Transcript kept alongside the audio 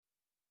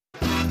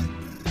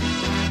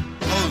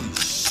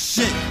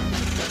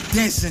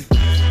dancing.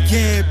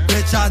 Yeah,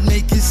 bitch, I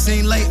make it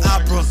seem like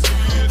opera.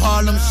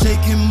 Harlem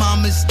shaking, my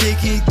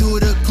mistake, ain't do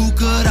the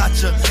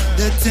cucaracha.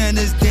 The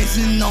tennis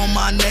dancing on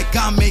my neck,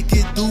 I make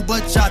it do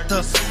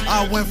bachata.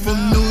 I went from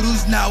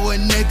noodles, now a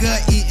nigga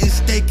eating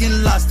steak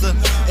and lobster.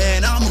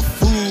 And I'm a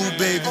fool,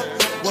 baby.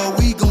 What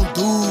we gon'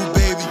 do,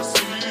 baby?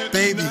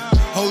 Baby,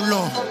 hold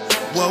on.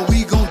 What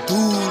we gon' do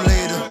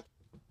later?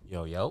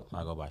 Yo,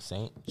 I go by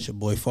Saint. It's your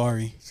boy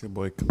Fari. It's your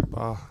boy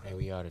Kaba. And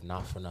we are the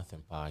Not For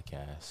Nothing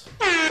podcast.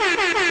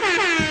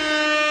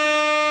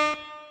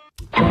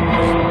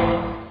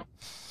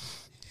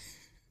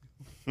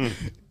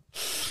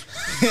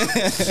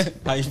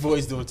 How you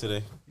boys doing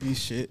today? You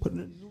shit.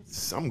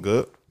 I'm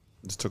good.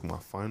 Just took my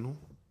final.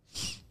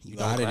 You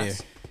out of there.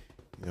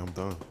 Yeah, I'm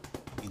done.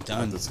 You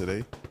done. After today.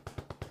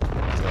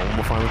 Is there one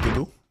more final to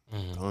do?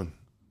 Done.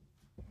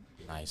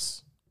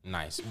 Nice.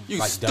 You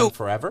like stupid. done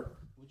forever?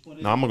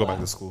 Nah, I'm gonna go back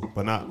to school,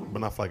 but not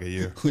for like a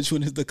year. Which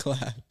one is the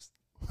class?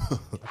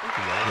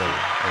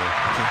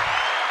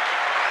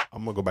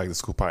 I'm gonna go back to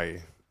school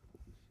probably.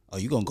 Oh,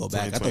 you gonna go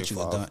back? I thought you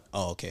were 2025. done.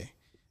 Oh, okay.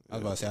 I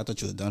was about to say I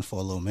thought you were done for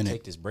a little minute.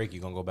 Take this break, you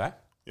gonna go back?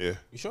 Yeah.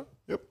 You sure?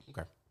 Yep.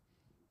 Okay.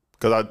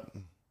 Cause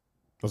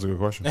that's a good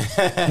question. I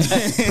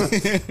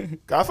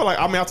feel like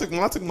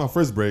when I took my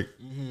first break,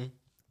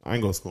 I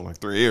ain't go to school in like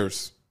 3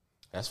 years.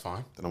 That's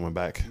fine. Then I went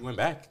back. You went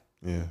back.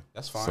 Yeah.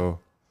 That's fine. So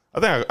I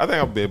think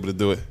I'll be able to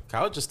do it.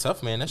 College is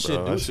tough, man. That shit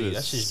Bro, that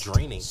shit's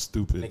draining.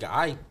 Stupid. Nigga,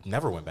 I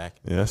never went back.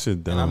 Yeah, that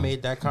shit dumb. And I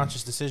made that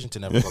conscious decision to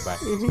never go back.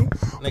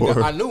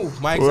 Nigga, I knew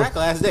my exact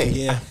last day.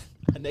 Yeah.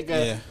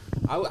 Nigga,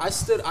 Yeah. I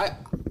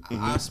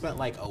spent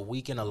like a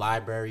week in the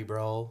library,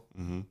 bro.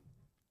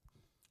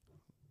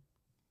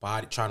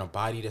 Trying to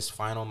body this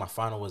final. My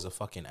final was a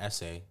fucking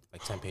essay,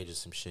 like 10 pages,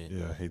 some shit.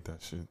 Yeah, I hate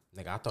that shit.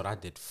 Nigga, I thought I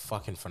did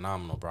fucking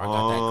phenomenal, bro. I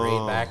got that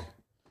grade back.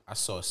 I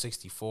saw a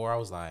 64. I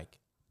was like,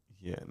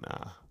 Yeah,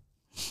 nah.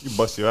 You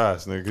bust your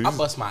ass, nigga. I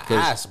bust my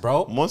ass,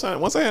 bro. Once I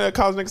had a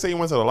college nigga say you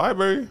went to the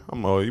library,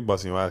 you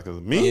busting your ass because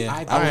of me. Yeah.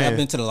 I've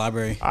been to the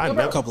library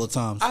a couple of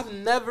times. I've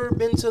never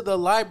been to the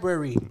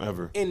library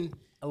Ever. in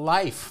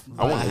life.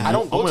 I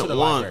don't go to the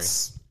library.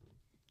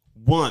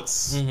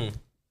 Once.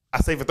 I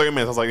stayed for 30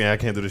 minutes. I was like, yeah, I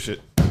can't do this shit.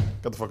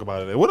 Get the fuck up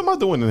out of there. What am I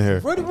doing in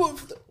here? What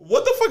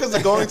the fuck is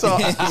it going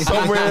to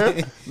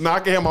somewhere? Now I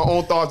can hear my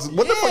own thoughts.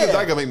 What the fuck is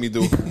that gonna make me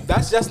do?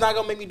 That's not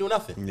gonna make me do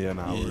nothing. Yeah,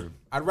 nah. Yeah.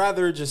 I'd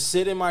rather just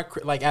sit in my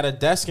like at a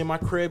desk in my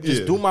crib,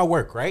 just do my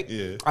work, right?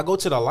 Yeah. I go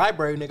to the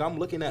library, nigga. I'm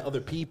looking at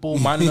other people,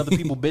 minding other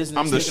people's business.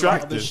 I'm thinking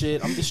about distracted. other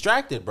shit. I'm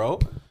distracted, bro.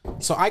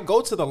 So I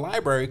go to the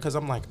library because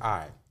I'm like, all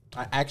right,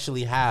 I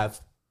actually have,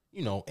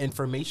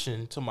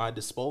 information to my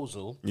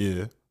disposal.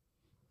 Yeah.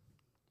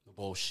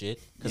 Bullshit.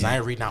 Because I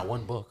ain't read not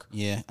one book.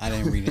 Yeah, I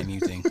didn't read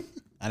anything.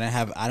 I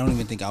don't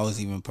even think I was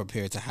even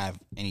prepared to have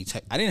any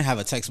I didn't have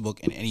a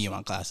textbook in any of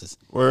my classes.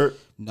 Word.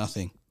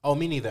 Nothing. Oh,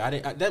 me neither.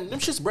 Them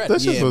shit's bread.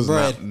 That shit Yeah, was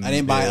bread. not- I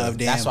didn't buy yeah. a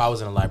damn. That's why I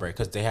was in the library,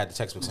 because they had the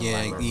textbooks in the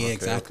library. Yeah,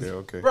 exactly.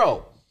 Okay.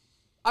 Bro,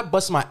 I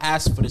bust my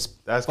ass for this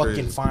That's fucking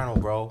crazy. final,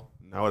 bro.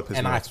 Now it pissed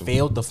And me I off too.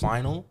 failed the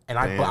final. And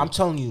Damn. I'm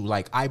telling you,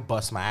 like, I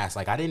bust my ass.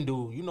 Like, I didn't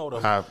do,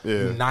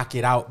 Yeah. knock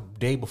it out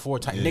day before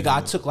time. Nigga,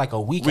 I took like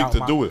a week out. to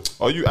do it.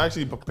 Oh, you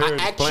actually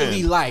prepared? I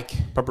actually,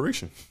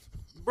 preparation.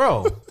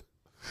 bro,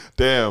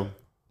 Damn.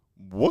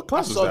 What I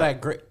class was saw that? that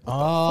great.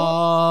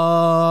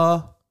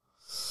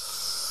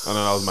 I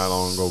know that was mad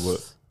long ago,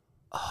 but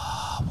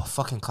What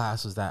fucking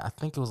class was that? I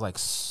think it was like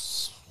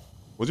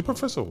was your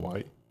professor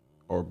white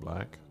or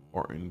black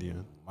or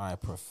Indian? my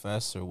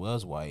professor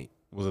was white.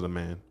 Was it a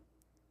man?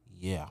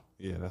 Yeah.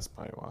 Yeah, that's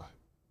probably why.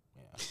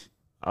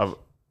 Yeah.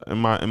 In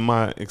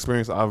my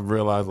experience, I've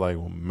realized like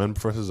men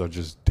professors are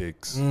just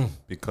dicks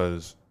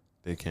because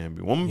they can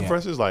be. Women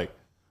professors, like,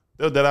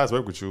 they'll dead ass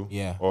work with you,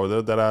 or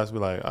they'll dead ass be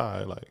like, all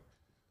right, like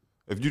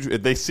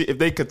if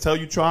they could tell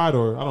you tried,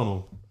 or I don't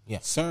know. Yeah.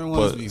 Certain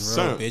ones But be real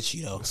certain-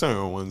 bitchy though.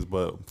 Certain ones,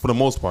 but for the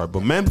most part, but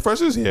men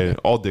professors,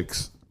 all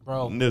dicks.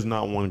 Bro. And there's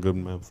not one good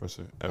man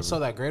professor ever. I saw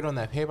that grade on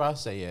that paper. I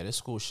said, yeah, this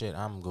school shit,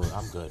 I'm good,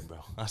 bro.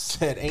 I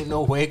said, ain't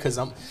no way, because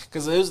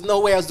there's no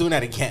way I was doing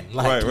that again.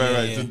 Like,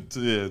 right.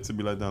 To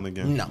be let down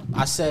again. No.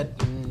 I said,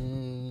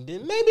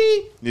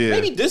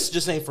 maybe this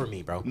just ain't for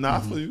me, bro. Nah, I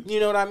feel you. You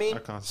know what I mean?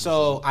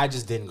 So I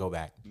just didn't go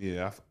back.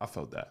 Yeah, I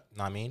felt that.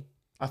 Know what I mean?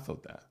 I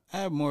felt that. I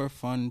had more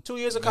fun. 2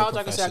 years of college,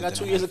 I can say I got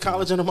 2 years of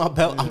college under my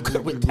belt. I'm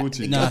good with that.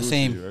 Gucci, Nah, Gucci,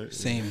 same, right?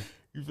 same.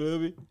 You feel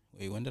me?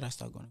 Wait, when did I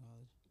start going to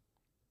college?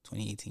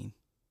 2018.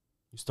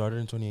 You started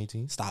in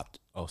 2018? Stopped.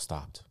 Oh,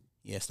 stopped.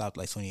 Yeah, stopped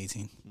like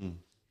 2018.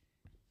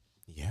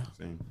 Yeah.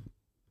 Same.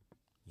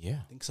 Yeah.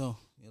 I think so.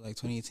 Yeah, like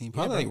 2018.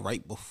 Probably like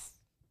right before.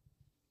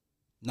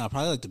 No,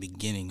 probably like the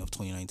beginning of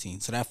 2019.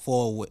 So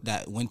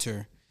that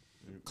winter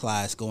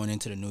class going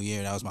into the new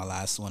year, that was my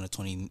last one of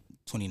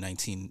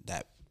 2019,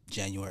 that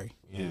January.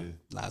 Yeah.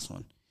 Last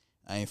one.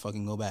 I ain't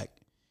fucking go back.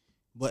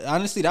 But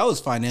honestly, that was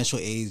financial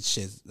aid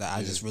shit that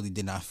I just really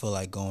did not feel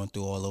like going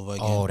through all over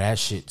again. Oh, that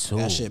shit too.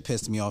 That shit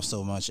pissed me off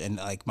so much. And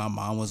like my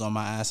mom was on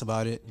my ass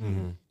about it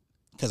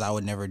because I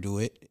would never do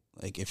it.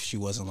 Like if she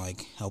wasn't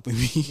like helping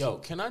me. Yo,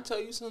 can I tell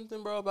you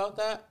something, bro, about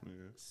that? Yeah.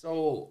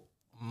 So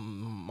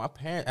my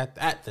parents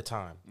at the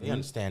time, they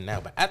understand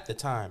now, but at the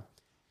time,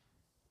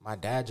 my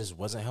dad just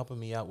wasn't helping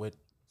me out with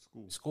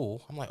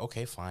school. I'm like,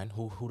 okay, fine.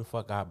 Who the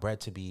fuck got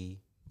bread to be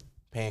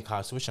paying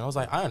college tuition? I was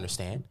like, I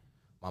understand.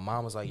 My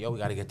mom was like, yo, we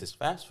got to get this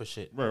FAFSA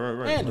shit.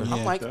 Right. And Yeah,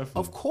 I'm like, definitely.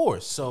 of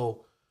course.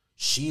 So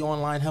she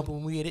online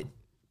helping me with it.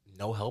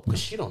 No help because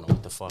she don't know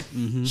what the fuck.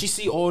 She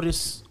see all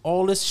this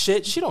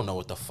shit. She don't know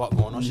what the fuck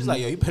going on. She's like,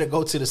 yo, you better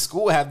go to the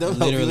school, have them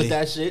help you with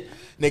that shit.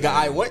 Nigga,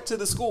 I went to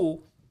the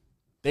school.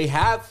 They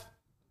have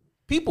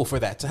people for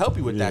that to help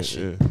you with that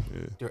shit.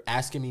 Yeah. They're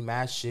asking me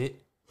mad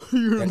shit.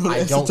 And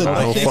I don't know.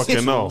 I don't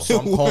fucking know. So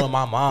I'm calling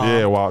my mom.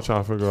 Yeah, while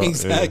trying to figure out.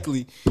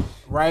 Exactly.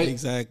 Right?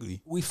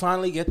 Exactly. We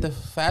finally get the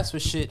FAFSA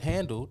shit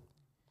handled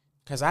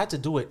because I had to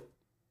do it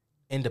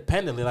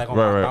independently, like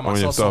by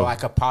myself, so I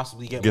could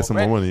possibly get some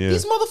more more money. Yeah.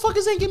 These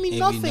motherfuckers ain't give me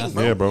nothing,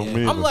 bro. Yeah, bro.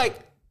 Me I'm either. like,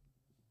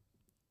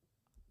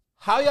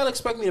 how y'all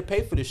expect me to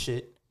pay for this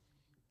shit?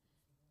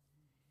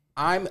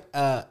 I'm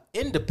a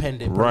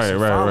independent person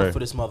filing for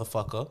this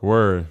motherfucker.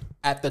 Word.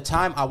 At the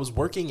time, I was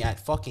working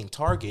at fucking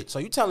Target. So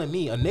you telling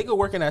me a nigga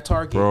working at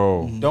Target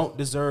don't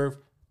deserve,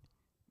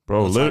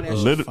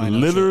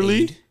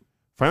 literally,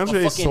 financial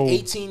aid a is fucking so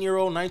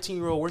 18-year-old,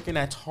 19-year-old working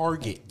at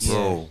Target.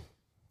 bro.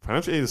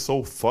 Financial aid is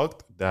so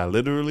fucked that I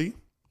literally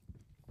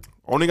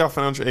only got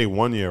financial aid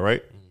 1 year,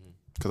 right?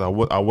 Because I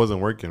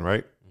wasn't working,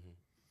 right?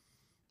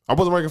 I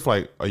wasn't working for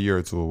like a year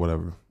or two or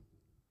whatever.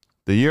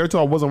 The year or two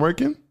I wasn't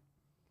working,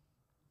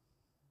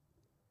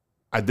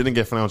 I didn't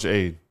get financial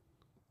aid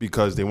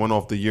because they went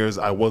off the years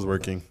I was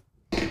working.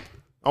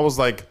 I was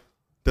like,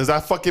 does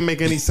that fucking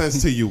make any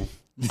sense to you?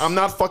 I'm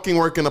not fucking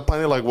working a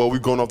planet like, well, we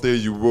going off there,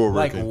 you were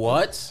working. Like,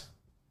 what?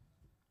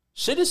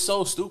 Shit is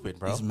so stupid,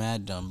 bro. It's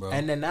mad dumb, bro.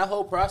 And then that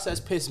whole process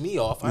pissed me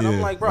off. And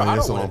I'm like, bro, I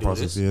don't want to do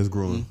this. Yeah, it's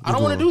grueling. I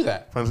don't want to do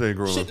that. Financial aid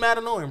grueling. Shit mad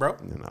annoying, bro.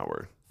 Yeah, not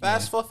word.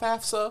 FAFSA,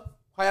 FAFSA.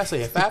 How y'all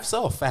say it?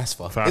 FAFSA or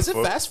FAFSA? Is it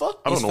FAFSA?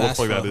 I don't know what the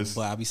fuck that is.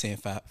 But I be saying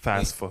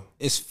FAFSA.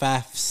 It's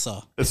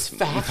FAFSA. It's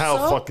FAFSA?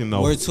 How fucking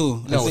know? Word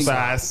two. No, it's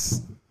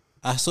FAS.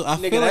 I Nigga, feel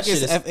like that it's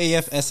shit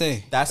is-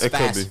 FAFSA. That's It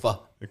could be. FAFSA.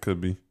 It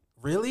could be.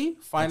 Really?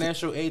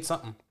 Financial aid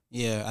something.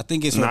 Yeah, I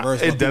think it's Nah,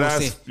 reversed. it but dead people ass.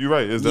 say- You're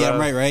right. It's dead Yeah, ass.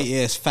 I'm right?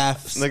 Yeah, it's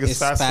FAFSA. Niggas It's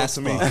FAFSA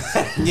to me.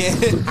 Yeah.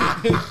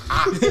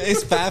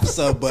 It's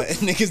FAFSA, but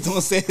niggas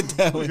don't say it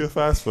that way. Nigga,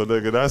 FAFSA,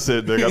 nigga. That's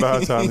it, nigga. I don't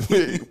have time to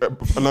be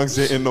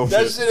pronunciating no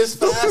That shit. shit is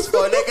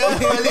FAFSA, nigga.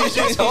 What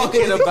are you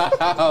talking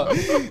about?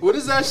 What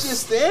does that shit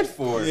stand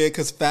for? Yeah,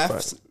 because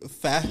FAFSA.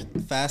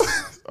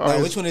 All Now,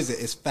 right. which one is it?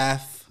 It's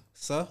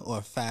FAFSA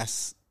or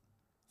FAFSA?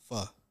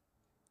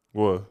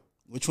 What?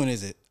 Which one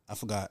is it? I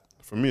forgot.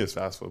 For me, it's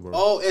FAFSA, bro.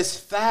 Oh, it's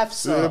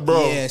FAFSA. Yeah, bro.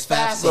 Yeah, it's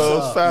FAFSA. So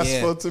it's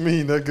FAFSA Yeah. to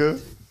me, nigga.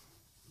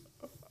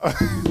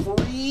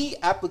 Free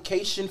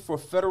application for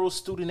federal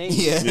student aid.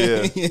 Yeah.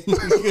 Yeah.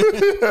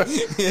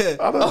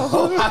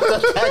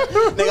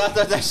 I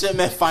thought that shit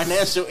meant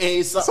financial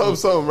aid.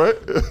 Something, right?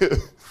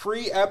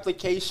 Free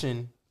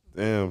application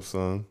Damn,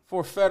 son.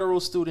 for federal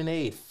student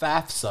aid.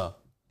 FAFSA.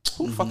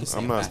 Who the fuck is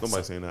saying I'm not. FAFSA?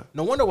 Nobody saying that.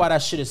 No wonder why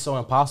that shit is so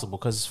impossible,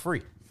 because it's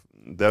free.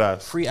 Dead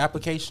ass. Free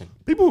application.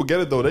 People who get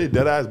it though, they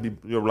dead ass.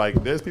 You're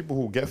like, there's people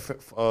who get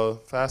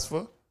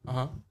FAFSA,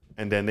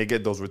 and then they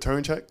get those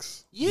return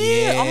checks.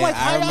 Yeah, I'm like,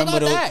 how y'all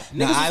got that? Niggas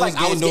Nah, was like,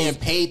 I was getting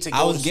paid to go to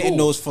school. I was getting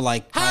those for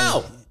like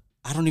How?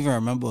 I don't even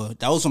remember.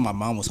 That was when my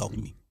mom was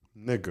helping me.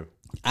 Nigga.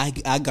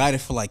 I got it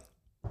for like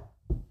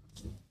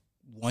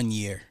 1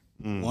 year,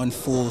 one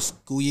full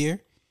school year.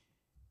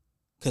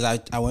 Cause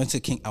I went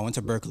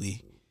to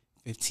Berkeley,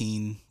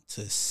 15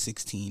 to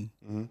 16,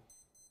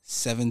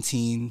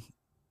 17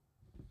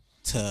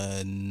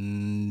 to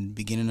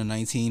beginning of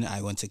 19.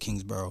 I went to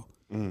Kingsborough.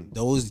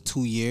 Those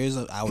 2 years,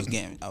 I was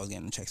getting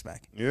the checks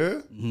back.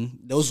 Yeah.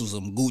 Those was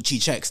some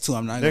Gucci checks too.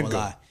 I'm not gonna Nigga.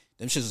 lie.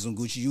 Them shits was some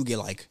Gucci. You get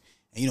like,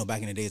 and you know,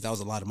 back in the days, that was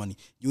a lot of money.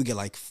 You would get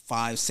like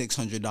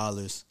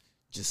 $500-$600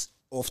 just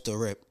off the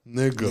rip.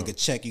 Nigga. Like a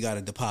check, you got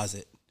to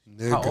deposit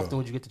How often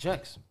would you get the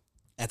checks?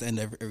 at the end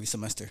of every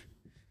semester.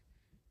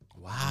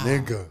 Wow.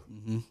 Nigga.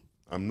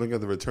 I'm looking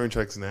at the return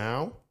checks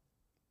now.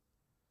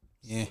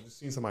 Yeah, Just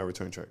seen somebody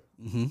return check.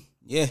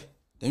 yeah.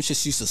 Them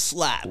shits used to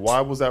slap. Why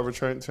was that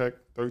return check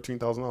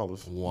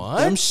 $13,000? What?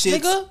 Them shits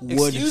nigga?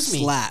 would Excuse me.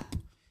 slap.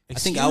 I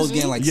think I Excuse was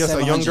getting me? like Yes, a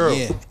 700. young girl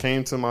Yeah.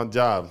 came to my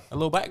job. A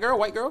little black girl,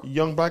 white girl?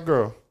 Young black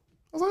girl.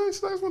 I was like, I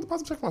just want to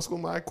deposit check for my school.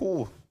 I'm like,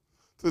 cool.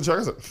 To the check,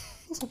 I said,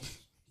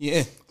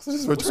 Yeah. so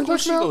this is return school check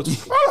she now? go to?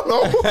 I don't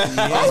know.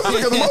 I was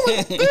looking at the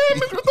moment. Damn,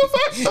 bitch, what the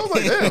fuck? I was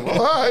like, damn,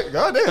 well, all right,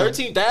 goddamn.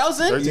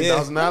 13,000?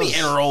 $13,000. Let me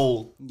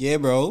enroll. Yeah,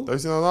 bro.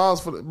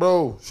 $13,000 for the,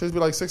 bro. Should be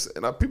like six.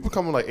 And people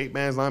come with like 8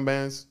 bands, 9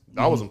 bands.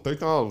 I wasn't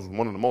 $13. Was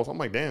one of the most. I'm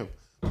like, damn.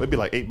 Maybe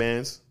like 8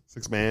 bands,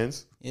 6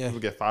 bands. Yeah.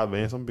 People get 5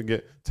 bands. Some people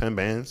get 10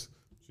 bands.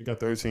 She got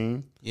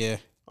 13. Yeah.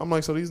 I'm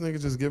like, so these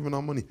niggas just giving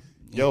out money.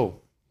 Yo,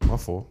 my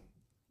fault.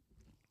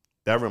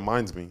 That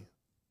reminds me.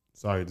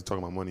 Sorry to talk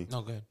about money.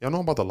 No, good. Y'all know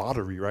about the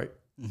lottery, right?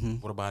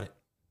 What about it?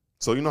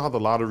 So you know how the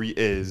lottery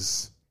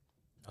is.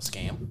 A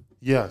scam?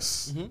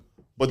 Yes.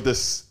 But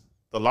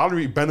the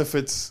lottery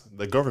benefits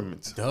the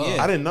government.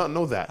 I did not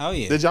know that. Hell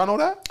yeah. Did y'all know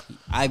that?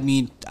 I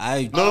mean,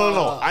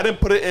 No. I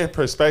didn't put it in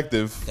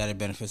perspective. That it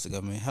benefits the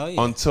government. Hell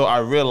yeah. Until I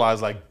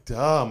realized, like,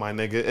 duh, my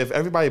nigga, if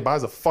everybody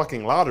buys a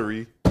fucking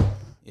lottery,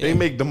 they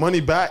make the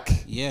money back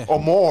or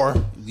more.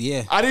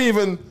 Yeah.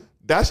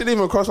 That shit didn't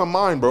even cross my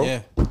mind, bro.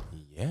 Yeah.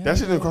 That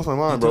shit didn't cross my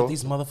mind, bro.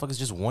 These motherfuckers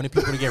just wanted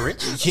people to get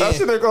rich. That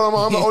shit didn't cross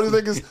my mind. All these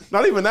niggas,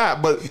 not even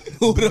that, but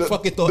who the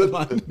fucking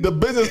thought the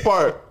business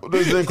part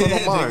didn't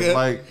cross my mind.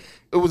 Like,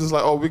 it was just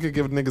like, oh, we could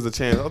give niggas a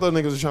chance. I thought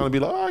niggas were trying to be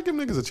like, oh, I give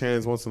niggas a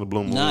chance once in a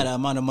blue moon. Nah, the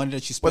amount of money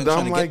that you spend but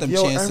trying to get them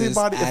chances.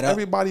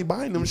 Everybody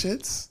buying them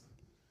shits.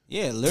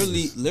 Yeah,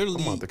 literally,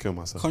 I'm about to kill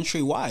myself.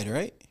 Countrywide,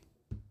 right?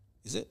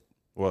 Is it?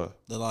 What?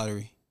 The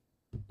lottery.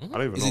 I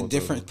don't even know. Is it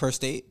different per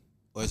state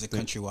or is it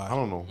countrywide? I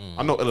don't know.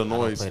 I know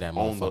Illinois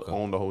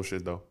own the whole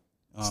shit though.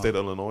 State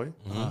of Illinois,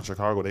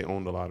 Chicago, they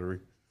own the lottery.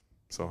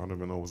 So I don't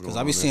even know what's going on.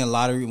 Because I be seeing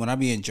lottery when I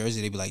be in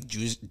Jersey, they be like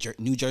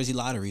New Jersey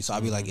lottery. So I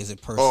be like, is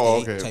it per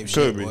state type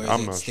shit, or is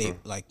I'm it not state sure.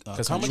 like?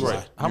 Because how much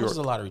is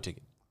a lottery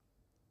ticket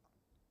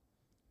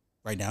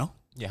right now?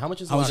 Yeah, how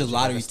much is a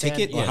lottery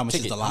ticket, or how much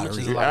is the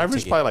lottery? The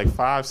average probably like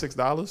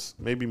 $5-6,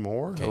 maybe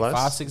more. Okay,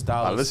 less.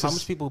 $5-6. How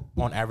much people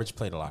on average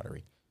play the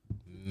lottery?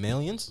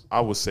 Millions? I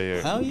would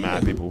say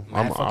mad people.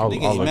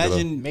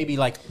 Imagine maybe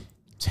like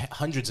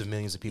hundreds of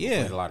millions of people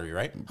play the lottery,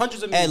 right?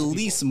 Hundreds of millions. At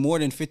least more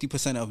than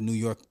 50% of New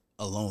York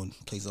alone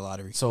plays the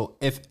lottery. So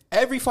if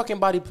every fucking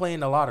body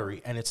playing the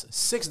lottery and it's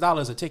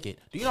 $6 a ticket,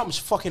 do you know how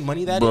much fucking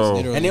money that is?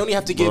 Literally. And they only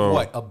have to give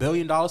what, $1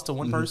 billion to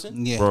one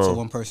person? Yeah, to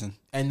one person.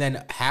 And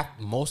then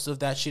most of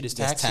that shit is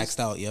taxed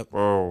out. Yep.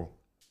 Bro,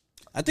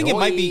 I think it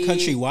might be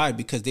countrywide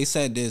because they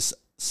said there's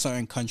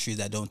certain countries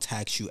that don't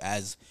tax you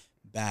as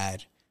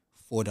bad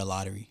for the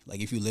lottery.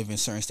 Like if you live in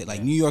certain states,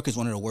 like New York is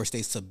one of the worst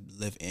states to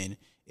live in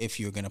if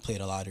you're gonna play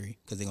the lottery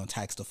because they're gonna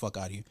tax the fuck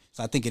out of you.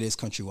 So I think it is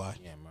countrywide.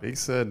 Yeah, they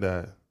said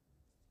that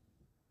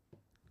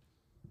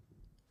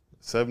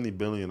 $70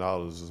 billion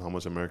is how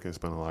much Americans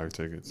spend on lottery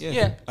tickets.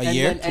 Yeah. A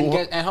year.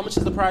 And how much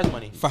is the prize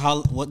money? For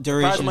what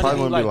duration? Prize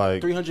money be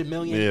like 300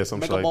 million. Yeah,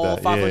 something like ball,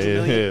 that. 500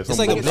 million. It's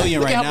like $1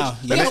 billion right now.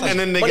 And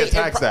then they get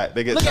taxed that.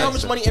 They get look at how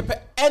much money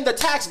and the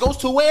tax goes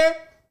to where?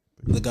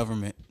 The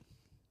government.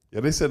 Yeah,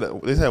 they said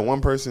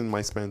one person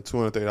might spend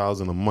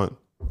 $230 in a month.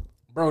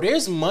 Bro,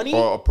 there's money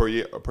per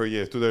year,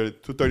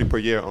 $230 per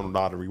year on the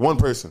lottery. One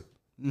person.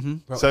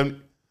 Mm-hmm.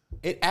 70.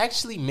 It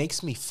actually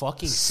makes me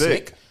fucking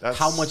sick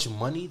how much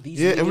money these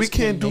niggas and we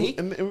can't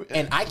can make,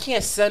 and I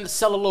can't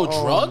sell a little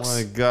drugs. Oh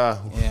my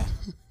god! Yeah.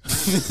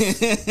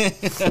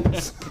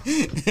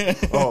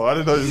 Oh, I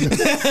didn't know.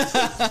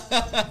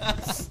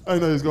 I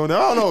didn't know he was going there.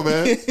 I don't know,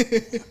 man.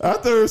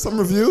 After some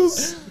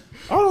reviews,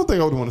 I don't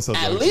think I would want to sell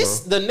drugs. At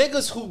least the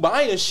niggas who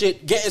buying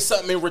shit getting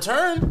something in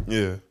return.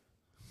 Yeah,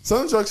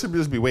 selling drugs should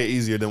just be way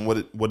easier than what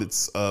it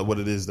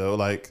is though.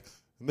 Like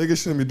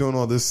niggas shouldn't be doing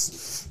all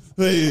this.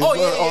 Hey, all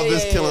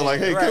this killing. Like,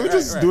 hey, can we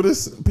just do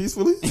this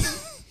peacefully?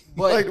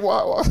 But like,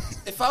 why?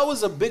 If I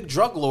was a big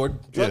drug lord,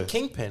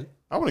 kingpin,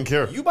 I wouldn't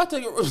care. You about to?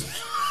 Yeah,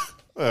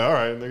 all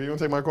right, nigga, you gonna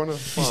take my corner?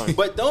 Fine.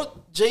 But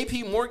don't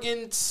J.P.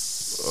 Morgan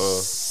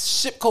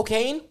ship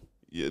cocaine?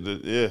 Yeah,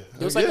 It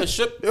was like a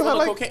ship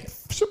full of cocaine.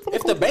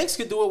 If the banks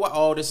could do it,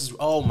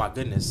 oh my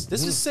goodness,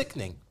 this is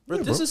sickening. Bro,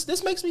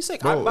 this makes me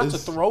sick. I'm about to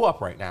throw up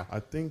right now. I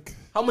think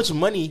how much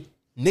money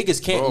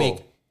niggas can't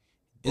make.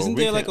 Isn't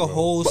there like a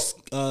whole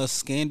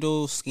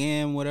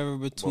scam, whatever,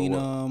 between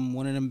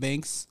one of them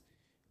banks?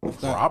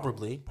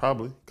 Probably,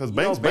 because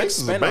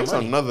banks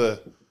are another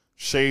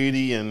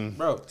shady and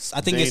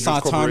I think it's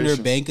Santander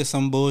Bank or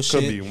some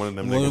bullshit. Could be one of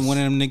them niggas. One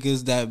of them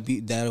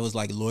niggas that was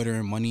like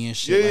loitering money and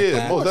shit.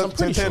 That's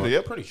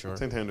Santander. Pretty sure.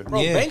 Santander.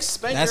 Bro, banks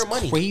spend your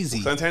money. That's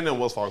crazy. Santander and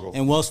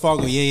Wells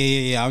Fargo.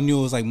 Yeah. I knew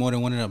it was like more than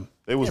one of them.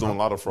 They was doing a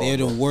lot of fraud. They're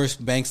the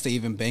worst banks to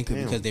even bank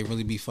with because they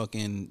really be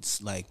fucking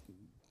like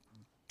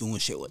doing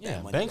shit with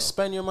that money. Banks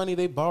spend your money,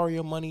 they borrow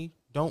your money,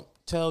 don't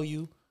tell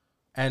you,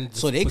 and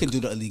so they can do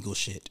the illegal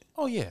shit.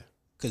 Oh yeah,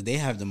 because they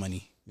have the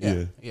money.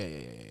 Yeah.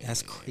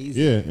 That's crazy.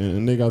 Yeah,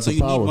 and they got the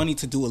power. So you need money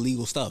to do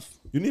illegal stuff.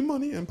 You need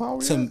money and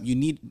power. So you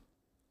need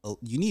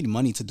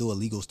money to do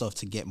illegal stuff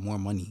to get more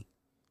money.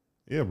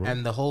 Yeah, bro.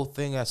 And the whole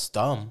thing that's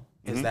dumb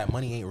is that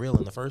money ain't real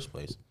in the first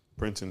place.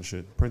 Printing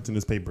shit, printing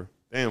this paper.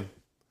 Damn.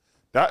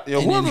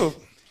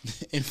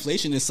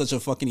 Inflation is such a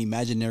fucking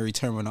imaginary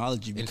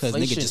terminology because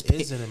inflation nigga just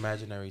is an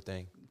imaginary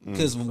thing.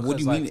 Because what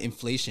do you mean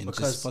inflation?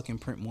 Just fucking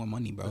print more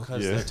money, bro.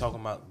 Because they're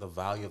talking about the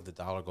value of the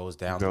dollar goes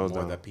down the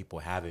more that people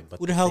have it. But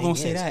who the hell gonna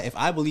say that? If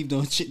I believe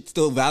those shit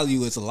still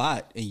value is a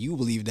lot, and you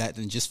believe that,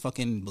 then just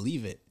fucking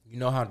believe it. You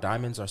know how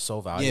diamonds are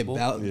so valuable?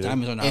 Yeah,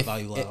 diamonds are not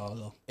valuable at all,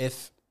 though.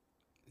 If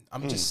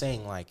I'm just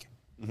saying, like,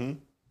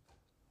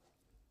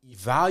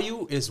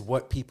 value is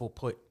what people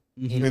put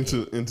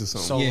into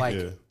something.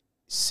 So,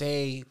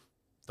 say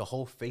the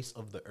whole face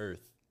of the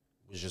earth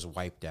was just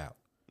wiped out,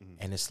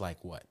 and it's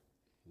like what?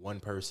 One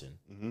person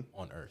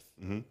on Earth.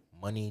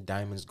 Money,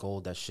 diamonds,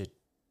 gold, that shit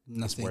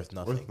is worth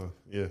nothing.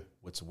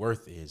 What's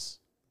worth is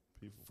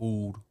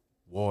food,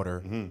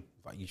 water.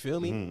 You feel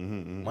me?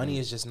 Money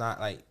is just not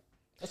like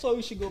That's why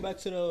we should go back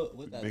to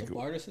the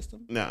barter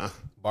system. Nah,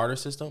 barter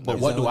system. But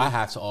what do I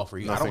have to offer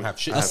you? Nothing. I don't have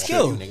shit. A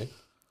skill, nigga.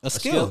 A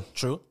skill.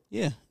 True.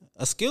 Yeah,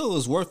 a skill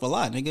is worth a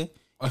lot, nigga.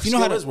 If you know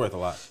how to, is worth a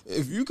lot.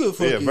 If you could,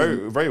 fucking,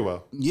 very, very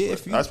well. Yeah,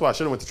 that's why I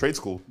should have went to trade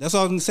school. That's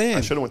all I'm saying.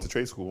 I should have went to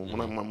trade school.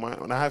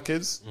 When I have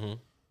kids,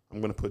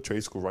 I'm gonna put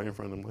trade school right in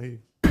front of them. Hey,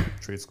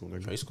 trade school,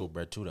 nigga. Trade school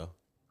bread too, though.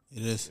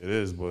 It is. It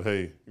is, but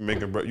hey, you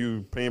making bread.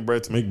 You paying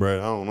bread to make bread.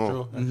 I don't know.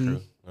 True. That's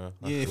true.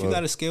 Yeah, if you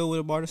got a skill with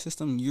a barter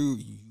system,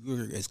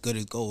 you're as good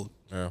as gold.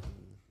 Yeah.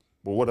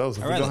 But what else?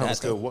 If you don't have a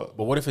skill, what?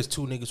 But what if it's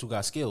two niggas who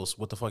got skills?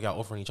 What the fuck y'all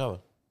offering each other?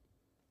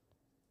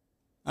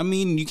 I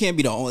mean, you can't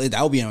be the only.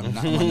 That would be a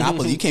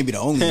monopoly. You can't be the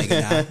only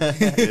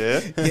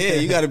nigga now. Yeah,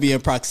 you got to be in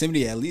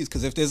proximity at least.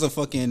 Because if there's a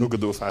fucking who could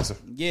do it faster?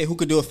 Yeah, who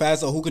could do it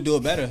faster? Or who could do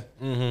it better?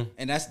 Mm-hmm.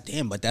 And that's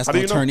but that's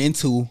gonna turn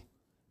into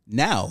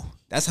now.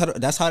 That's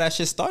how that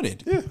shit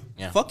started.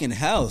 Yeah. Fucking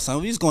hell,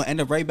 son. We just gonna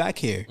end up right back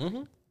here.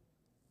 Mm-hmm.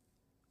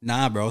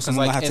 Nah, bro.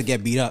 Someone gonna have to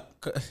get beat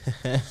up.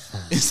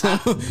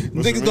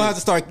 Niggas gonna have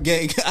to start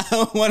getting. I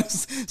don't want to.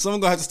 Someone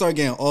gonna have to start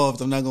getting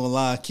off. I'm not gonna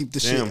lie. Keep the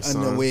shit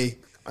underway.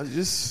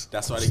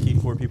 That's why they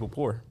keep poor people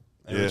poor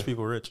and rich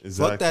people rich.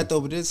 Exactly. Fuck that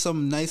though. But there's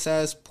some nice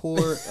ass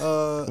poor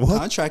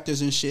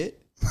contractors and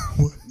shit.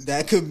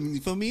 That could be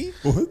for me.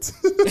 What?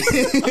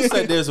 I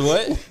said there's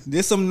what?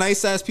 There's some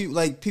nice ass people,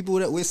 like people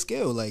that with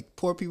skill, like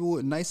poor people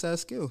with nice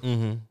ass skill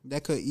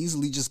that could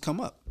easily just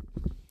come up.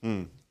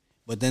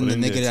 But then the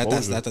nigga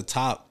that's at the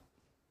top,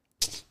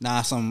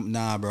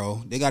 nah,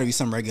 bro. They got to be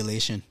some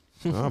regulation.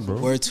 Nah, bro.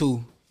 Where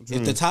too?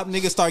 If the top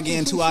niggas start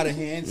getting too out of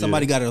hand,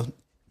 somebody got to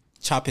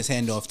chop his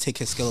hand off, take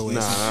his skill away.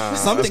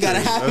 Something got to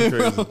happen,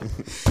 bro.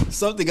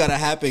 Something got to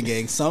happen,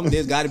 gang.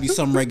 There's got to be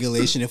some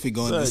regulation if we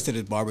go into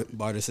the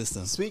barter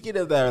system. Speaking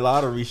of that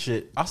lottery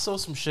shit, I saw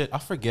some shit. I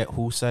forget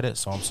who said it,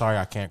 so I'm sorry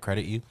I can't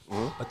credit you.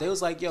 But they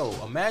was like, yo,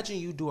 imagine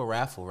you do a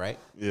raffle, right?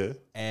 Yeah.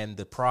 And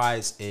the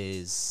prize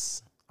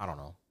is, I don't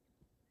know.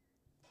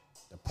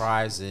 The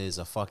prize is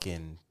a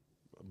fucking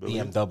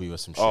BMW or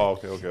some shit. Oh,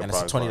 okay. And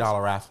it's a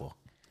 $20 raffle.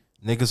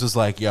 Niggas was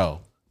like, yo,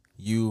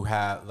 you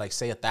have, like,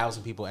 say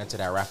 1,000 people enter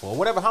that raffle or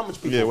whatever, how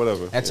much people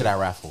enter that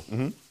raffle.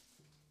 Mm-hmm.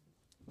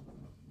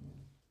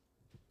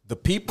 The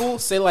people,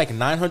 say like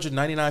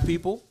 999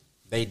 people,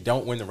 they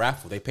don't win the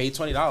raffle. They paid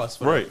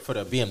 $20 for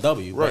the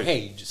BMW. Right. But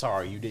hey,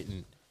 sorry, you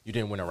didn't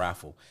win a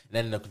raffle.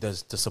 And then the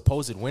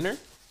supposed winner,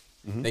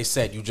 they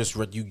said you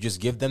just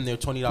give them their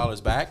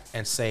 $20 back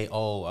and say,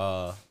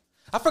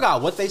 I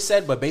forgot what they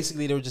said, but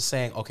basically they were just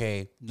saying,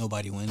 okay,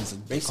 nobody wins.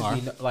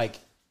 Basically, like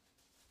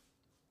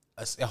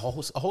a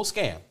whole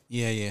scam.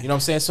 Yeah. You know what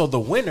I'm saying? So the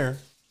winner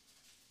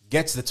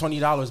gets the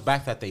 $20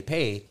 back that they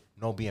paid,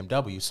 no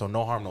BMW, so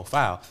no harm, no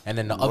foul. And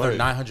then the other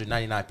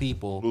 999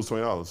 people lose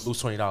 $20.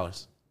 Lose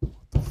 $20.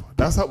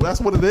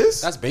 That's what it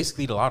is? That's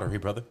basically the lottery,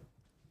 brother.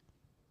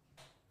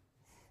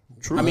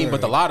 True. I mean, but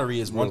the lottery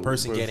is one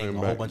person getting a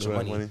whole bunch of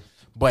money.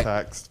 But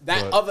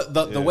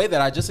the way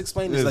that I just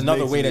explained is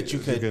another way that you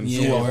could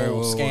do a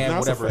whole scam,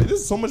 whatever.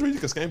 There's so much ways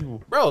you can scam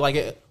people, bro. Like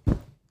it.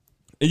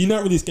 And you're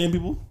not really scam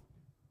people.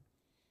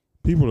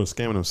 People are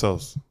scamming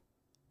themselves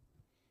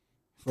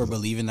for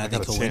believing that they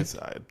could win.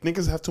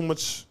 Niggas have too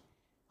much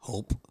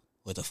hope.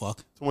 What the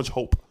fuck? Too much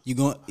hope. You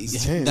going?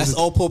 That's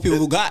all poor people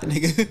who got,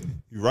 nigga.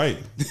 You're right.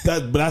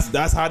 But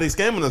that's how they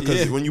scamming us.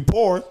 Because when you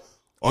poor,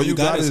 all you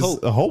got is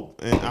a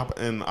hope,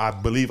 and I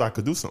believe I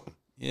could do something.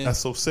 Yeah, that's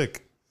so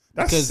sick.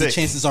 That's because sick. The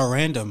chances are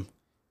random.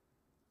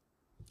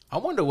 I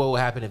wonder what would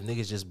happen if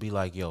niggas just be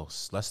like, "Yo,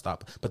 let's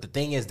stop." But the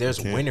thing is,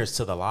 there's winners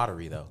to the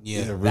lottery, though.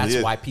 Yeah, really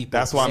that's why people.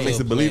 That's why it makes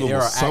it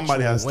believable.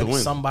 Somebody has to win.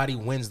 Somebody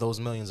wins those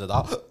millions of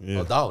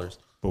dollars.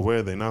 But where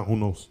are they now? Who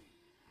knows?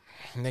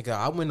 Nigga,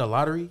 I win the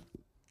lottery.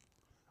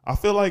 I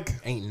feel like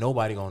ain't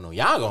nobody gonna know.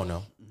 Y'all gonna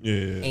know.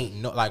 Yeah. Ain't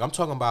no like I'm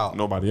talking about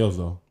nobody else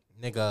though.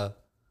 Nigga.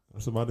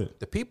 That's about it.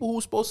 The people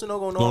who's supposed to know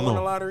gonna know I won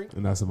the lottery,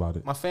 and that's about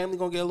it. My family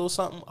gonna get a little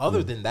something.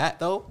 Other than that,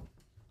 though,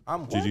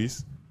 I'm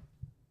GG's.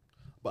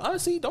 But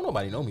honestly, don't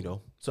nobody know me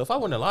though. So if I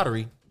win the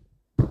lottery,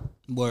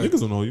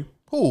 niggas don't know you.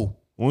 Who?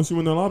 Once you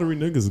win the lottery,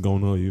 niggas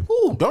gonna know you.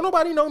 Who? Don't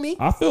nobody know me.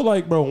 I feel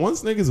like, bro,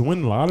 once niggas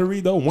win the lottery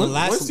though,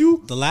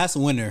 the last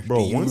winner,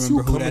 bro, once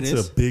you come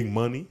into big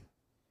money,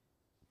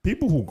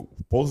 people who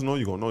supposed to know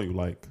you gonna know you,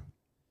 like,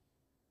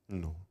 you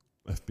know,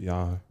 FBI.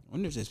 I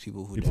wonder if there's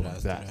people who people did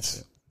like that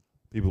shit.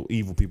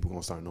 Evil people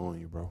gonna start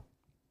knowing you, bro.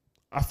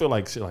 I feel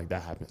like shit like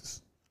that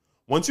happens.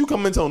 Once you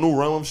come into a new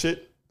realm of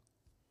shit,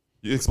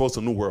 you're exposed to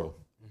a new world.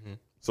 Mm-hmm.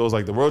 So it's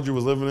like the world you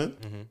was living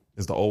in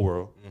is the old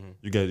world. Mm-hmm.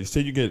 You get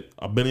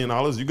 $1 billion,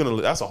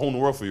 that's a whole new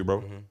world for you,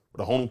 bro. Mm-hmm.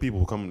 But a whole new people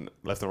will come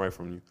left and right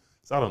from you.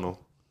 So I don't know.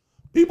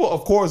 People,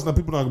 of course, now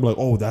people not gonna be like,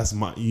 oh, that's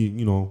my,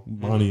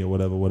 money or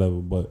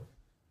whatever. But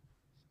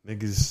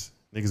niggas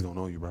gonna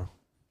know you, bro.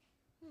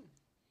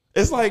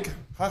 It's like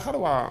how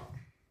do I?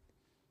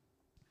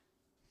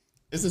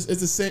 It's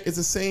the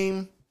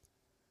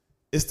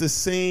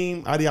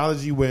same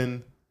ideology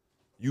when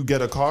you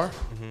get a car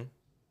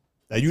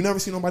that you never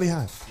see nobody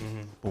have,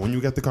 but when you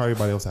get the car,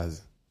 everybody else has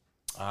it.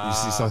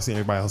 You start seeing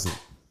everybody else.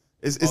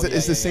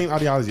 It's the same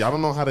ideology. I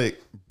don't know how to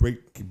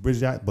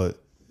bridge that, but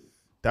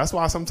That's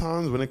why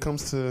sometimes when it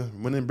comes to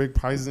winning big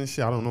prizes and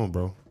shit, I don't know,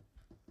 bro.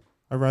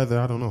 I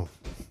don't know.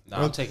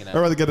 Nah, I'm taking that. I'd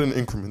rather get it in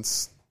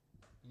increments.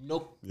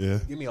 Nope. Yeah.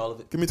 Give me all of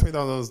it. Give me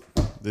 $20,000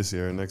 this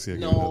year and next year.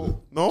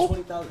 No. No?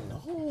 20,000.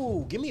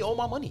 No. Give me all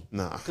my money.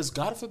 Nah. Because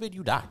God forbid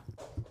you die.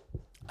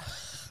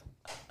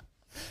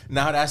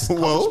 Now that's how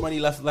much money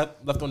left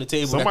on the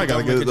table. Somebody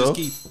gotta get it though.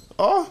 Just keep.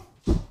 Oh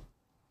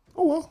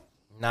well.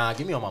 Nah,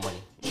 give me all my money.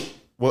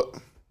 What?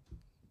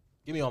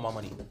 Give me all my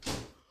money.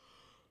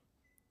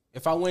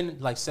 If I win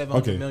like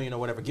 700 million or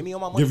whatever, give me all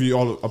my money. Give you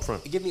all up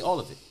front. Give me all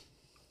of it.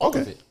 All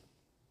of it.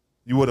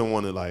 You wouldn't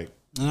want to like.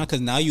 No,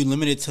 because now you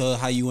limit it to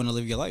how you want to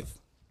live your life.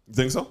 You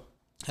think so?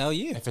 Hell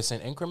yeah. If it's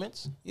in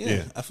increments?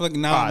 Yeah. I feel like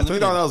now.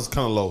 $20 is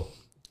kind of low.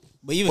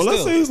 But even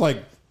let's say it's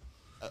like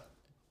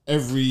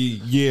every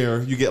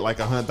year you get like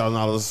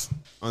 $100,000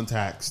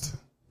 untaxed.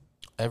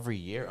 Every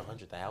year,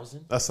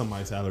 100,000? That's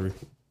somebody's salary.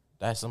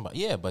 That's somebody.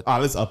 Yeah, but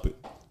let's up it.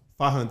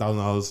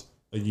 $500,000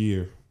 a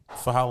year.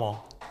 For how long?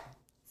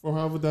 For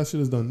however that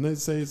shit is done.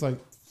 Let's say it's like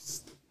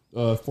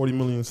 40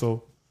 million,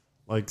 so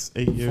like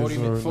 8 years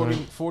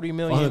 40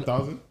 million.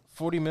 100,000.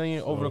 40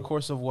 million over the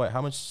course of what?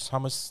 How much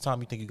time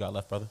you think you got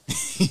left, brother?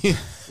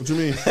 What you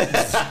mean?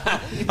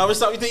 How much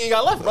time you think you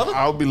got left, brother?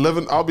 I'll be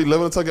living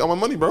until I get all my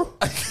money, bro.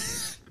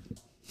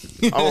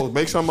 I will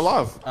make sure I'm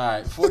alive. All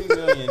right, 40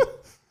 million.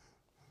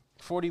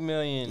 40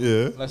 million.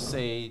 Yeah. Let's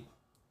say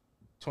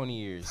 20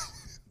 years.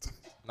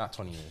 Not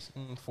 20 years.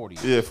 40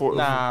 years. Yeah,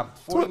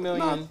 40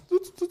 million.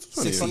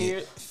 20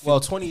 years. Well,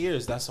 20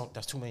 years, that's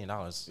 $2 million.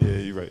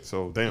 Yeah, you're right.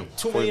 So, damn.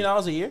 $2 million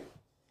a year?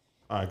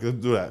 All right, let's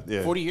do that.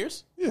 Yeah. 40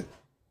 years? Yeah.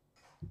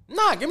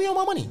 Nah, give me all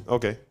my money.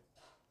 Okay.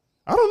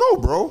 I don't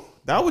know, bro.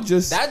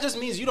 That just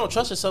means you don't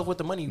trust yourself with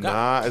the money you got.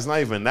 Nah, it's not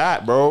even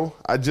that, bro.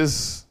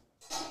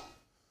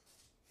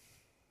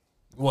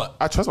 What?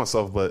 I trust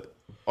myself, but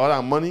all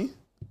that money,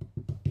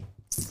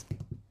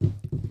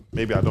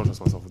 maybe I don't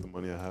trust myself with the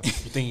money I have. You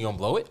think you're going to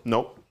blow it?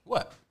 Nope.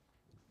 What?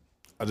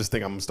 I just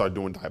think I'm going to start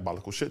doing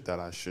diabolical shit that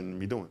I shouldn't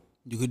be doing.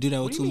 You could do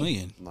that with $2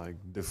 million.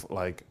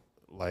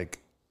 Like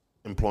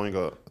employing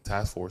a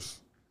task force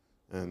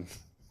and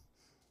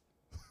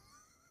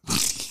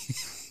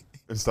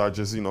and start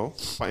just,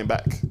 fighting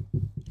back.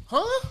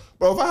 Huh?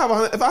 Bro,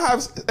 if I have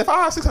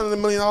 $600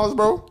 million,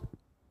 bro,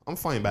 I'm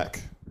fighting back.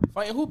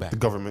 Fighting who back? The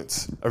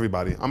government,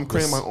 everybody. I'm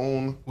creating my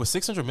own. With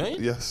 600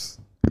 million? Yes.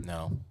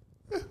 No.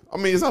 Yeah. I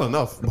mean, it's not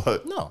enough,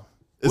 but no.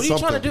 What are you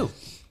trying to do?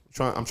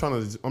 I'm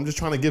trying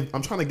to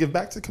give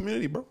back to the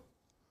community, bro.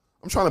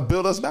 I'm trying to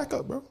build us back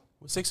up, bro.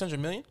 With 600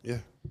 million? Yeah.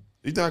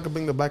 You think I could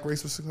bring the black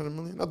race with 600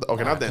 million? Not the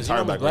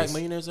entire black black race.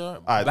 millionaires are.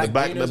 All right,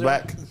 the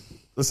black.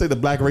 Let's say the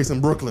black race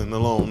in Brooklyn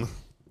alone.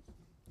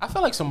 I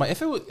feel like somebody.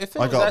 If it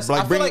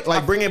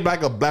was bringing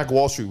back a Black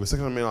Wall Street with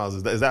 $600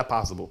 million. Is that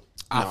possible?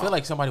 I feel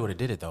like somebody would have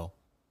did it though.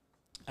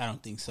 I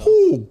don't think so.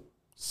 Who?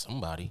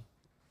 Somebody.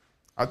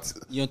 But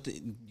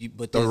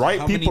the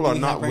right people are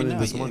not winning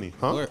this money,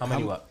 huh? How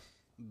many what?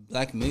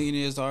 Black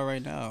millionaires are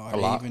right now? A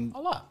lot.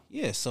 A lot.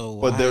 Yeah. So,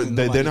 but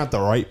they're not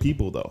the right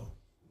people though.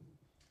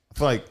 I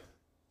feel like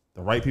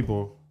the right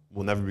people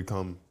will never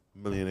become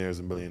millionaires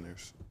and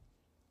billionaires.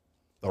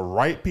 The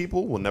right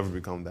people will never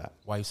become that.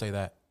 Why you say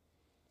that?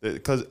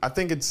 Because I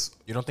think it's.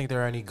 You don't think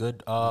there are any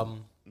good?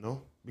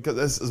 No,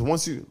 because it's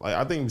once you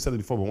I think we said it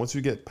before, but once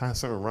you get past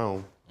a certain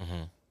realm,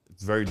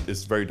 it's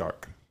very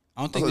dark.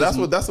 I don't think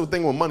that's the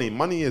thing with money.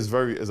 Money is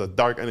a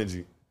dark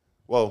energy.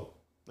 Well,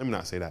 let me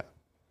not say that.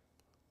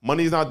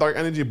 Money is not dark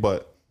energy,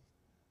 but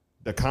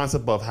the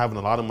concept of having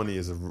a lot of money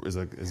is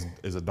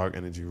a dark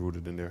energy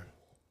rooted in there.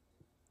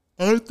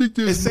 I don't think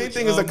the same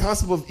thing as the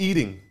concept of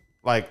eating.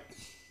 Like,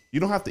 you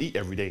don't have to eat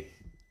every day.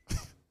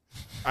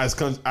 As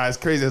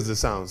crazy as it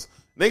sounds,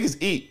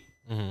 niggas eat,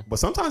 but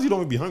sometimes you don't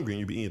even be hungry and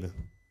you be eating.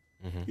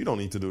 You don't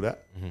need to do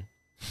that.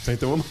 Same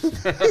thing with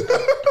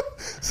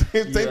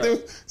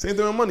same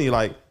thing with money.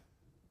 Like,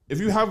 if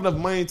you have enough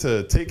money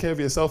to take care of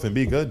yourself and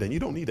be good, then you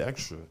don't need the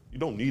extra. You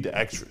don't need the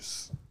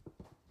extras.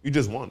 You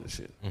just want the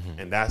shit,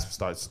 and that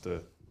starts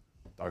the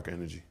dark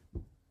energy,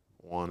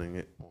 wanting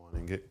it,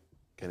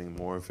 getting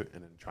more of it,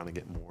 and then trying to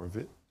get more of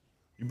it.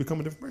 You become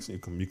a different person. You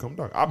can become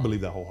dark. I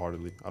believe that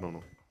wholeheartedly. I don't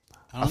know.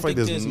 I feel like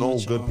there's no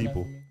good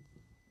people.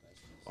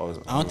 I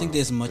don't think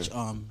there's much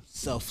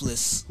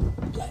selfless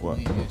black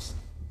millionaires.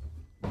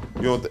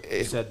 You know,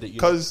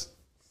 because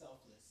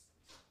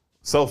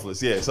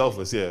selfless,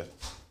 yeah.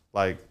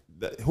 Like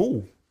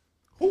who?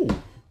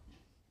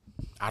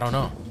 I don't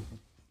know.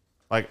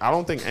 Like, I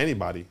don't think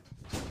anybody,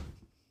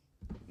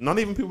 not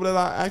even people that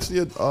I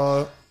actually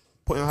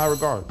put in high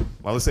regard.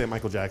 Like, let's say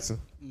Michael Jackson,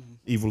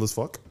 evil as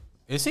fuck.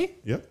 Is he?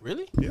 Yeah.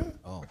 Really? Yeah.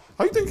 Oh.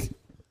 How you think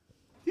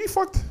he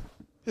fucked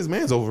his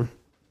man's over?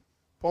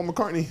 Paul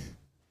McCartney.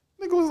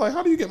 Nigga was like,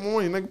 how do you get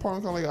more money? Nigga, Paul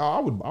McCartney,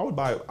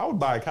 like, I would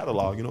buy a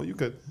catalog. You know, you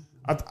could.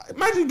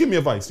 Imagine you give me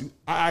advice.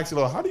 I ask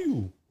you, how do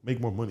you make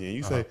more money? And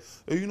you say,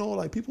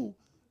 like people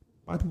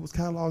buy people's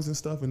catalogs and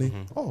stuff, and they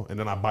and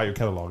then I buy your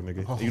catalog,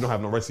 nigga. And you don't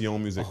have no rights to your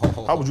own music.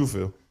 How would you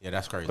feel? Yeah,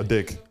 that's crazy. A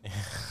dick.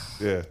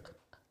 Yeah.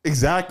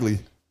 Exactly.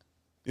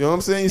 You know what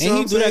I'm saying? And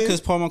he do that because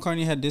Paul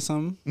McCartney had did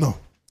something? No.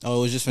 Oh,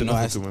 it was just for no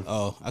accident.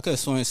 Oh, I could have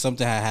sworn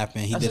something had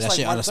happened. He did that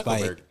shit out of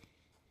spite.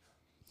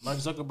 Mark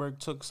Zuckerberg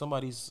took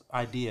somebody's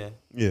idea,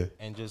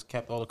 and just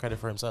kept all the credit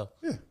for himself.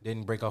 Yeah,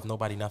 didn't break off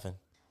nobody, nothing.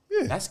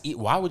 Yeah,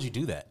 why would you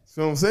do that? See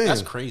what I'm saying?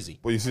 That's crazy.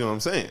 But you see what I'm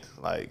saying?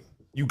 Like,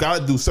 you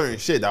gotta do certain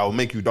shit that will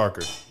make you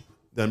darker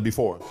than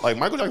before. Like,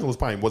 Michael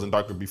Jackson wasn't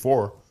darker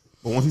before,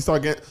 but once he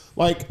started getting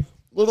like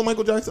little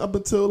Michael Jackson up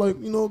until like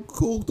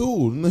cool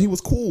dude, he was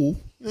cool.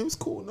 He was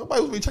cool.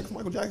 Nobody was really checking for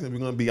Michael Jackson. If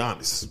you're gonna be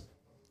honest,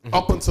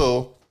 up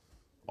until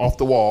off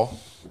the wall,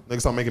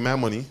 niggas start making mad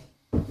money.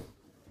 He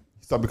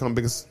start becoming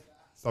biggest.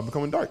 Start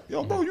becoming dark.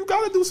 Yo, bro, you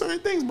gotta do certain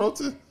things, bro,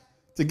 to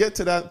get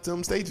to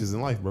them stages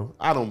in life, bro.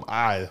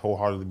 I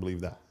wholeheartedly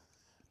believe that.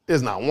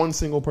 There's not one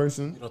single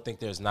person. You don't think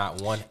there's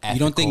not one ethical... You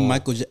don't think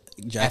Michael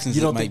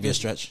Jackson might be a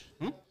stretch?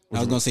 I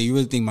was gonna say, you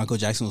really think Michael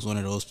Jackson was one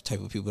of those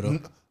type of people, though?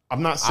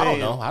 I'm not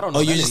saying... I don't know.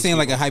 Oh, you're just saying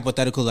like a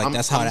hypothetical, like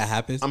that's how that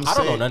happens? I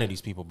don't know none of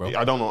these people, bro.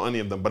 I don't know any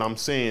of them, but I'm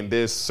saying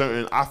there's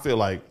certain... I feel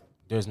like...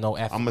 There's no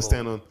ethical... I'm gonna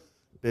stand on...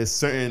 There's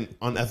certain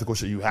unethical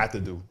shit you have to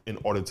do in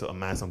order to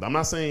amass something. I'm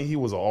not saying he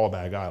was an all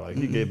bad guy. Like,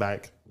 he gave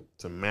back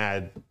to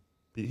mad.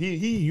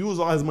 He used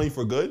all his money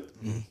for good,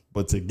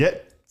 but to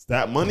get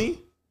that money,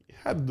 you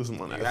had to do some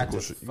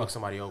unethical shit. Fuck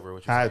somebody over.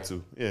 What had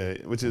to, yeah.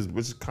 Which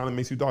kind of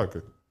makes you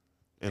darker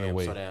in a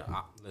way. So then,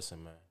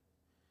 listen, man.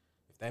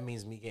 If that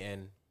means me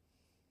getting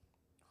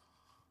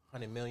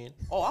 100 million,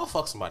 I'll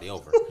fuck somebody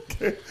over.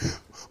 Okay,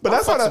 but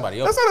that's not a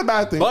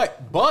bad thing.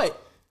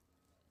 But.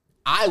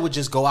 I would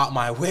just go out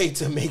my way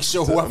to make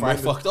sure whoever I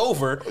fucked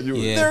over,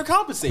 they're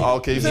compensated.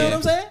 Okay, you know what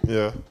I'm saying?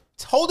 Yeah.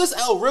 Hold this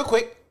L real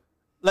quick.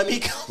 Let me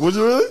go. Would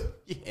you really?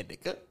 Yeah,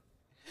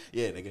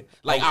 nigga.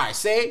 Like, all right,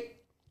 say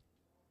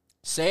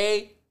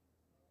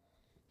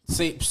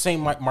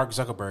Mark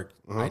Zuckerberg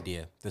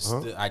idea.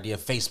 The idea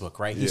of Facebook,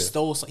 right? He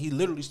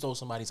literally stole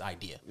somebody's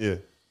idea. Yeah.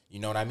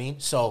 You know what I mean?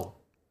 So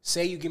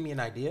say you give me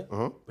an idea,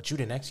 but you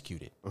didn't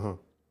execute it.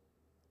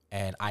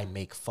 And I'm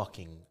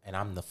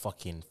the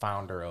fucking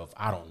founder of,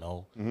 I don't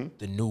know,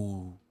 the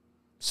new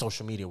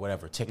social media,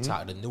 whatever,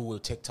 TikTok, the new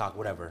TikTok,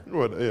 whatever.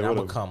 And I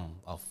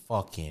become a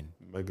fucking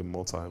mega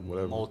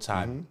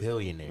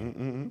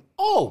multi-billionaire.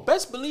 Oh,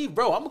 best believe,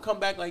 bro, I'm gonna come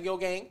back like, yo,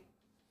 gang.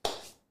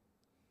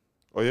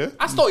 Oh yeah,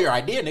 I stole your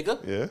idea,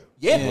 nigga.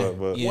 Yeah,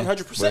 but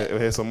 100%.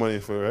 Here's some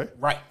money for it,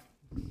 right?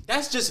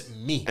 That's just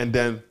me. And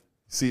then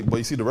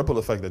you see the ripple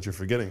effect that you're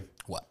forgetting.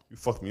 What? You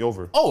fucked me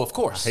over. Oh, of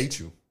course. I hate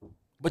you.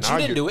 But now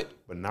you didn't do it.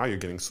 But now you're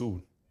getting sued.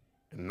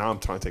 And now I'm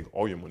trying to take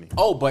all your money.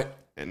 Oh, but...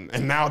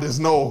 And now there's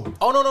no...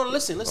 Oh, no,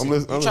 listen.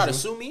 You try to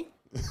sue me?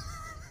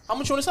 How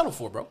much you want to settle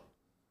for, bro?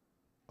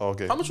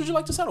 Okay. How much would you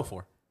like to settle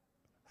for?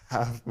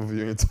 Half of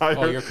your entire...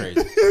 Oh, you're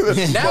crazy.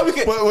 Now we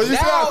can... Look.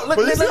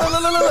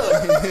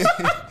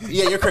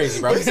 Yeah, you're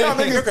crazy, bro.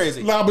 You're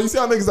crazy. Nah, but you see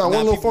how niggas one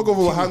little fuck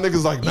over how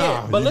niggas like,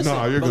 nah, but listen,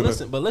 nah, you're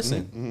good. But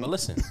listen.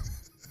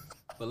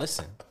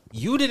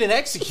 You didn't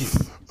execute.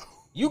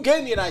 You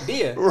gave me an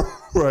idea.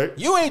 Right.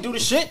 You ain't do the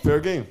shit. Fair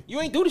game. You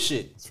ain't do the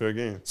shit. It's fair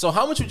game. So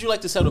how much would you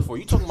like to settle for?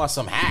 You talking about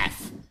some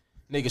half.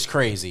 Niggas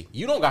crazy.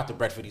 You don't got the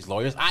bread for these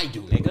lawyers. I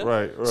do, nigga.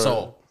 Right.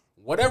 So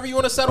whatever you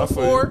want to settle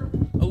for,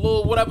 a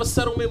little whatever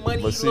settlement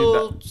money,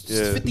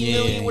 50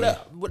 million, whatever.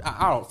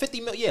 I don't know,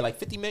 50 million. Yeah, like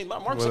 50 million.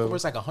 Mark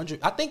Zuckerberg's like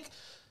 100. I think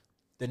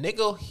the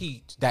nigga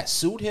that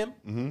sued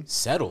him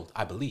settled,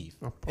 I believe.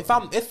 If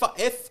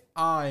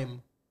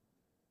I'm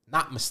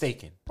not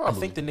mistaken. Probably.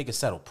 I think the nigga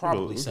settled.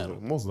 Probably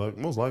settled. Most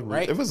likely.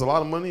 Right? If it's a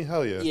lot of money,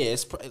 hell yeah. Yeah,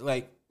 it's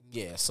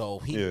so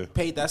he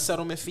paid that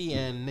settlement fee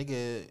and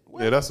nigga.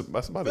 Yeah, that's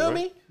about it. Feel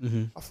me?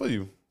 Mm-hmm. I feel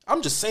you.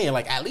 I'm just saying,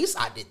 like, at least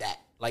I did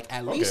that. Like,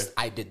 at least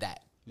I did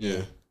that.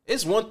 Yeah.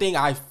 It's one thing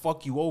I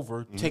fuck you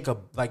over, take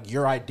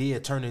your idea,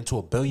 turn it into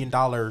 $1 billion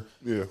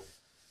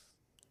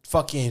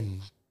fucking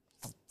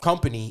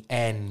company,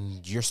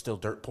 and you're still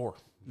dirt poor.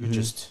 You're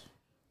just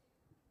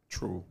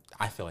true.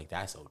 I feel like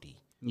that's OD.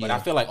 But I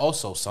feel like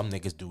also some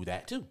niggas do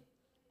that too.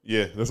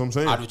 Yeah, that's what I'm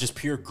saying. Out of just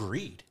pure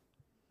greed.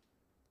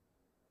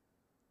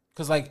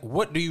 Cause like,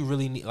 what do you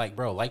really need? Like,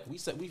 bro, like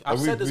I've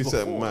said this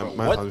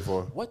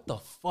before. What the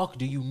fuck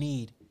do you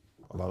need?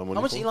 A lot of money.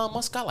 How much Elon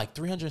Musk got? Like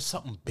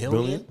 300-something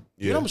billion?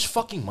 Yeah. You know how much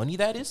fucking money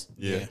that is?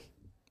 Yeah.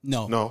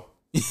 No.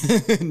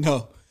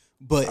 No.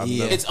 But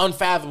it's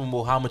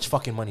unfathomable how much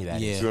fucking money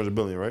that is. 300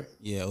 billion, right?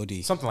 Yeah,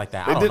 OD. Something like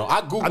that. I don't know.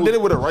 I did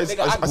it with a rice.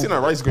 I seen a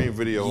Googled rice grain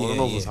video. I don't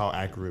know if it's how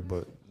accurate,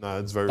 but nah,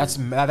 it's very.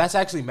 That's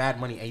actually mad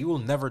money, and you will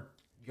never,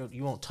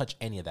 you won't touch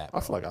any of that. I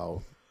feel like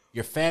I'll.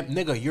 Your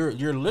nigga,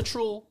 your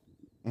literal,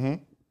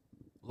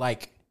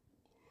 like,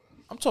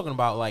 I'm talking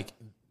about like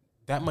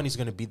that money's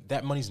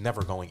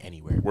never going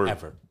anywhere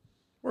ever.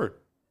 Word.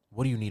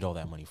 What do you need all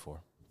that money for?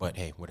 But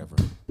hey, whatever.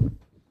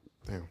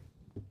 Damn.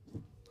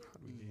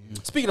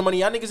 Speaking of money,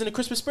 y'all niggas in the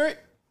Christmas spirit?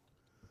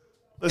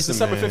 Listen, it's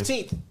December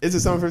 15th. It's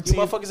December 15th. You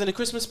motherfuckers in the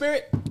Christmas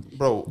spirit?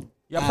 Bro.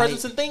 Y'all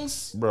presents and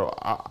things? Bro,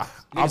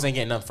 niggas ain't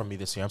getting nothing from me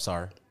this year. I'm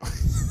sorry.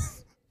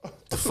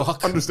 The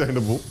fuck?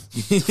 Understandable.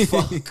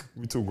 Fuck.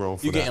 We too grown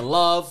for you that. You getting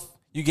love.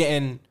 You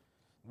getting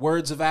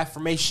words of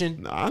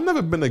affirmation. Nah, I've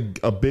never been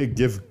a big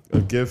gift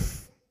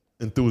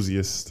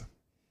enthusiast.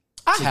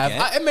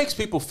 It makes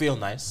people feel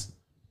nice.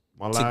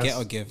 To get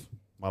or give.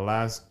 My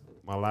last.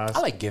 I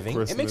like giving.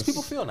 Christmas, it makes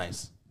people feel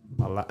nice.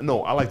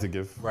 No, I like to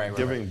give. Right.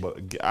 Giving, but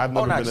I've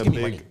never been a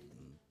big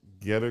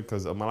getter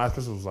because my last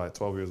Christmas was like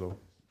 12 years old.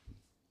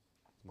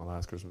 My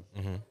last Christmas.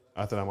 Mm-hmm.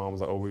 After that, mom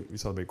was like, "Oh, we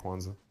celebrate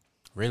Kwanzaa."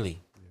 Really?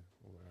 Yeah.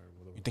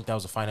 You think that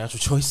was a financial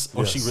choice,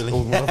 or yes. she really?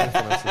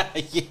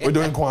 Yeah. We're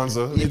doing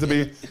Kwanzaa. You need to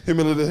be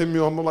humiliated. Hit me.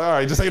 I'm like, all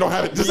right, just say you don't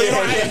have it. Just say you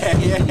don't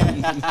have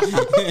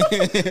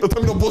it. Don't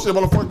tell me no bullshit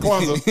about the fucking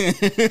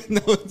Kwanzaa.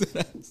 No,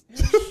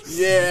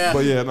 yeah.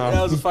 But yeah, no,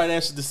 that was a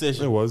financial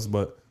decision. It was,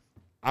 but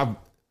I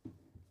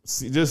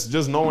see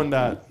just knowing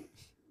that.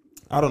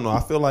 I don't know.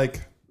 I feel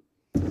like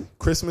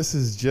Christmas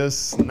is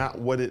just not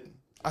what it.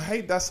 I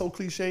hate that so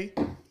cliche.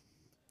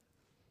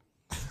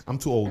 I'm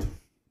too old.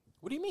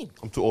 What do you mean?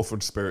 I'm too old for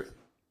the spirit.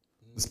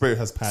 The spirit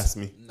has passed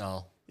me.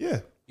 No.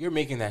 Yeah. You're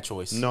making that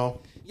choice. No.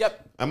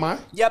 Yep. Am I?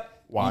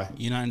 Yep. Why?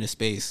 You're not in the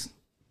space.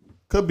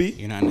 Could be.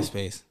 You're not in the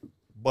space.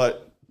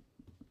 But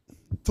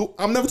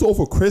I'm never too old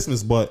for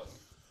Christmas, but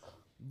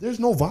there's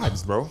no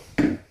vibes, bro.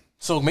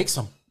 So make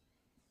some.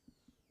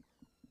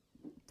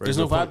 There's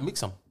no vibe. Make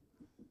some.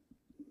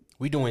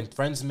 We doing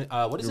Friends.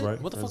 What is it?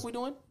 Right. What the fuck we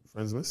doing?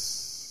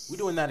 Friendsmas. We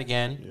doing that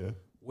again. Yeah.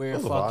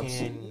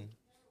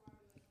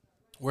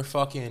 We're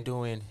fucking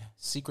doing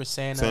Secret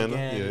Santa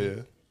again.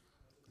 Yeah.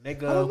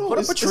 Nigga, put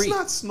up a tree. It's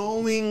not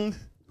snowing.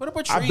 Put up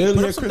a tree. I barely put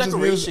hear up some Christmas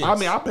decorations. music. I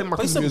mean, I play my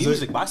Christmas Play some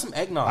music. Buy some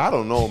eggnog. I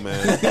don't know,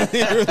 man.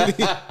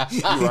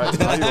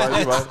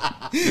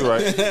 You're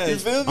right. You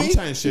feel me? I'm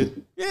trying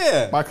shit.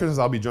 Yeah. By Christmas,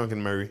 I'll be drunk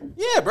and merry.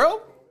 Yeah,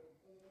 bro.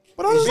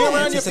 But I don't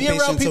know. Be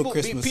around people.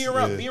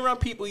 Be around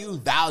people you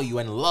value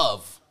and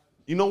love.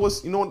 You know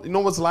what's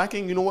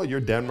lacking? You know what? You're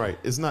damn right.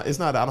 It's not I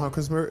don't have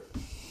Christmas spirit.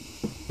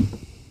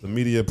 The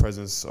media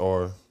presence,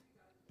 or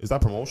is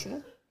that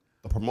promotional?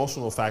 The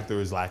promotional factor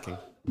is lacking.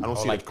 I don't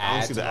see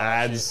the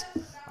ads.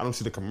 I don't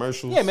see the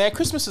commercials. Yeah, man,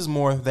 Christmas is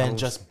more than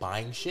just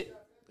buying shit.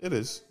 It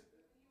is.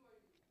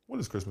 What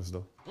is Christmas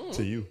though?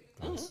 To you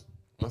guys?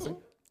 Nothing?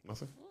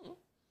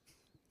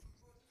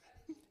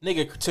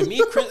 Nigga, to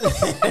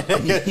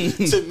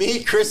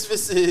me,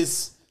 Christmas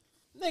is,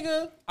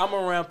 nigga, I'm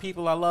around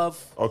people I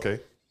love. Okay.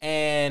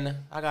 And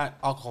I got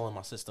alcohol in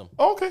my system.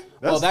 Oh, okay.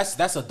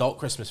 That's adult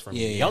Christmas for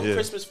me. Young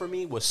Christmas for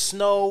me was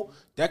snow,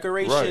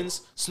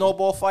 decorations,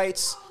 snowball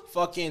fights,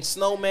 fucking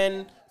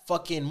snowmen,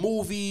 fucking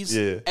movies,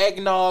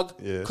 eggnog,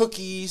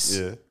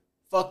 cookies,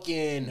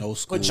 fucking no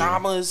school.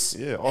 pajamas,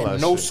 all and that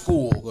no shit.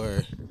 school.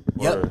 Word.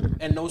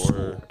 And no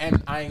school.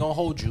 And I ain't gonna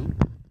hold you.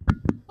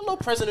 A little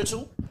present or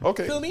two.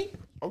 Okay. Feel me?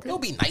 Okay. It'll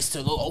be nice to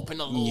open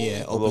a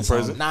little, a little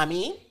present. Nah, I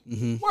mean,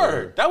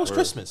 word. That was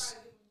Christmas.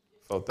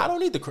 Felt that. I don't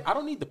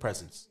need the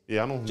presents.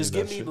 Yeah, I don't. Just need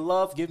give that me shit. the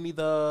love. Give me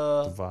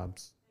the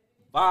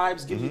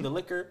vibes. Give me the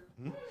liquor.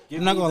 Give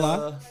I'm not me gonna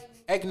the lie.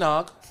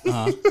 eggnog.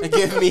 And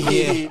give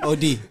me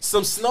OD.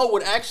 Some snow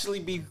would actually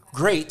be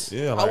great.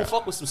 Yeah, I would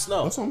fuck with some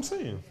snow. That's what I'm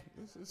saying.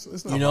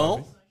 It's not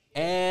you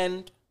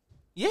and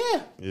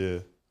yeah,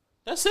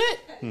 that's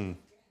it.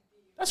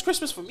 That's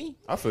Christmas for me.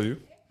 I feel you.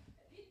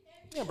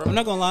 Yeah, bro. I'm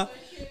not gonna lie.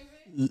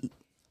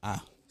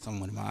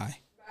 Someone in my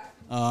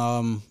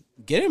eye.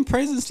 Getting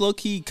presents low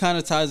key kind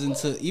of ties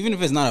into, even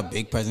if it's not a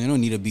big present, it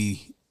don't need to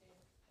be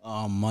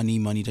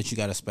money that you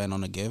gotta spend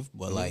on a gift,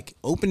 but like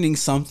opening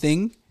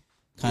something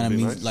kind of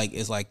means like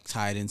it's like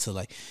tied into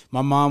like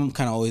my mom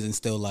kind of always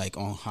instilled like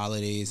on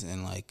holidays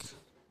and like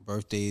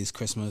birthdays,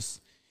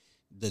 Christmas,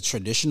 the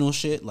traditional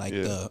shit like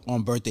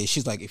on birthday.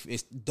 She's like, if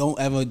it's don't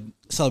ever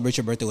celebrate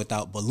your birthday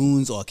without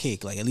balloons or a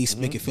cake. Like at least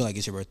make it feel like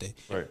it's your birthday.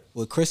 Right.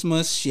 With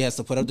Christmas, she has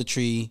to put up the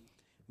tree.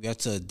 We have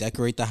to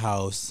decorate the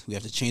house. We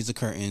have to change the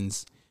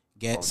curtains.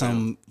 Get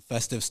some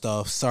festive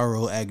stuff,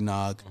 sorrow,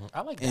 eggnog.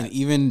 I like that. And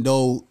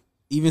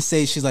even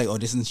say she's like, oh,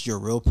 this isn't your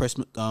real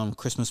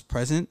Christmas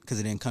present because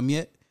it didn't come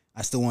yet,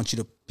 I still want you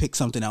to pick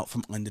something out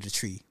from under the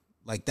tree.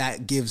 Like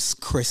that gives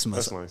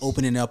Christmas. That's nice.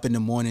 Opening up in the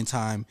morning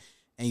time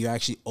and you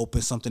actually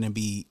open something and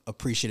be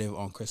appreciative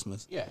on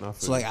Christmas. Yeah.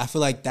 So like I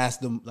feel like that's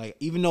the like,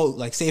 even though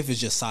like say if it's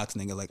just socks,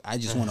 nigga, like I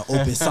just want to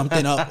open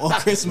something up on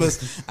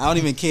Christmas. I don't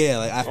even care.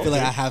 Like I feel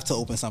like I have to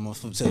open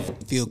something to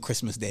feel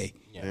Christmas Day.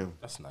 Yeah,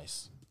 that's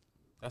nice.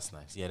 That's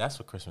nice. Yeah, that's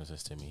what Christmas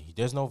is to me.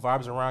 There's no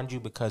vibes around you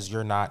because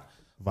you're not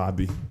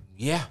vibey.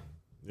 Yeah.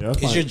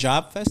 Is your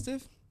job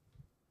festive?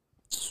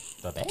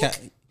 The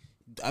bank?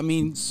 I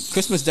mean,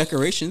 Christmas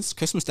decorations.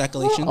 I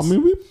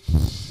mean,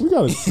 we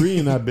got a tree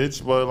in that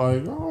bitch, but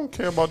like I don't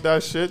care about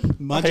that shit.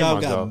 My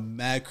job got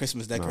mad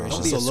Christmas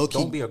decorations. So low key,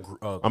 don't be a.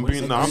 I'm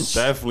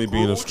definitely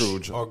being a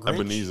Scrooge, or Grinch,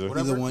 Ebenezer.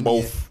 Either one,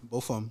 both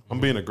of them. I'm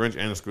being a Grinch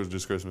and a Scrooge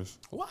this Christmas.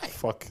 Why?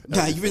 Fuck.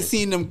 Nah, you been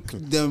seeing them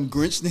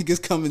Grinch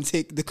niggas come and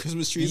take the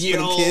Christmas trees for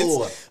the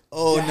kids?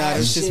 Oh, nah,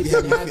 that's just be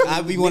having.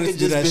 I be wanting to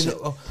do that shit.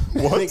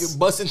 What? Nigga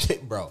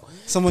busting bro.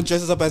 Someone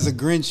dresses up as a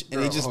Grinch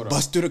and they just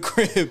bust through the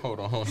crib. Hold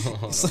on.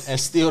 And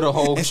steal the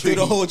whole tree. Steal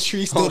the whole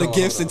tree, steal the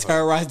gifts, and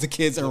terrorize the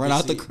kids and run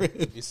out the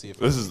crib. This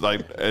is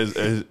like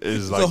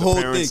is like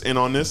the parents in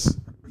on this.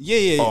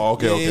 Yeah. Oh,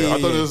 okay.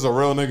 I thought this was a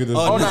real nigga.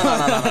 Oh,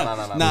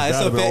 no. Nah,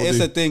 it's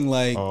a thing.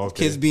 Like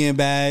kids being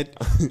bad,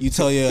 you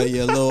tell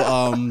your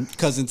little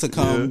cousin to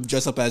come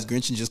dress up as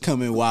Grinch and just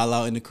come and wild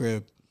out in the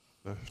crib.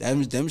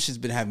 Them shit's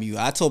been having you.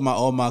 I told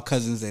all my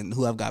cousins and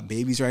who have got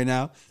babies right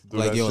now,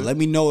 like, yo, let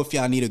me know if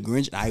y'all need a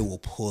Grinch. I will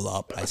pull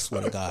up. I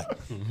swear to God,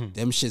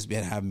 them shit's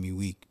been having me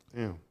weak.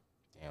 Damn.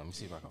 Let me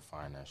see if I can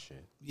find that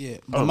shit. Yeah,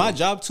 but my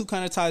job too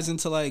kind of ties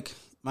into like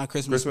my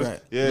Christmas.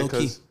 Right? Yeah,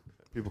 because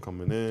people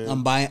coming in.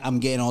 I'm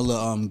getting all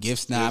the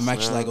gifts now. I'm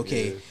actually like,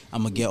 okay,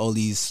 I'm gonna get all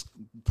these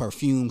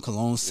perfume,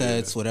 cologne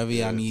sets, whatever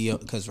y'all need.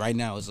 Because right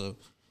now is a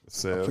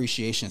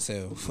appreciation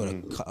sale for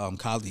the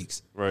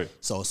colleagues. Right.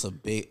 So it's a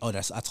big. I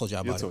told you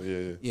about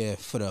it. Yeah,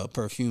 for the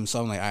perfume.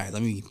 So I'm like, all right,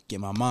 let me get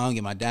my mom,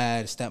 get my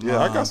dad, stepmom. Yeah,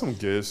 I got some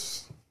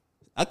gifts.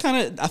 I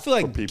feel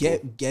like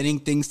getting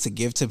things to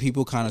give to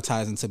people kind of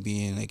ties into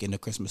being like in the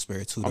Christmas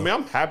spirit too. Though. I mean,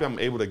 I'm happy I'm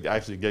able to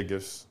actually get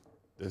gifts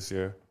this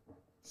year.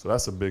 So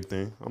that's a big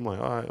thing. I'm like,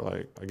 all right,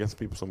 like I get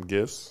people some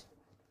gifts.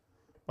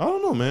 I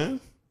don't know, man.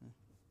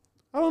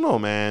 I was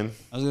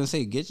gonna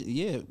say,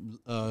 your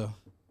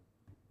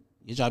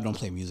job don't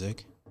play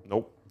music.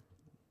 Nope.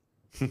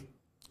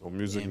 No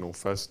music, no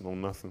fest, no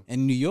nothing.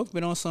 And New York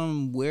been on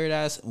some weird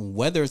ass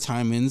weather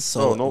timings,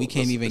 so we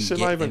can't even get. It's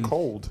not even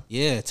cold.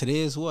 Yeah, today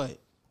is what?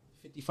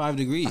 55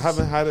 degrees. I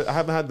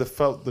haven't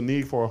felt the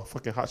need for a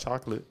fucking hot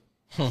chocolate.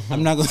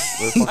 I'm not gonna.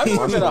 I've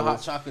never been a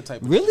hot chocolate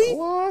type. Really?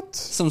 What?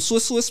 Some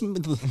Swiss.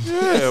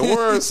 Yeah,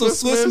 word. Some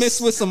Swiss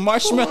Miss with some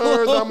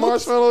marshmallows. That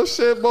marshmallow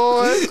shit,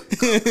 boy. I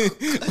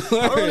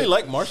don't really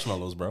like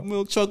marshmallows, bro.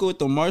 Milk chocolate with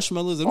the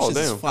marshmallows. Them shit's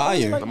is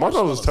fire. The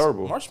marshmallows is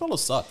terrible.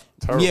 Marshmallows suck.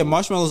 Terrible. Yeah,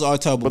 marshmallows are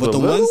terrible, but the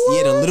ones,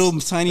 the little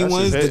tiny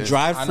ones, the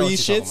dry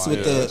freeze shits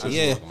with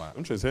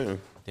I'm just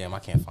hitting. Damn, I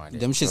can't find it.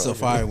 Them shits are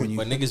fire when you.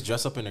 But niggas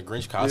dress up in a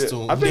Grinch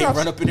costume, they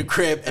run up in the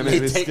crib and they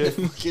take the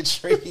fucking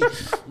tree.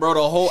 Bro,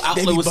 the whole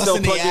outlet was still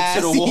plugged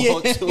into the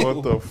wall too.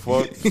 What the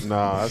fuck?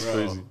 Nah, that's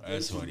crazy.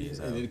 That's funny as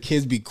hell. The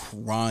kids be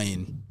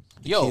crying.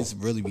 Kids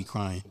really be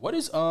crying. What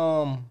is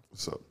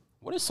What's up?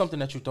 What is something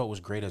that you thought was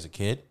great as a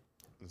kid?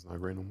 It's not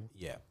great no more.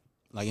 Yeah.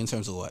 Like in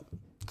terms of what?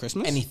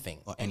 Christmas? Anything.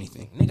 Or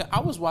anything. Nigga, I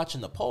was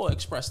watching the Polar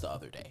Express the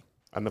other day.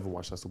 I never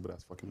watched that stupid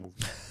ass fucking movie.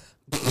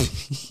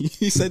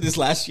 He said this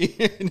last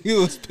year and he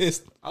was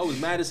pissed. I was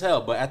mad as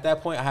hell, but at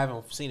that point, I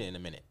haven't seen it in a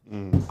minute.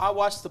 I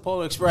watched the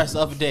Polar Express the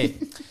other day.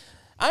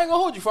 I ain't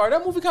gonna hold you for it.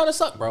 That movie kind of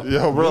sucked, bro.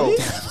 Yo, bro. Really?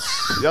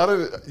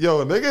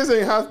 Niggas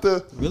ain't have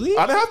to. Really?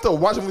 I didn't have to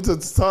watch it to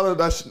tell her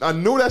that I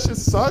knew that shit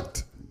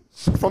sucked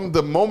from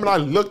the moment I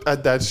looked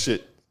at that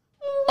shit.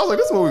 I was like,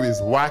 this movie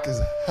is whack as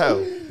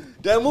hell.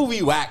 That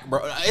movie whack,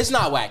 bro. It's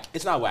not whack.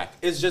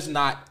 It's just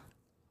not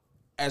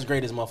as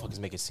great as motherfuckers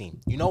make it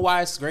seem. You know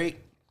why it's great?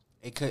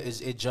 It's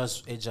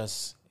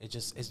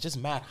just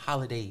mad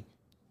holiday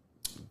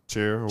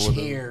cheer,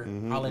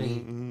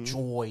 holiday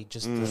joy,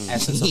 just the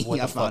essence of what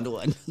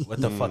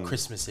the fuck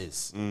Christmas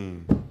is.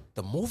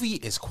 The movie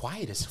is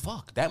quiet as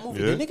fuck. That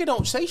movie, the nigga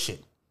don't say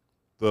shit.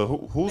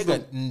 Who's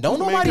don't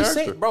nobody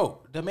say, bro.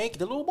 The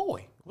little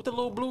boy with the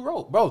little blue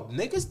robe, bro.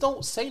 Niggas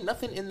don't say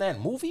nothing in that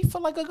movie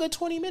for like a good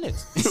 20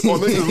 minutes.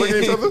 Niggas looking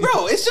at each other,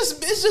 bro. It's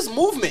just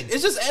movement.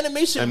 It's just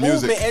animation, and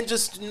movement, music. And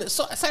just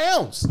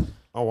sounds.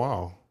 Oh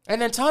wow. And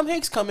then Tom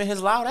Hanks come in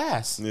his loud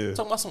ass. Yeah.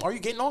 Talking about some, are you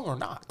getting on or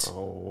not?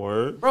 Oh,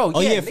 word. Bro,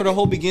 nigga, for the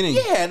whole beginning.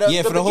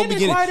 Yeah, for the whole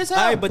beginning. Quiet as hell.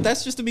 All right, but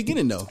that's just the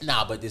beginning, though.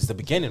 Nah, but it's the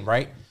beginning,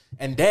 right?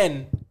 And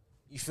then,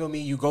 you feel me?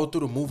 You go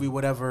through the movie,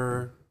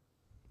 whatever.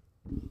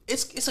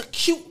 It's a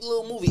cute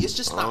little movie. It's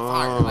just not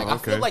fire. Like, I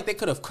feel like they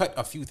could have cut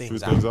a few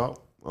things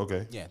out.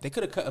 Okay. Yeah, they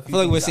could have cut a few things out. I feel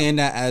like we're saying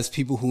that as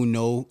people who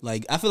know.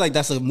 Like, I feel like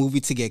that's a movie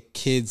to get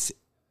kids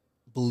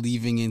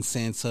believing in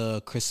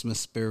Santa, Christmas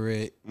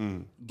spirit.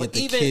 But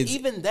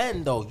even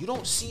then, though, you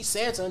don't see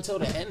Santa until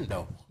the end,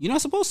 though. You're not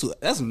supposed to.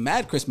 That's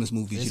mad Christmas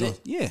movies. Is it?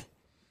 Yeah.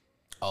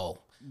 Oh.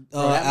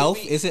 Elf?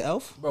 Movie, is it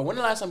Elf? Bro, when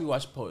the last time you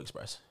watched Polar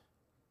Express?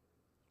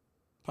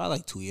 Probably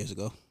like 2 years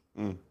ago.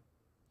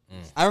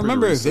 I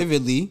remember it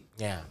vividly.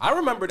 Yeah. I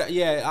remember that.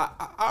 Yeah.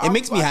 It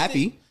makes me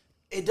happy.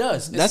 It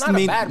does. That's not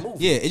a bad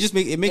movie. Yeah, it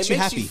makes you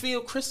happy. It makes you feel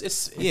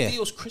it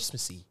feels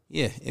Christmassy.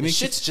 Yeah,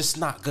 shit's just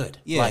not good.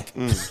 Yeah,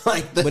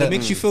 but it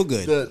makes you feel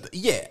good.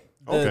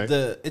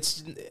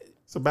 It's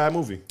a bad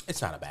movie.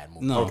 It's not a bad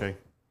movie. No. Okay.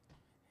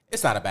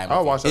 It's not a bad movie.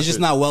 I'll watch that. It's just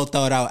not well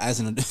thought out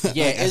as an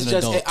yeah. As It's an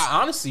just adult.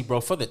 honestly,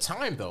 bro. For the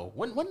time though,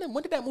 when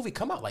did that movie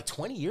come out? Like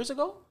 20 years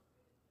ago.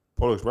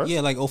 Polar Express?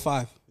 Yeah, like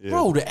 05. Yeah.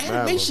 Bro, the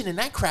animation in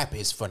that crap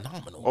is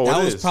phenomenal. Oh,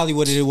 that was probably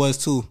what it was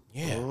too.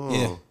 Yeah.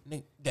 Yeah.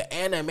 The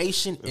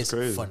animation is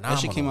phenomenal. That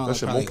shit came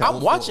out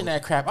I'm watching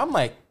that crap. I'm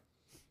like,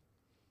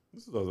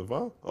 this is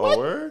 2005. Oh,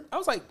 word? I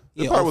was like,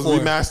 it probably was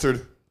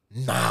remastered.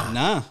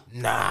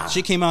 Nah.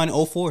 Shit came out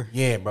in 04.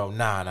 Yeah, bro.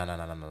 Nah.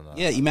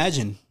 Yeah,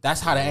 imagin. That's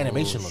how the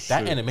animation looked.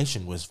 That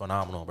animation was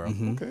phenomenal, bro.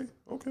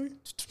 Okay.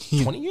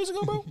 20 years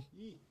ago, bro?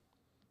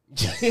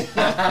 Yo,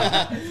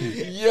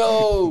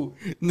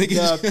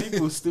 nigga,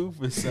 people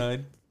stupid,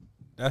 son.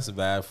 That's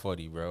bad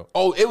funny, bro.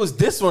 Oh, it was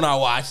this one I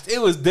watched.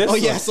 It was this. Oh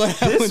one. Yeah, so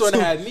this one too.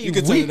 had me you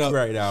can weak turn it up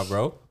right now,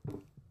 bro.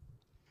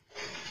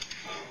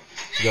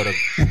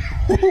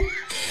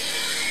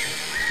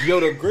 Yo,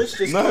 the Grinch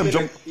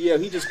just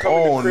he just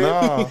covered the crib.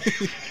 Nah.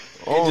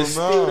 And just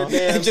steal the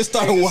damn. And just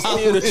started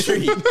wilding. The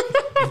tree.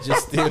 And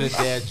just steal the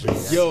damn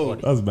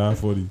tree. That's bad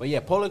funny. But yeah,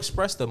 Polar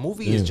Express, the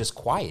movie is just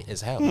quiet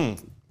as hell.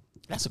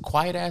 That's a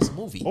quiet ass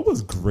movie. What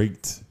was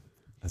great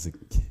as a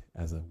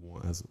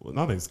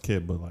not as a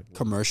kid, but like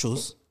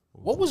commercials?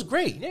 What was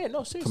great? Yeah,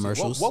 no, seriously.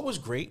 Commercials. What was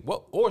great?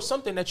 Or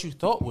something that you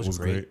thought was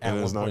great at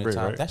one point in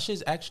time. Right? That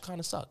shit actually kind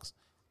of sucks.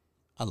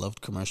 I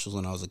loved commercials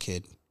when I was a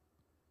kid.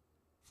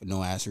 For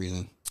no ass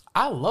reason.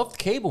 I loved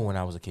cable when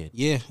I was a kid.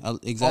 Yeah,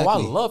 exactly. Oh, I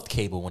loved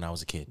cable when I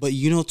was a kid. But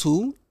you know,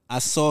 too, I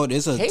saw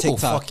there's a cable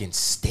TikTok. Fucking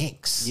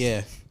stinks.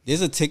 Yeah,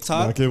 there's a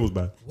TikTok. Nah, cable's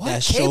bad. What?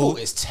 That cable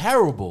is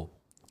terrible.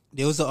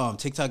 There was a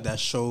TikTok that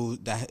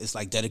showed that it's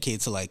like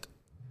dedicated to like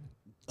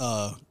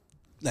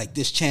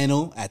this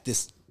channel at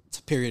this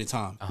period of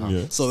time.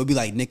 Yeah. So it'd be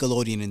like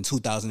Nickelodeon in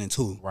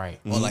 2002, right?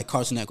 Or like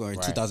Cartoon Network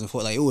in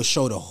 2004. Like it would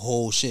show the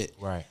whole shit,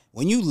 right?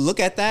 When you look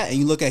at that and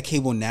you look at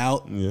cable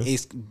now,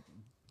 it's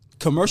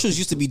commercials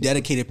used to be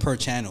dedicated per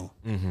channel.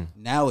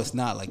 Now it's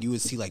not. Like you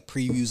would see like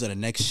previews of the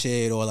next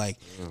shit or like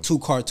two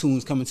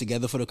cartoons coming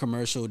together for the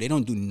commercial. They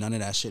don't do none of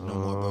that shit no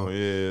more, bro.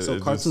 Yeah, so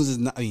cartoons is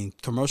not. I mean,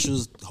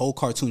 commercials. The whole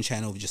cartoon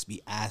channel would just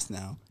be ass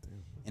now,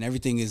 and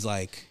everything is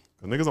like.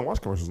 Niggas don't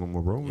watch commercials no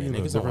more, bro. Yeah,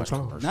 niggas don't watch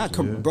commercials. Nah,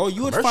 bro,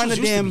 you would find a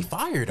damn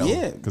fire though.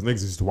 Yeah, because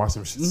niggas used to watch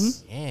them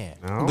shits. Yeah,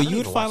 but you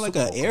would find like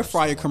an air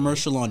fryer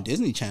commercial on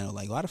Disney Channel.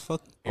 Like, why the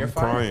fuck? Air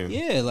fryer?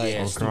 Yeah, like,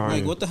 I'm crying.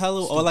 Like what the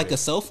hell? Or like a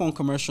cell phone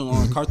commercial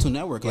on Cartoon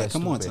Network. Like,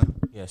 come on, son.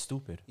 Yeah,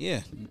 stupid. Yeah,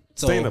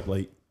 so, staying up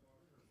late.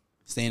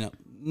 Staying up.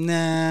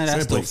 Nah,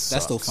 that's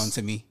still fun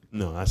to me.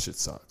 No, that shit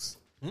sucks.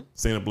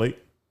 Staying up late.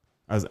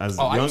 As young,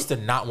 I used to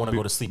not want to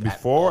go to sleep.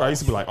 Before I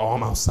used to be like, oh,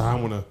 I'm outside, I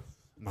want to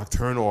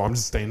nocturnal, or I'm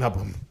just staying up.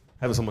 I'm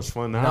having so much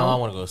fun now. No, I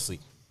want to go to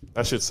sleep.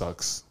 That shit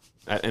sucks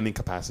at any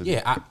capacity.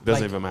 Yeah,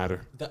 doesn't even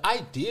matter. The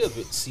idea of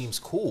it seems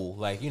cool.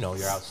 Like, you're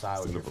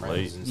outside with your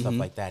friends and stuff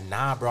like that.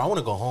 Nah, bro, I want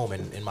to go home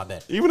in my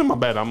bed. Even in my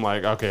bed, I'm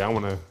like, okay,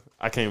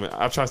 I can't.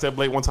 I tried to stay up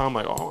late one time.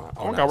 I'm like,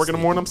 I got work in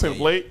the morning. I'm staying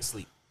up late.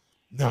 Sleep.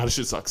 Nah, this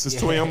shit sucks. It's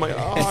 2 a.m. I'm like,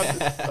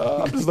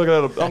 I'm just looking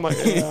at it. I'm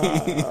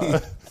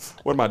like,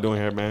 what am I doing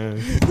here,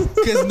 man?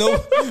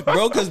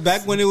 Because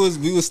back when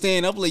we were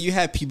staying up late, you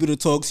had people to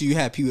talk to, you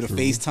had people to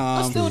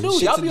FaceTime. I still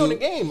do. Y'all be on the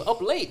game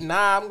up late.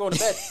 Nah, I'm going to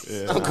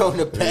bed. I'm going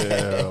to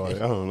bed. Yeah, like, I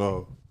don't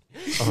know.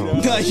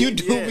 Nah, you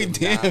do be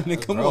damn.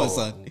 Come on,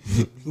 son.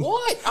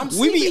 What?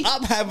 We be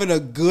up having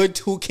a good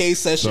 2K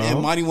session and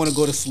Monty want to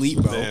go to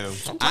sleep, bro. Damn.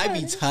 I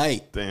be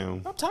tight.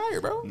 Damn. I'm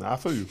tired, bro. Nah, I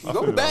feel you.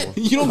 Go to bed.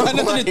 You don't got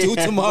nothing to do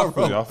tomorrow.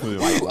 I feel you.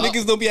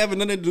 Niggas don't be having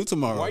nothing to do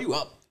tomorrow. Why are you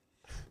up?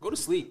 Go to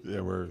sleep.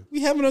 Yeah, word.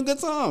 We having a good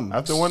time.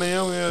 After 1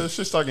 a.m., yeah,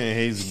 shit start getting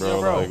hazy, bro. Yeah,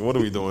 bro. Like, what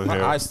are we doing here?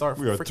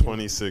 We are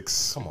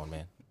 26. Come on,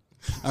 man.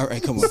 All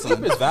right, come on, son.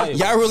 Sleep is valuable.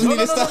 Y'all really need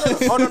to stop.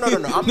 Oh,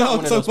 no. I'm not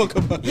one of those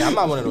people. Yeah, I'm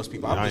not one of those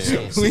people. I'm just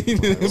saying. We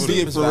need to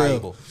be it for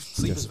real.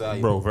 Sleep is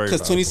valuable. Bro, very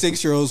because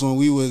 26-year-olds, when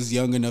we was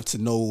young enough to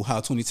know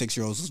how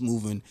 26-year-olds was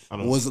moving,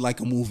 was it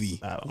like a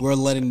movie? We're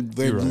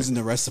losing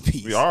the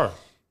recipes. We are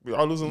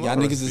losing. Y'all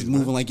niggas is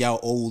moving like y'all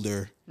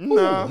older.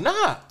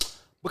 Nah.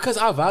 Because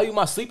I value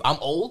my sleep. I'm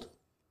old.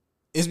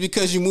 It's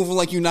because you're moving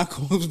like you're not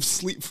going to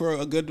sleep for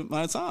a good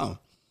amount of time,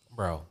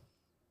 bro.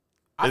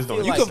 You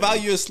can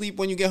value your sleep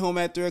when you get home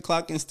at 3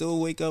 o'clock and still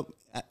wake up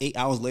 8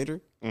 hours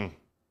later.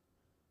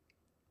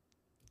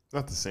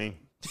 Not the same.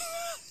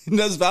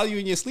 That's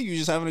valuing your sleep. You're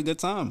just having a good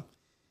time.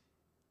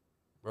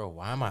 Bro,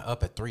 why am I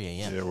up at 3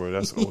 a.m.? Yeah, well,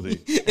 that's OD.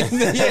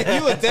 Yeah,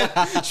 you were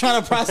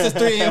trying to process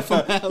 3 a.m.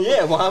 from now.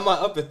 Yeah, why am I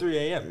up at 3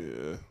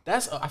 a.m.?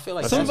 Yeah. I feel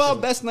like some of our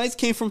best nights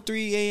came from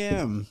 3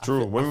 a.m.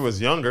 True. When we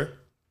was younger.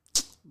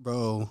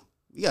 Bro,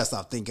 you gotta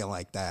stop thinking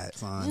like that,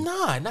 son.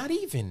 Nah, not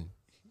even.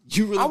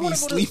 You really be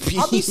sleepy.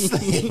 I'll be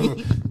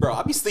sleepy. Bro,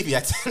 I'll be sleepy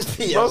at 10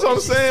 p.m. That's what I'm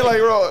saying. Like,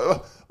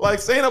 bro, like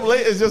staying up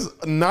late is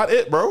just not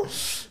it, bro.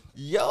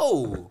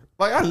 Yo.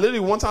 Like, I literally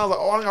one time I was like,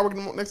 oh, I got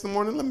work next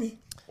morning. Let me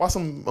watch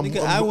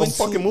a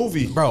fucking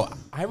movie. Bro,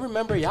 I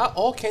remember y'all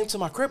all came to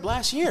my crib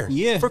last year.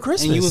 Yeah. For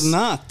Christmas. And you was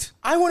knocked.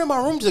 I went in my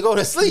room to go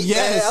to sleep.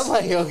 Yes. Man. I'm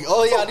like,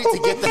 oh, y'all need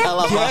to get the hell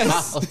out of my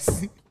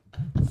house.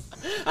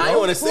 I didn't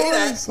want to say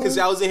that because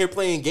y'all was in here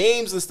playing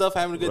games and stuff,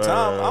 having a good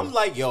time. I'm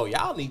like, yo,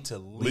 y'all need to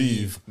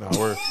leave. Nah,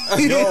 we're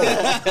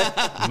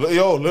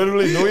yo,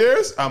 literally New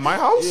Year's at my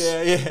house.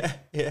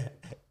 Yeah.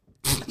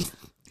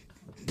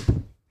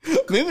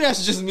 Maybe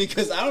that's just me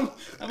because I'm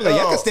like,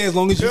 y'all can stay as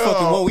long as you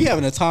fucking want. We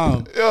having a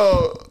time.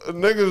 Yo,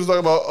 niggas was talking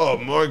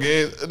about more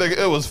games. Nigga,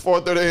 it was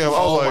 4:30 a.m.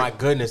 Oh my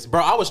goodness,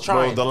 bro! I was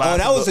trying.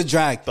 That was a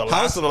drag. The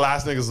last of the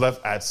last niggas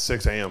left at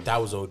 6 a.m.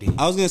 That was OD.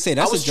 I was gonna say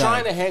I was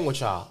trying to hang with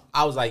y'all.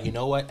 I was like, you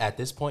know what? At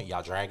this point,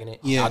 y'all dragging it.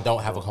 Yeah. I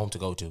don't have a home to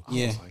go to.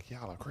 Yeah. I was like,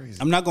 y'all are crazy.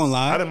 I'm not gonna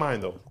lie. I didn't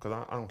mind though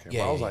because I don't care.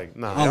 Yeah, but I was like,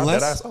 nah, unless, y'all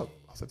dead ass up.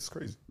 I was like, it's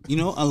crazy. You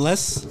know,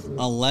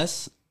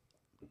 unless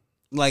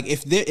Like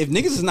if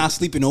niggas is not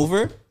sleeping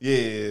over,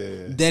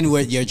 then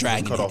you're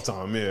dragging cut off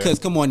time, Because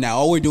come on now,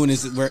 all we're doing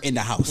is we're in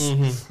the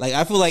house. Like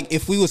I feel like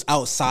if we was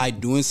outside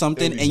doing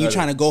something and you're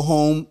trying to go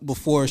home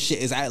before shit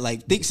is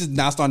like things is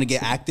now starting to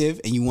get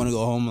active and you want to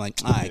go home,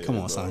 like all right, come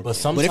on, son. But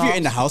if you're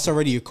in the house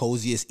already, you're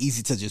cozy. It's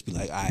easy to just be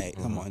like, all right,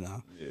 come on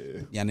now.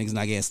 Yeah, niggas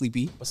not getting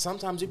sleepy. But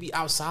sometimes you be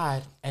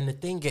outside and the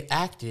thing get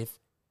active.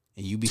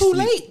 And you be too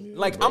late.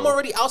 Like I'm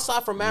already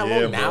outside for mad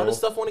long. Now this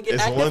stuff want to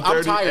get active.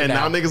 I'm tired and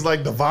now niggas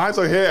like the vibes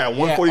are here at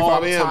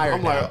 1:45 a.m.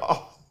 I'm like,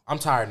 I'm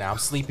tired now. I'm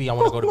sleepy. I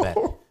want to go to bed.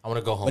 I want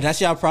to go home. But that's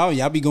y'all problem.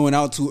 Y'all be going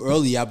out too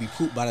early. Y'all be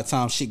pooped by the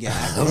time shit get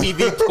active. We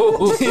be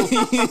pooped.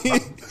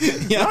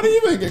 Not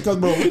even because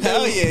bro.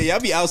 Hell yeah, y'all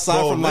be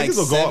outside from like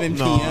 7 p.m.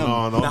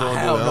 No,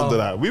 don't do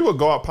that. We would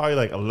go out probably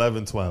like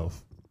 11, 12.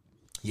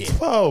 Yeah,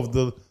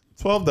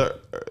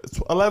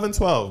 11,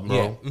 12,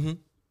 bro. Yeah.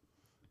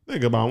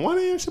 Think about 1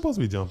 a.m. Shit supposed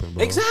to be jumping,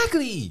 bro.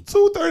 Exactly.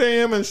 2:30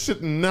 a.m. and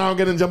shit now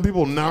getting jump.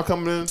 People now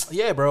coming in.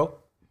 Yeah, bro.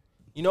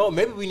 You know,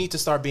 maybe we need to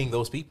start being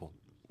those people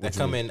that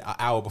come in an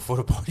hour before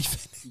the party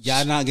finishes.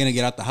 Y'all not gonna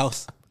get out the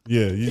house.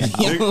 Yeah,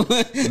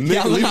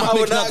 nigga, leave I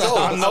would not go.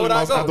 I would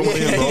not go.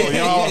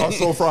 Y'all are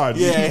so fried.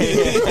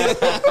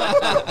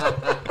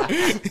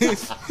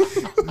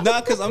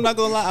 Nah, cause I'm not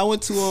gonna lie. I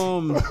went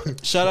to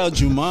shout out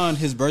Juman.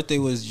 His birthday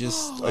was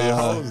just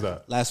how was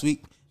that? Last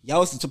week. Y'all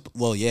was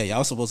y'all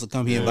was supposed to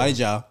come. He invited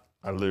y'all.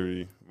 I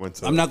literally went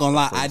to. I'm not gonna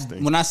lie.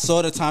 When I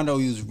saw the time that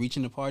we was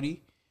reaching the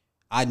party,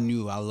 I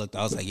knew. I looked.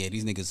 I was like, yeah,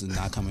 these niggas is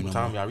not coming. What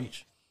time y'all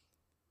reach?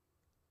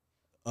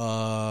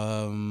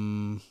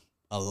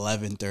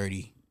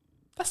 11:30.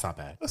 That's not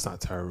bad. That's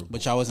not terrible.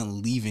 But y'all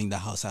wasn't leaving the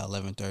house at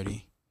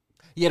 11:30.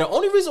 Yeah, the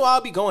only reason why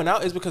I'll be going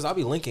out is because I'll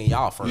be linking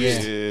y'all first.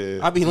 Yeah.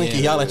 I'll be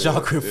linking y'all at y'all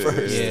crib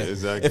first. Yeah,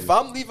 exactly. If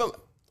I'm leaving.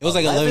 It was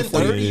like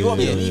 11:30. You want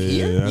me to leave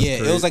here?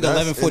 Yeah, it was like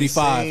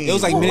 11:45. It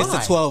was like minutes to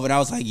 12, and I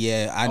was like,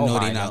 "Yeah, I know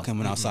they're not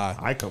coming outside."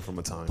 I come from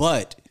a time,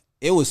 but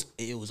it was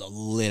a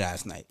lit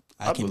ass night.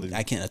 I can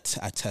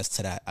attest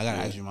to that. I gotta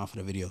ask your mom for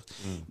the video,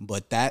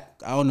 but that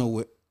I don't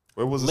know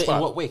where was the lit spot?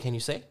 in what way? Can you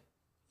say?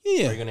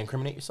 Yeah, are you gonna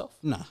incriminate yourself?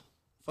 Nah,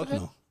 fuck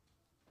no.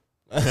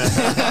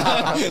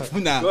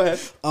 Nah, go ahead.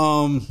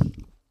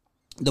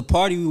 The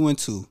party we went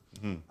to,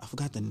 I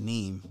forgot the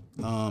name.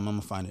 I'm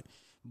gonna find it.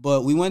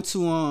 But we went to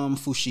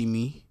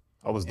Fushimi.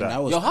 How was that?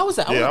 Yo, how was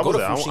that? I was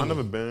there. I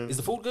never been. Is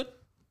the food good?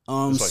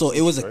 So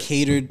it was a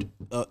catered,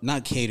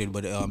 not catered,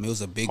 but it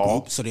was a big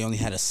group. So they only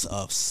had a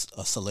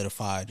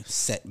solidified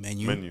set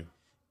menu.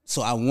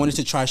 So I wanted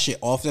to try shit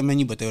off the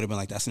menu, but they would have been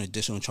like, that's an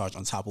additional charge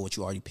on top of what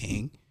you already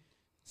paying.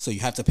 So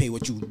you have to pay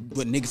what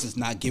niggas is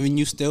not giving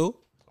you still,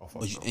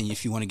 and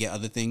if you want to get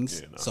other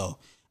things. So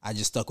I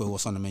just stuck with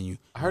what's on the menu.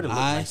 I heard it looked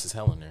nice as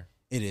hell in there.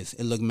 It is.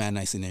 It looked mad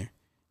nice in there.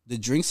 The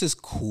drinks is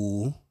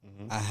cool.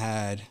 I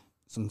had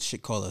some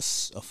shit called a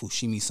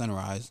Fushimi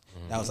Sunrise.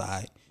 That was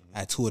I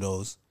had 2 of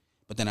those.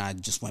 But then I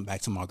just went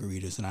back to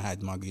margaritas and I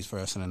had margaritas for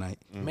the rest of the night.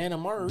 Man, a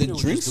margarita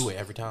would just do it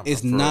every time.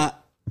 It's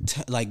not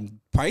like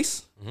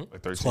price.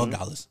 Like $13.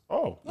 $12.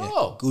 Oh,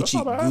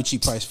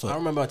 Gucci price for. I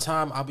remember a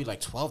time I'll be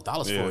like $12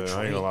 for a drink.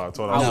 I ain't gonna lie,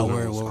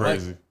 $12 was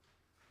crazy.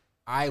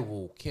 I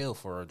will kill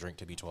for a drink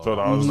to be $12.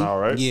 $12 an hour,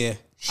 right? Yeah,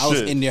 I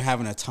was in there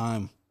having a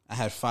time. I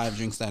had 5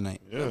 drinks that night.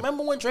 Yeah.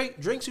 Remember when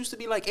drinks used to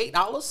be like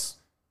 $8?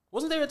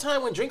 Wasn't there a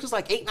time when drinks was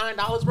like $8,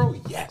 $9, bro?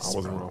 Yes, I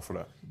wasn't wrong for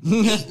that.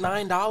 $8,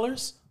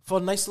 $9 for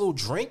a nice little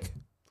drink.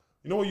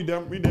 You know what? You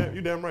damn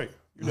right.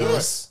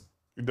 Yes.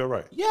 You damn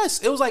right. Yes,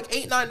 it was like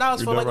 $8,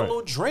 $9 for like a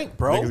little drink,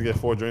 bro. Niggas get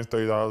 4 drinks,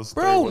 $30.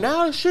 Bro,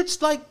 now the shit's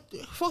like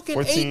fucking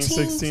 $18,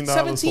 $16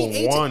 $17, for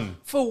one.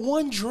 For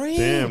one drink.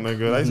 Damn,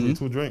 nigga, that used to be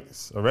 2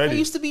 drinks already. That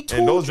used to be 2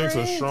 and those drinks.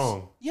 drinks are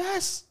strong.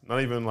 Yes.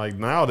 Not even like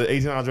now the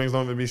 $18 drinks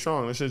don't even be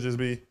strong. This should just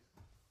be.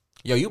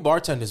 Yo, you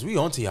bartenders, we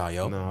on to y'all,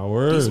 yo. Nah,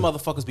 word. These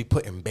motherfuckers be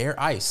putting bare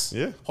ice.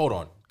 Yeah. Hold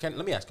on.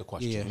 Let me ask a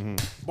question. Yeah.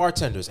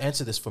 Bartenders,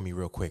 answer this for me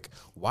real quick.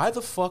 Why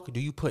the fuck do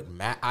you put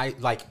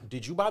like,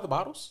 did you buy the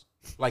bottles?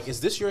 Like,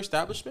 is this your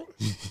establishment?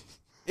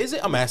 Is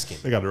it? I'm asking.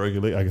 They got to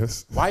regulate, I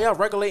guess. Why y'all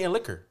regulating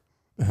liquor?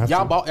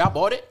 Y'all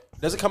bought it?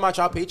 Does it come out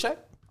y'all paycheck?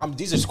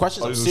 These are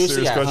questions I'm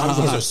seriously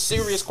asking. These are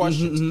serious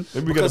questions.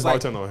 Maybe we get a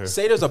bartender on here.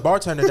 Say there's a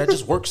bartender that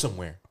just works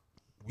somewhere.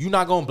 You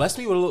not gonna bless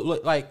me with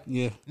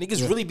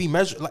niggas really be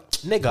measured like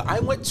nigga. I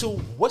went to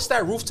what's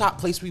that rooftop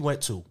place we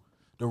went to?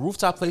 The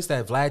rooftop place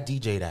that Vlad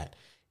DJ'd at.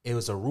 It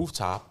was a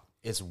rooftop.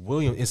 It's in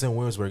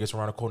Williamsburg. It's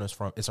around the corner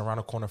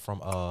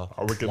from Our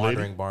Wicked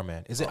Wandering Lady?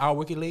 Barman. Is it Our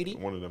Wicked Lady?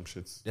 One of them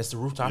shits. That's the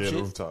rooftop shit? The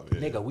rooftop, yeah.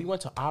 Nigga, we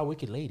went to Our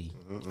Wicked Lady.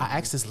 I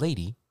asked this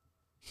lady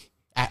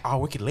at Our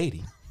Wicked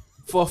Lady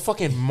for a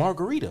fucking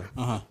margarita.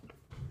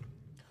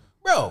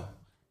 Bro,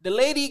 the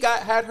lady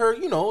had her,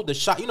 the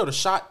shot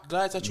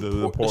glass that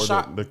you pour the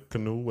shot, the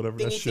canoe, whatever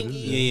that shit is.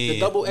 The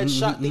double-edged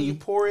shot that you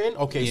pour in.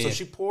 Okay, so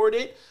she poured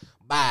it,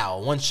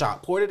 bow, 1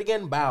 shot. Poured it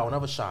again, bow,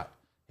 another shot.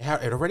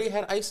 It already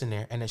had ice in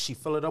there, and then she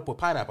filled it up with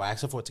pineapple. I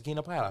asked her for a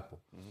tequila pineapple.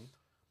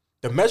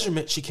 The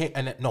measurement she came,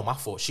 and then, no, my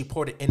fault. She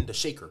poured it in the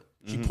shaker.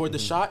 She poured the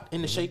shot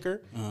in the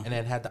shaker, and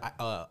then had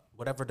the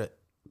whatever the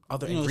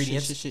other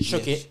ingredients,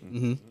 shook it,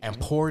 and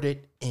poured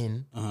it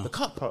in the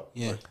cup.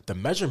 Yeah. The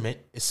measurement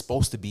is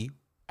supposed to be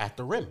at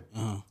the rim.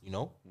 You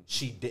know,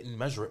 she didn't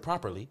measure it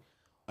properly.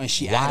 And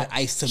she added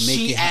ice to make it.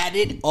 She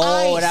added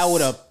Oh, ice. that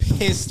would have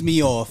pissed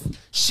me off.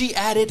 She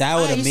added That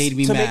would have ice made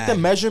me to mad. make the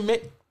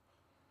measurement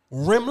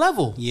rim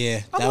level.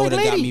 Yeah, I'm that like, would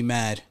have got lady, me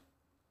mad.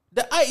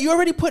 You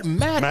already put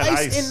mad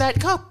ice in that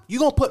cup. You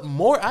gonna put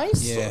more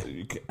ice? Yeah. So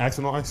you can ask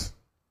for no ice.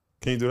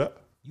 Can you do that?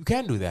 You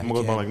can do that. I'm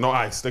gonna be like, no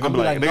ice. They're I'm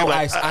gonna be like, they're no gonna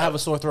be ice. I have a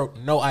sore throat.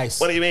 No ice.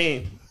 What do you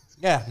mean?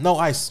 Yeah, no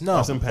ice. No.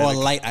 That's in Or panic.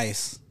 light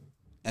ice.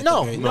 At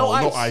No, the very- no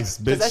ice. no ice,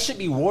 'Cause bitch. that should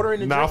be water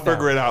in the Now drink.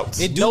 figure it out.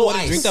 It do No want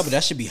to ice. drink that, but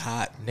that should be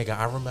hot. Nigga,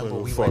 I remember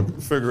we Fuck,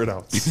 went. figure it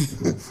out.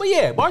 But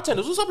yeah,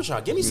 bartenders, what's up with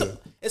y'all? Give me some.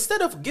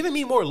 Instead of giving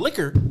me more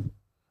liquor,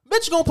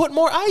 bitch gonna put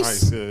more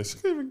ice. Ice,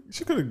 yeah.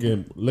 She could have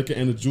given liquor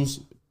and the juice.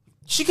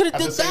 She could have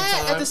did the same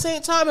that time? at the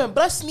same time and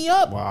blessed me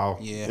up. Wow.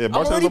 Yeah. I'm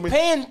bartenders already don't be-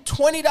 paying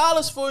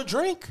 $20 for a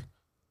drink.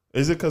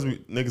 Is it because we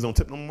niggas don't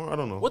tip no more? I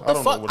don't know. What I the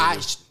don't know fuck? what it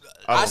is.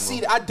 I I don't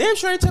see. know. I damn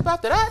sure didn't tip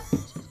after that.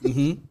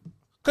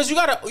 Cause you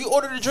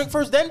order the drink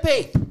first, then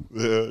pay.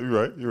 Yeah, you're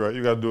right. You're right.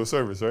 You got to do a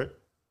service, right?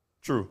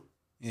 True.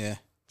 Yeah.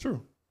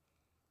 True.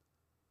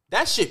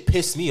 That shit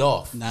pissed me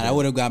off. Nah, that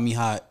would have got me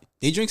hot.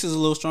 They drinks is a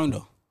little strong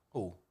though.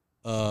 Who?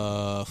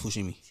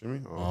 Fushimi.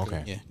 Jimmy? Oh,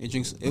 okay. Yeah, it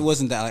drinks. It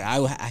wasn't that like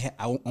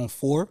I on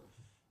 4.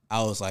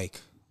 I was like,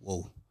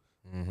 whoa,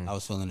 I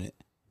was feeling it.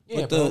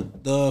 Yeah,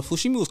 but the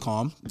Fushimi was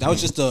calm. That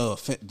was just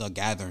the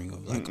gathering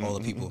of like all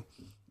the people.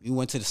 We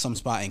went to some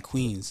spot in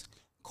Queens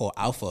called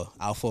Alpha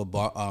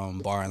Bar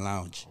and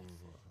Lounge,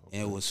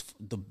 and it was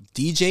the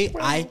DJ.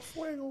 I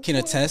can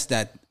attest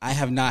that I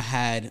have not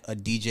had a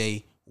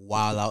DJ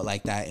wild out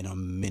like that in a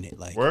minute.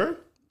 Like Word?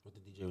 What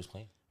the DJ was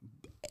playing?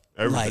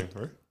 Everything, like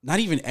right? not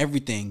even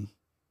everything.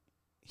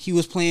 He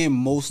was playing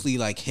mostly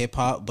like hip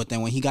hop, but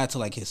then when he got to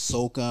like his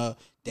soca,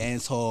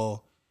 dance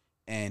hall,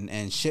 and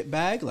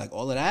shitbag, like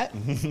all of that,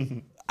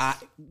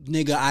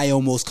 I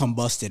almost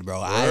combusted, bro.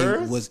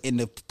 Word? I was in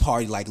the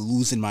party like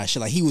losing my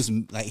shit. Like he was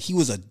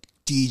a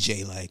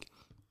DJ. Like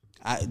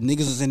niggas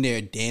was in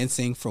there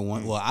dancing for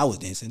one. Well, I was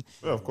dancing.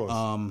 Yeah, of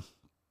course.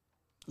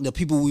 The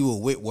people we were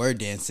with were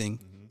dancing.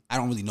 I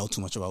don't really know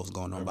too much about what's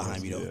going on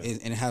behind me though. Yeah.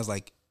 And it has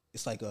like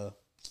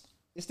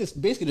it's this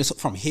basically this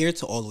from here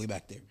to all the way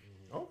back there.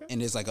 Okay.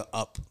 And there's like a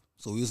up.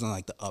 So we was in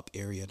like the up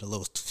area, the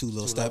little two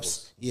little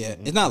steps. Yeah,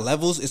 it's not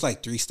levels. It's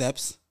like 3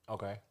 steps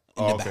Okay.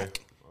 in the okay. back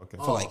Okay.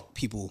 for like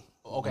people.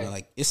 Okay. you know,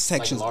 like it's Like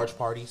sections. large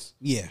parties.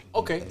 Yeah.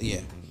 Okay.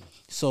 Yeah.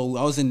 So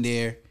I was in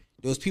there.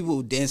 There was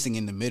people dancing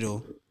in the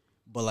middle,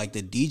 but like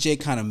the DJ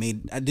kind of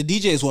made the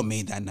DJ is what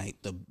made that night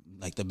the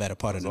better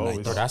part of the night.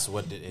 always. So though. that's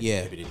what did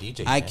Yeah, maybe the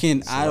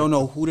DJ. I don't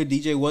know who the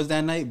DJ was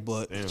that night,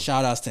 but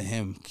shout outs to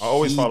him. I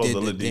always He follow did the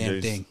lit damn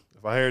DJs. thing.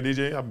 If I hear a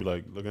DJ, I'll be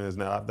like looking at his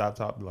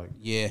laptop, be like,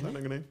 Yeah. that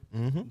nigga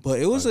name? But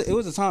it was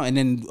a time, and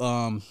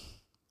then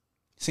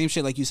same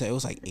shit like you said. It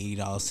was like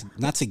 $80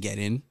 not to get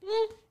in.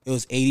 It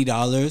was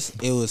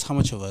 $80. It was how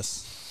much of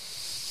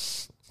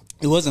us?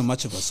 It wasn't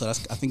much of us, so I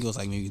think it was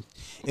like maybe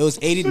it was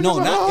 80. No,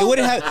 not it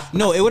wouldn't have.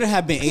 No, it wouldn't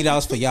have been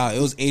 $80 for y'all. It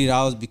was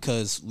 $80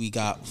 because we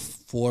got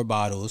 4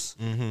 bottles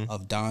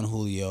of Don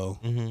Julio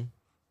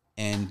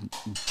and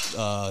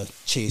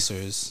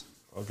chasers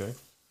Okay.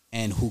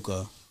 and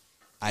hookah.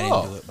 I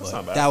didn't do it, that's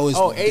not but bad. that was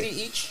 80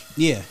 each.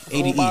 yeah,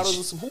 80 4 bottles of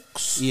each. some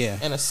hooks. Yeah.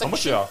 And a How much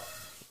section. y'all?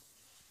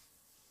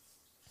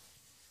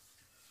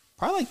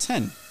 Probably like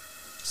 10.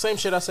 Same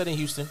shit I said in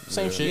Houston.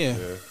 Same shit. Yeah,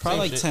 Yeah. probably Same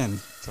like shit. 10.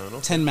 10,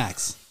 okay. 10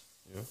 max.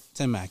 Yeah.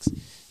 10 max.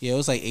 Yeah, it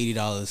was like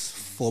 $80,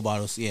 4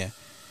 bottles. Yeah,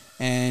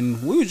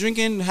 and we were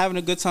drinking, having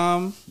a good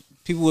time.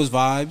 People was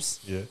vibes,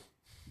 Yeah.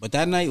 but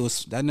that night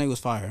was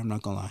fire. I'm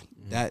not gonna lie.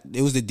 That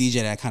it was the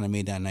DJ that kind of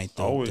made that night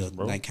Always, the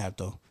bro. nightcap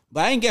though.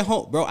 But I didn't get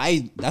home, bro.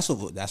 That's what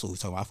we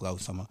talking about. I forgot what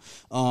we talking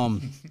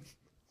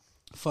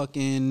about.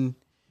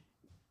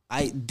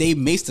 They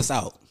maced us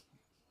out.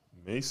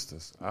 Maced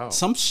us out.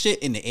 Some shit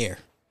in the air.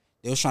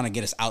 They was trying to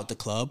get us out the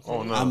club.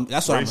 Oh, no.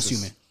 That's what I'm Racist.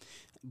 assuming.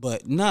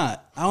 But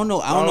not. I don't know.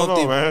 I I don't know if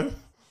they, man.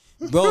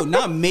 bro,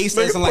 not maced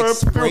us and like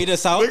sprayed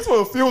us out. Niggas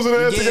put fuels in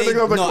there to get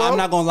niggas out the no, club. I'm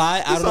not gonna lie.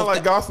 You I don't know. sound if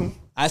like that- Gotham.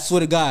 I swear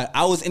to God,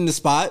 I was in the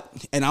spot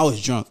and I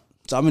was drunk.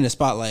 So I'm in the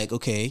spot like,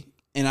 okay.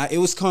 And it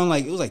was kind of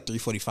like, it was like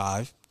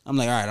 3:45. I'm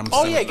like, all right, I'm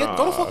Oh settle. yeah,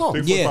 go the fuck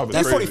home. Yeah,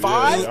 that's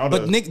 45.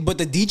 But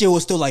the DJ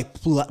was still like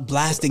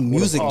blasting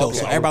music though,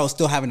 so everybody was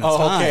still having a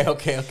time.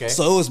 Okay.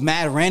 So it was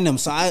mad random.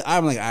 So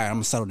I'm like, all right, I'm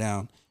gonna settle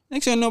down.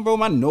 Next thing I know, bro,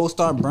 my nose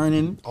started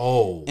burning.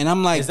 Oh, And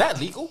I'm like, is that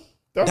legal?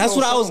 that's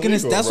what I was gonna.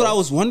 That's what I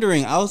was. was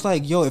wondering. I was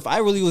like, yo, if I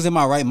really was in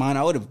my right mind,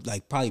 I would have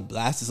like probably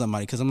blasted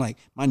somebody because I'm like,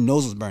 my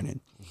nose was burning.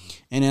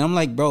 And then I'm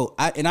like, bro,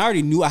 I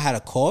already knew I had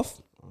a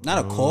cough,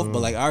 not a cough, but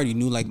like I already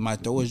knew like my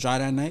throat was dry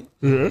that night.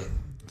 Yeah.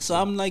 So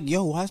I'm like,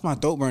 yo, why is my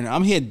throat burning?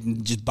 I'm here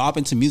just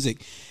bopping to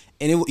music.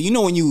 And it, you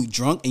know when you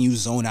drunk and you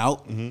zone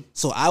out?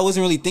 So I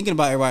wasn't really thinking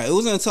about it right. It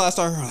wasn't until I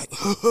started like,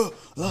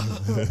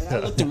 and I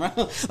looked around.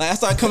 Like I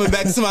started coming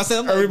back to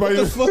myself. Like, Everybody-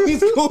 what the fuck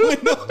is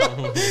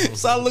going on?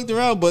 So I looked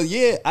around. But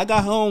yeah, I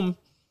got home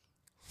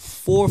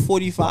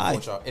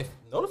 4:45. If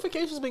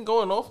notifications been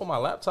going off on my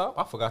laptop,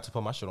 I forgot to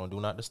put my shit on Do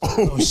Not Disturb.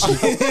 Oh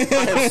shit!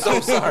 I am so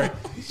sorry.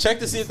 Check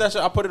to see if that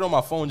shit. I put it on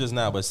my phone just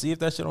now, but see if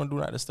that shit on Do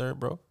Not Disturb,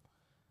 bro.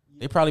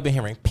 They probably been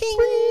hearing ping,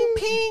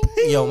 ping.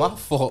 Yo, my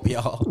fault,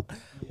 y'all.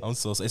 I'm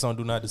so it's on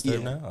Do Not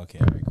Disturb now. Okay,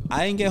 all right, cool.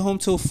 I didn't get home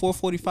till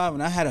 4:45,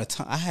 and I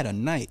had a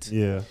night.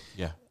 Yeah.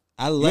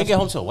 I You left. didn't get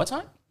home till what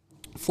time?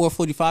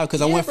 4:45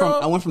 because I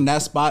went from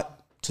that spot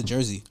to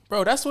Jersey.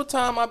 Bro, that's what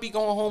time I be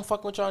going home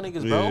fucking with y'all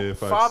niggas, bro. Yeah,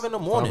 5 in the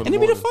morning. And it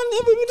be the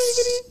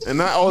fun. And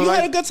not all You night,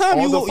 had a good time.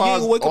 all You the didn't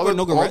fives- wake up all with the-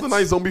 no All the regrets?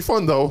 nights don't be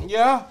fun though.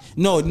 Yeah.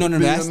 No. Be the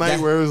night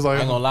where it's I like,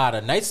 ain't gonna lie.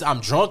 The nights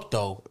I'm drunk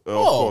though.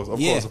 of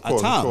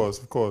Tom.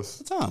 course.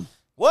 Time.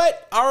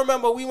 What? I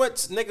remember we went,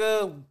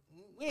 nigga.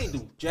 We ain't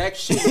do jack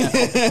shit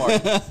at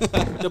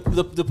the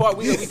party. The part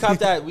we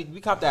copped that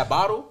we copped that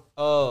bottle.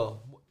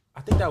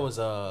 I think that was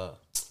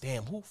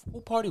damn who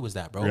party was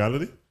that, bro?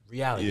 Reality.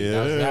 That was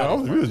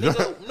reality. We was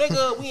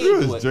nigga, we We ain't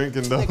was do it.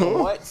 drinking, though.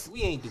 Nigga, what?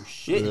 We ain't do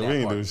shit. Yeah, in that we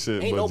ain't party. do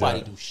shit, Ain't but nobody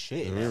Jack. do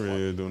shit. In We that really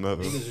party. didn't do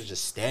nothing. Niggas was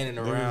just standing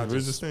around, we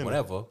was just standing.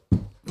 whatever.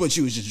 But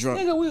you was just drunk.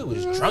 Nigga, we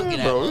was drunk in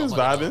that. bro, we was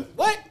motherfucker. vibing.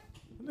 What?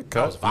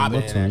 I was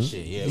vibing in that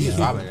shit. Yeah, we was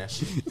vibing in that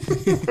shit.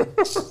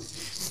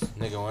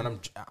 Nigga, when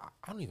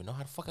I don't even know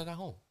how the fuck I got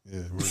home.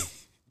 Yeah, really.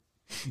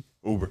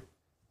 Uber.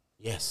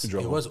 Yes, You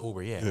drove it home. was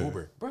Uber. Yeah, Yeah.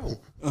 Uber, bro.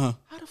 Uh-huh.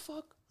 How the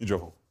fuck, You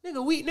drove home.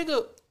 nigga?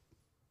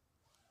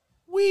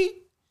 We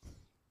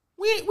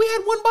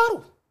had one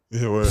bottle.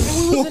 Yeah, word.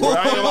 Bro,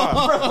 I ain't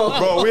lie.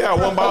 Bro, we had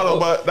one bottle,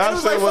 but that It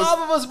was shit like was 5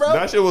 of us, bro.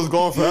 that shit was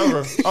going forever.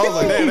 I was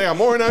like, damn, they got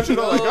more than that shit.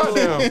 I was like,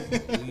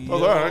 goddamn. I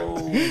was like, all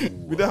right.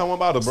 We did have one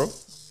bottle, bro.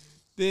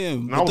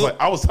 Damn. And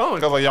I was telling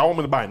them, I was like, y'all want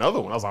me to buy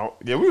another one? I was like,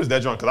 yeah, we was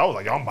that drunk because I was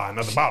like, y'all, I'm buying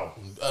another bottle.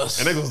 And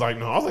niggas was like,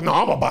 no. I was like, no,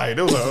 I'm gonna buy it.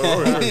 They was like,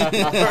 oh, hey. I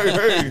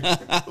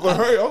was like,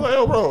 hey. I was like,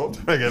 yo, bro, I'm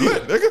trying to get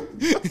lit,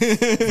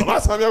 nigga. The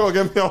last time y'all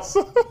gonna get me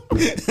outside.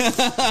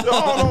 Yo,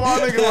 I don't know why,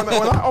 nigga,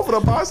 when I offer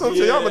to buy some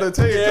shit, y'all better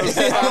take it because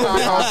I don't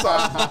be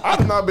outside. I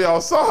do not be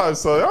outside,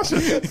 so y'all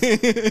should. I was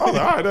like, all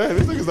right, man.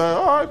 These niggas like,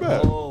 all right,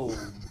 bet. Oh,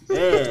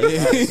 damn,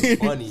 that's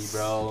funny,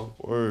 bro.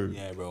 Word.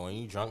 Yeah, bro. When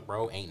you drunk,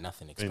 bro, ain't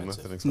nothing expensive. Ain't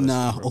nothing expensive.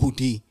 Nah, bro.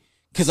 OD.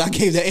 Because I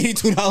gave that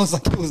 $82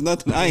 like it was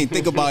nothing. I ain't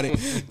think about it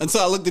until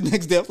I looked the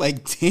next day. I'm like,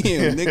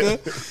 damn,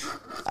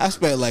 nigga. I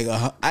spent like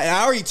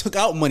I already took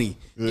out money.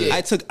 Yeah. I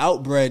took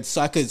out bread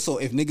so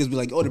if niggas be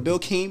like, oh, the bill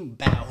came,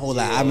 bam, hold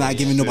on. I'm not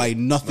giving nobody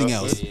nothing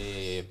else.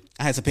 Yeah.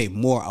 I had to pay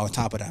more on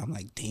top of that. I'm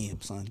like, damn,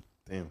 son.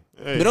 Damn.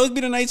 Hey. But those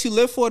be the nights you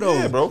live for, though.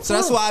 Yeah, bro, So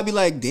that's why I be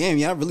like, damn,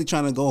 y'all really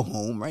trying to go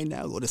home right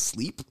now, go to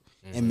sleep,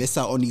 and miss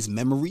out on these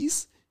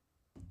memories?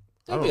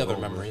 There'll be other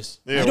memories.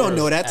 Yeah, You don't word.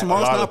 know that.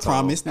 Tomorrow's A lot not of times.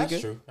 promised, That's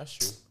nigga. true. That's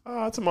true.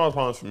 Tomorrow's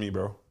promise for me,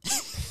 bro.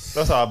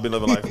 That's how I've been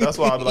living life. That's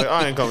why I be like,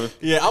 I ain't coming.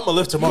 Yeah, I'm gonna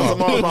live tomorrow.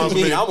 Tomorrow's promise for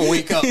me. I'm gonna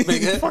wake up,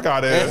 nigga. Fuck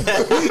out of here.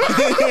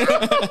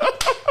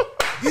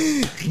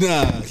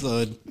 Nah,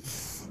 son.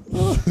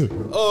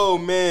 Oh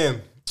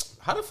man,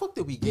 how the fuck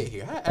did we get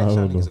here? I asked y'all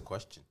don't niggas know. a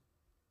question.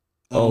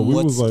 Oh, we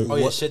was like, Oh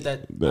yeah, shit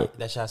that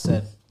y'all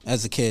said.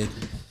 As a kid.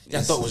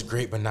 I thought was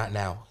great, but not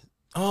now.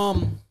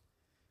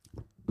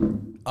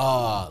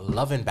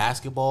 Loving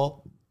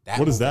Basketball. That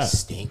what is movie that?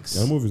 Stinks.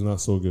 That movie's not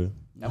so good.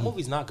 That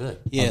movie's not good.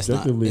 Yeah, it's not.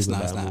 Objectively, It's a not.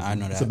 bad It's not. movie. I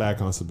know that. It's a bad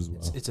concept as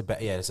well.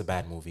 It's a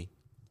bad movie.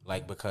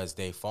 Like because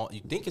they fall.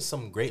 You think it's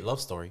some great love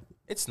story.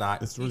 It's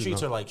not. It's He really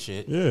treats not. her like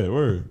shit. Yeah,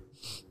 word.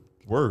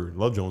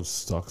 Love Jones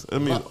sucks. I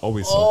mean, it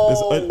always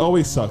sucked. It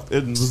always sucked.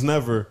 It was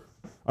never.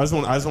 I just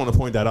want to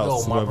point that out.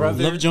 Yo, to my whoever-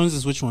 brother- Love Jones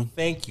is which one?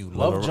 Thank you.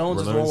 Love Lorenz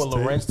Jones is the one with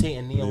Tate. Lorenz Tate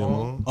and Nia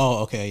Long.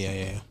 Oh, okay.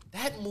 Yeah.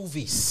 That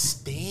movie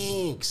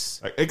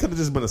stinks. Like, it could have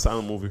just been a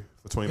silent movie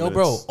for 20 Yo, minutes.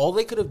 bro, all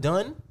they could have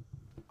done,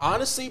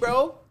 honestly,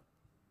 bro,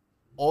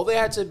 all they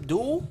had to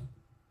do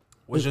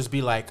was just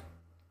be like,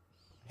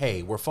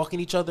 hey, we're fucking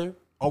each other.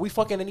 Are we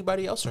fucking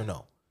anybody else or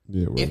no?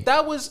 Yeah, word. If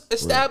that was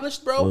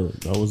established, bro, Word.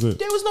 That was it.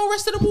 there was no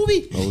rest of the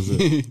movie. That was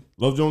it.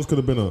 Love Jones could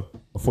have been a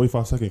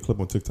 45-second clip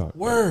on TikTok.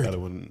 Word. That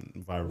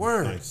went viral.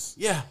 Word. Nice.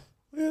 Yeah.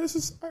 Yeah, this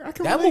is. I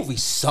can That relate. movie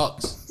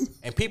sucks.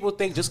 And people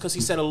think just because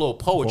he said a little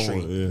poetry,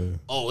 Yeah.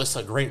 oh, it's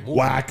a great movie.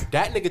 Whack.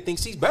 That nigga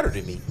thinks he's better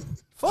than me.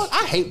 Fuck,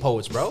 I hate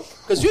poets, bro.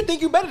 Because you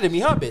think you better than me,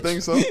 huh, bitch?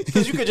 Think so?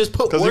 Because you could just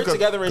put words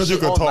together and Because shit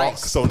you could all talk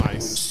nice. so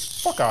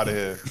nice. Fuck out of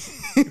here.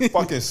 You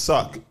fucking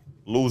suck,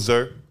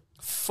 loser.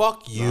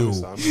 Fuck you. I'm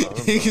sorry.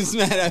 Niggas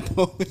mad at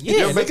poets.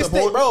 Yeah, ever been niggas to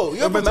think, bro.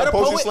 You ever been met to a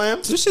poetry poet? slam?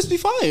 This just be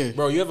fire.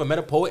 Bro, you ever met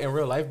a poet in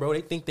real life, bro?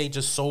 They think they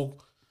just so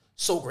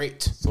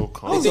great. So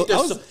calm. They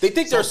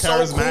think they're so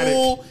charismatic.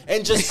 cool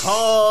and just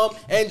calm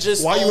and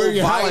just Why you wearing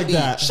your hat like vibey.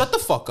 that? Shut the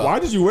fuck up. Why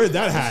did you wear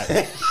that hat?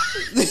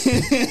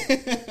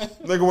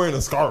 Nigga wearing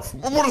a scarf.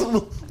 What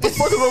the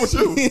fuck is wrong with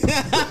you?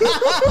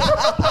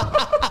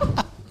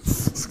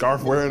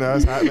 Scarf wearing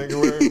ass, hat nigga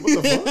wearing.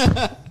 What the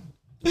fuck?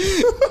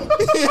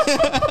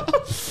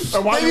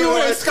 And why you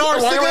wearing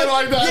scarves, Why you nigga? wearing it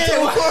like that?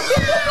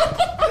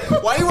 Yeah,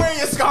 why you wearing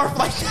your scarf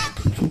like that?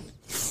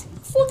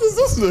 What is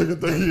this nigga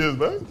think he is,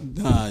 man?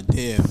 Nah,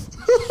 damn.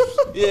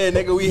 Yeah,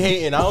 nigga, we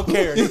hating. I don't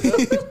care.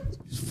 Nigga.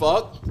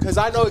 Fuck, because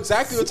I know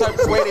exactly what type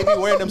of way they be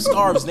wearing them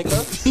scarves,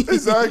 nigga.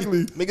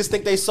 Exactly. Niggas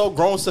think they so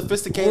grown,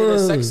 sophisticated, and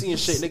sexy and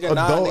shit. Nigga,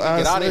 nah, Adult nigga,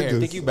 get out of here. niggas.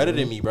 Think you better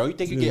than me, bro. You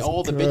think you get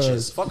all the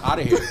bitches. Fuck out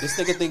of here. This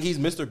nigga think he's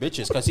Mr.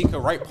 Bitches because he can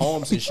write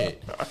poems and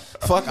shit.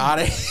 Fuck out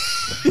of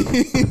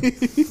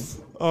here.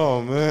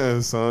 Oh,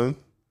 man, son.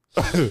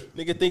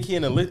 Nigga think he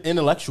an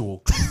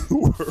intellectual.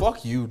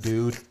 Fuck you,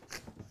 dude.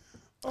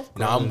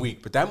 Nah, I'm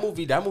weak. But that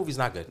movie's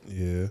not good.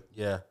 Yeah.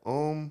 Yeah.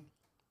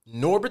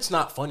 Norbert's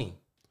not funny.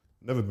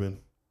 Never been.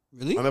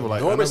 Really? I never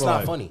like Norbert's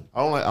not funny. I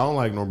don't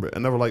like Norbert. I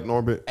never liked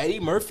Norbert. Eddie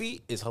Murphy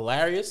is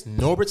hilarious.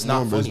 Norbert's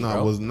not funny,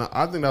 bro.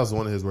 I think that was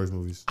one of his worst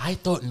movies. I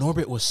thought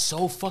Norbert was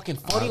so fucking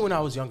funny when I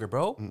was younger,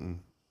 bro.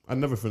 I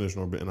never finished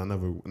Norbert, and I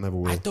never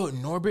will. I thought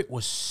Norbert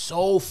was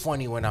so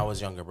funny when I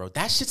was younger, bro.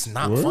 That shit's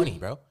not funny,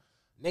 bro.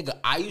 Nigga,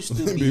 I used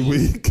to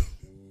be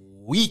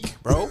weak,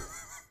 bro.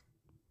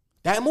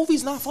 That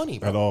movie's not funny,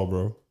 bro. At all,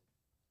 bro.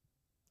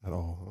 At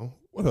all.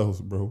 What else,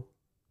 bro?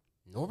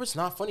 Norbert's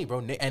not funny, bro.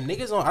 And I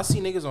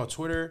see niggas on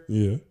Twitter.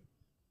 Yeah.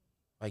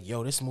 Like,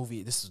 yo, this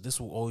movie, this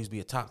will always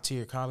be a top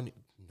tier comedy.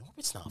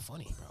 Norbert's not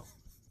funny, bro.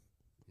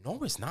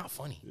 Norbert's not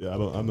funny. Yeah, I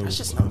never. That's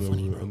just not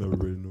funny, bro. I never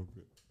rated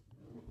Norbert.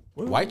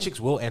 White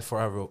Chicks Will and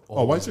Forever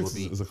White Chicks will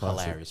be is a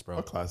classic. hilarious, bro.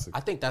 A classic. I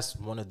think that's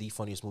one of the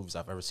funniest movies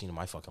I've ever seen in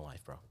my fucking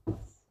life, bro.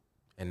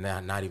 And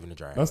not even a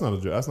drag. That's not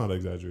an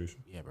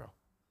exaggeration. Yeah, bro.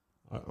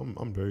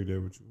 I'm very there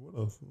with you. What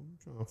else? I'm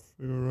trying to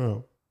figure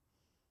out.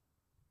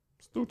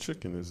 Stew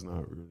chicken is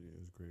not really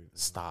as great.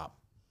 Stop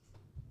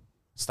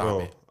Bro,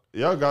 it.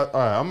 Y'all got all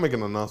right. I'm making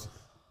an announcement.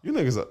 You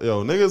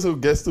niggas who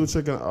get stew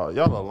chicken,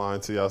 y'all are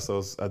lying to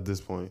yourselves at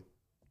this point.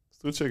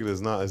 Stew chicken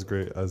is not as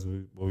great as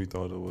what we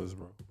thought it was,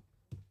 bro.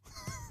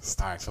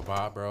 All right,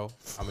 Kebab, bro.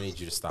 I'm gonna need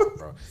you to stop,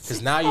 bro.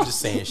 Because now you're just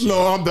saying shit.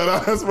 No, I'm dead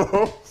ass,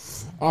 bro.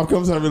 I'm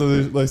coming to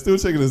realization like stew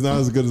chicken is not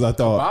as good as I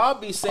thought.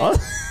 Kebab be saying,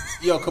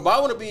 yo,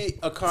 Kebab want to be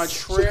a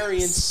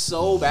contrarian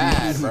so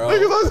bad, bro.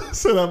 Niggas, I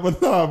said that,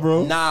 but nah,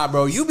 bro. Nah,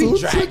 bro, you be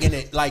dragging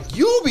it. Like,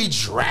 you be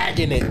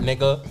dragging it,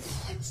 nigga.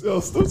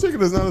 Yo, stew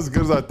chicken is not as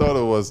good as I thought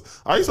it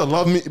was. I used to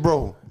love meat,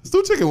 bro.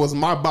 Stew chicken was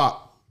my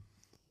bop.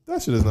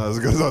 That shit is not as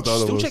good as I thought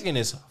it was. Stew chicken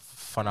is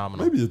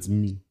phenomenal. Maybe it's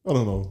me. I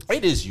don't know.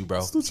 It is you,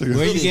 bro. Stew chicken.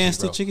 Where you getting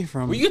stew chicken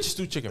from? Where you get your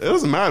stew chicken It from?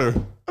 doesn't matter.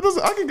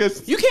 I can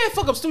get. You can't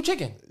fuck up stew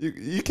chicken.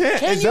 You can't.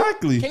 Can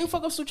Exactly. you? Can you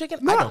fuck up stew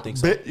chicken? I don't think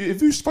so.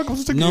 If you fuck up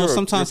stew chicken, No, you're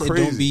sometimes you're it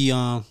don't crazy. be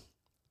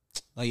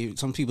like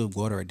some people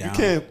water it down.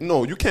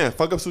 You can't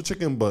fuck up stew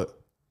chicken, but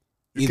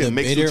you Either can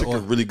make stew bitter chicken or-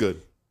 really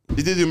good.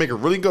 Either you make it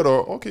really good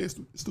or okay, it's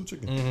stew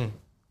chicken. Mm-hmm.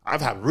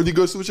 I've had really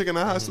good stew chicken.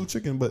 I had stew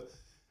chicken, but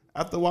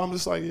after a while, I'm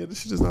just like, yeah,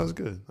 this shit is not as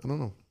good. I don't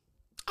know.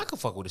 I could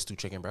fuck with a stew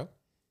chicken, bro.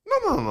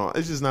 No.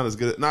 It's just not as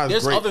good. Not as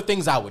There's great. other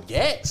things I would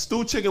get.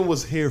 Stew chicken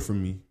was here for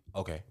me.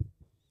 Okay.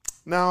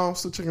 Now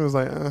stew chicken is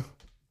like,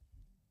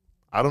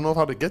 I don't know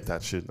how to get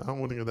that shit. I don't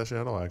want to get that shit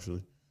at all.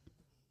 Actually,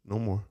 no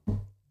more.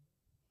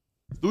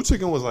 Stew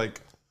chicken was like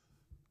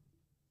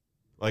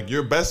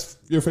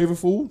your favorite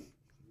food.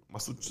 My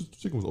stew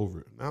chicken was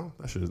over it. Now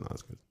that shit is not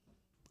as good.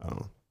 I don't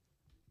know.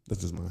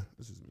 That's just me.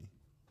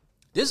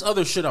 There's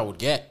other shit I would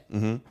get.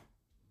 Mm-hmm.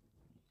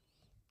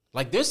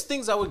 Like, there's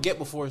things I would get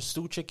before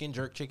stew chicken,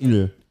 jerk chicken.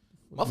 Yeah.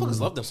 Motherfuckers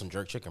love them some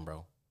jerk chicken,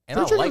 bro. And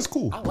Jerk chicken is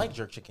cool. I like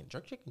jerk chicken.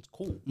 Jerk chicken's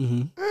cool.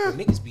 But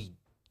niggas be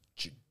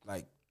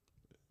like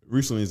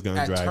Recently, it's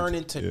gonna drag. turn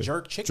into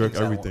jerk chicken.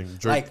 Jerk everything.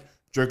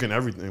 Jerking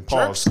everything.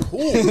 Jerk's Pause.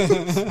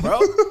 cool, bro.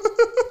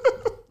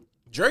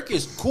 Jerk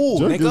is cool,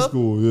 Jerk nigga. is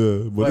cool,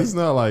 yeah, but Like- it's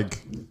not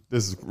like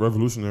this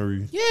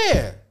revolutionary.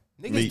 Yeah,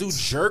 niggas Meat. do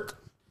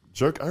jerk.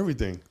 Jerk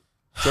everything.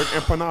 Jerk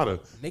empanada.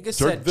 Niggas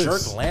said this.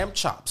 jerk lamb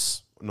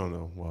chops.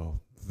 No.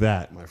 Well,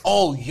 that, my friend.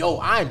 Oh, yo,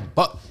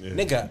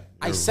 nigga,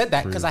 I said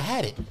that because I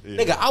had it.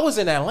 Yeah. Nigga, I was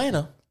in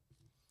Atlanta.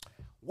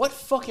 What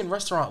fucking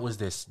restaurant was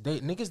this?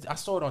 I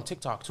saw it on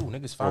TikTok too.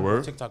 Niggas found it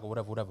on TikTok or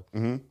whatever.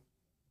 Mm-hmm.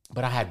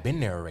 But I had been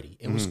there already.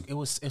 It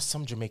was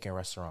some Jamaican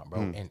restaurant,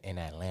 bro, in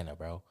Atlanta,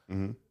 bro.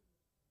 Mm-hmm.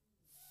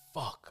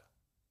 Fuck,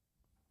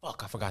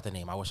 I forgot the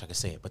name. I wish I could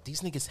say it. But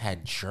these niggas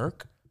had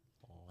jerk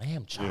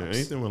lamb chops. Yeah,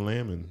 anything with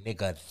lamb in.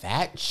 Nigga,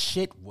 that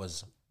shit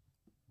was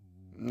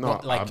No,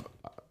 like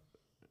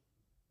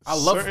I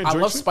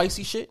love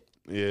spicy shit.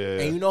 Yeah.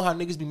 And you know how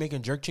niggas be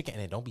making jerk chicken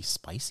and it don't be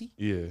spicy?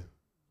 Yeah.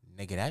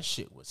 Nigga, that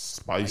shit was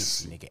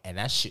spicy, nigga. And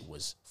that shit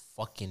was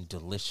fucking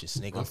delicious,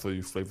 nigga. I feel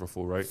you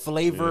flavorful, right?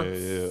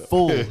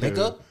 Flavorful,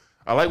 nigga.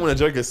 I like when a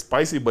jerk is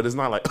spicy, but it's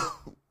not like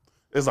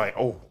it's like,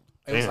 oh.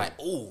 It was like,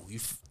 oh,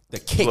 the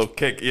kick. Little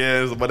kick,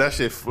 yeah, but that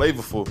shit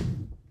flavorful.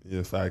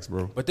 Yeah, facts,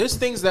 bro. But there's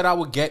things that I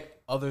would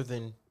get other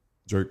than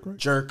jerk, right?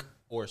 Jerk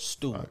or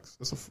stew. Facts.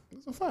 That's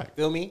a fact.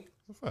 Feel me?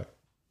 That's a fact.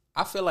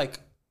 I feel like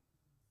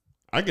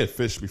I get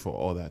fish before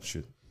all that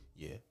shit.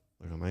 Yeah.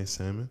 Like a nice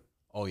salmon.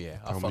 Oh yeah,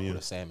 I fuck with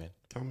a salmon.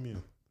 Count me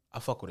in. I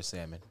fuck with a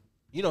salmon.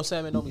 You know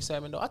salmon don't be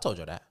salmon though. I told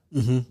you that.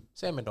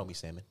 Salmon don't be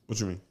salmon. What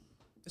you mean?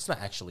 It's not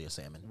actually a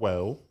salmon.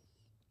 Well,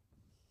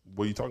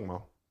 what are you talking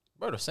about?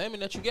 Bro, the salmon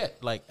that you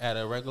get like at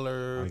a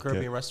regular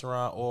Caribbean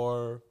restaurant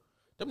or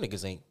them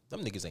niggas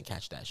ain't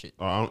catch that shit.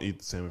 Oh, I don't eat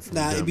the salmon from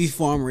them. It be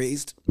farm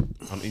raised.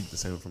 I don't eat the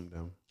salmon from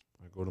them.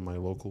 I go to my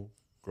local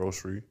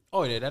grocery.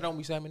 Oh yeah, that don't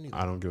be salmon either.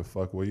 I don't give a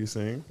fuck what you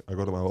saying. I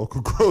go to my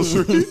local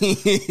grocery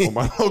or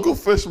my local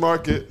fish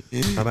market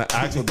and I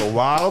ask for the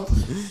wild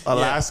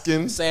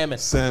Alaskan salmon.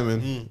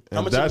 And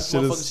how much that of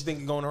shit motherfuckers is, you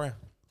think are going around?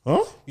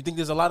 huh? You think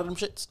there's a lot of them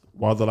shits?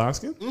 Wild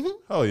Alaskan?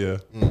 Hell yeah.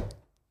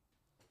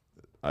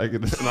 I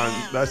get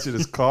that shit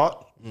is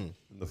caught in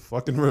the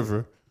fucking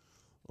river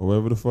or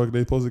wherever the fuck they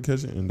supposed to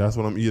catch it, and that's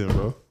what I'm eating,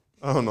 bro.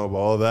 I don't know about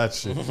all that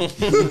shit.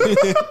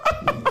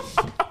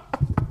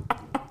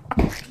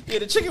 Yeah,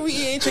 the chicken we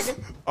eat ain't chicken.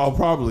 Oh,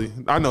 probably.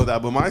 I know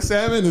that, but my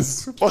salmon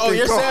is fucking Oh,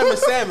 your caught.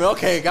 salmon.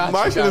 Okay, got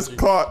My you. shit is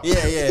caught.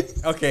 Yeah.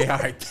 Okay, all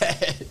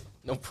right.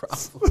 No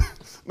problem.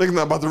 Niggas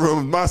not about to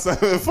ruin my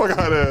salmon. Fuck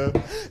out of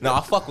there. No,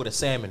 I fuck with a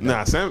salmon. Though.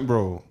 Nah, salmon,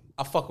 bro.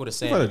 I fuck with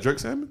a You better salmon. jerk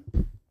salmon?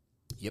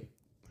 Yep.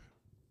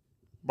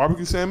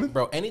 Barbecue salmon?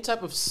 Bro, any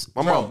type of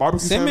My mom,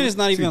 barbecue Salmon is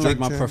not She even like jerk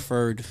my salmon?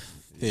 preferred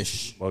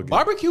fish. Buggy.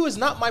 barbecue is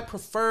not my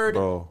preferred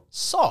Bro.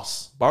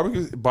 sauce.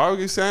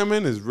 Barbecue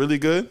salmon is really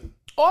good.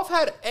 Oh, I've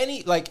had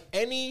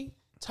any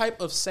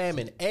type of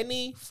salmon,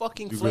 any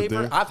fucking You good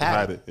flavor. there? I've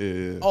had it.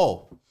 Yeah.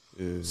 Oh,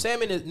 Yeah.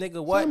 salmon is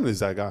nigga what? Salmon is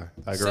that guy.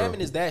 That girl. Salmon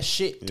is that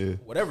shit. Yeah.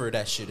 Whatever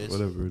that shit is.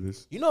 Whatever it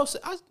is. You know,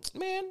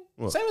 man,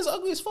 What? salmon's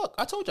ugly as fuck.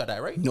 I told y'all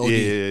that, right? No, Yeah,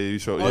 you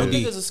show. All Yeah. them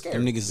niggas are scared.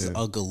 Them niggas is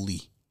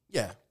ugly.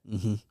 Yeah.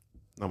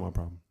 Not my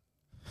problem.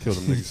 Kill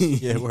them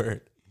niggas. Yeah,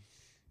 word.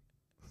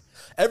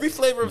 Every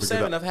flavor of Look it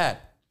salmon up. I've had.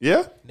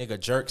 Yeah? Nigga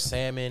jerk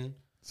salmon.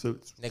 So,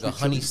 Nigga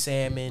honey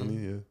salmon.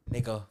 Honey,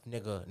 yeah.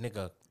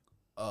 Nigga.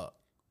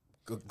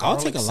 I'll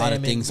take a lot of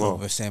salmon. things Whoa.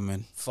 over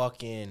salmon.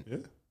 Fucking. Yeah.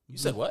 You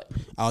said what?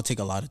 I'll take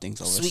a lot of things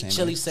over Sweet salmon.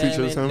 chili salmon.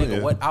 chili salmon, Nigga,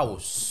 yeah. what? I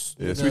was.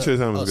 Yeah, nigga, sweet chili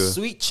salmon is good.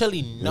 Sweet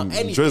chili, no,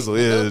 anything. Drizzle,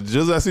 yeah. nigga.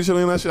 Drizzle that sweet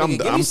chili and that shit. Nigga,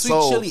 give I'm me sweet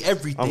sold. chili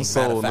everything. I'm matter of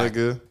sold, fact.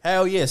 nigga.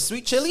 Hell yeah,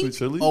 sweet chili. Sweet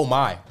chili? Oh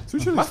my.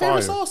 Sweet chili My is favorite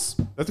fire. sauce.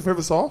 That's your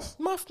favorite sauce?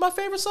 My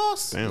favorite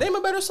sauce. Damn. Name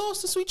a better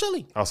sauce than sweet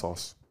chili. Hot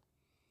sauce.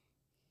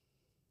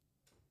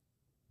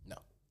 No.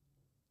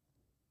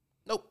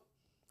 Nope.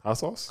 Hot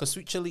sauce? Because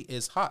sweet chili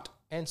is hot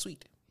and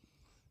sweet.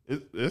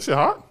 Is shit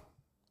hot?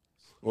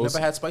 Well, Never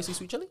had spicy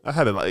sweet chili? I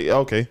had it like,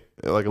 okay.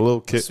 Like a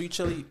little kit. Sweet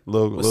chili.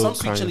 Little With some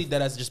sweet kind chili of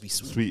that has to just be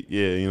sweet. sweet,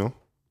 yeah, you know.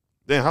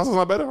 Damn, hot sauce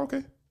not better?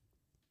 Okay.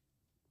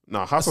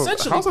 Nah, hot sauce.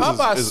 Essentially, hot sauce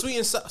Popeye's is, sweet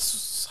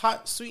and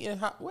hot, sweet and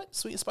hot. What?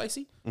 Sweet and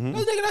spicy?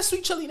 Nigga, that's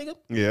sweet chili, nigga.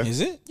 yeah. Is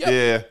it?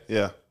 Yep.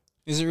 Yeah.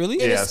 Is it really?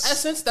 In Yes. its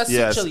essence, that's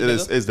Yes, sweet it chili,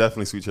 is. nigga. It's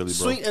definitely sweet chili, bro.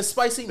 Sweet and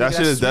spicy, nigga. That shit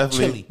That's is sweet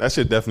definitely chili. that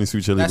shit definitely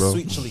sweet chili, That's bro.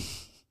 sweet chili.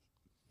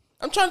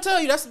 I'm trying to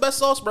tell you, that's the best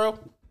sauce, bro.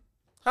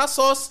 Hot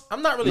sauce.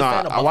 I'm not really a Nah,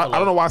 fan of I buffalo.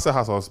 don't know why I said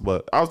hot sauce,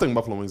 but I was thinking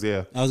buffalo wings.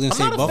 Yeah, I was gonna I'm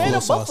say not a buffalo fan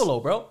of sauce. buffalo,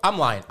 bro. I'm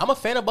lying. I'm a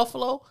fan of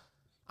buffalo.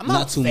 I'm Not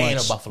not a too fan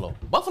much. of buffalo.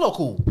 Buffalo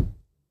cool.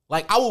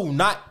 Like, I will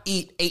not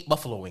eat 8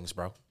 buffalo wings,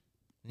 bro.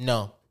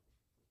 No.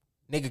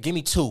 Nigga, give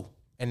me 2.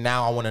 And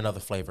now I want another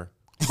flavor.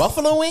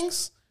 Buffalo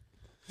wings?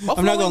 Buffalo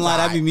I'm not gonna wings, lie,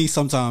 that'd be aight. me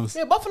sometimes.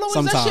 Yeah, buffalo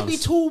wings, that should be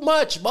too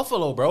much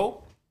buffalo,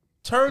 bro.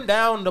 Turn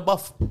down the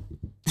buff.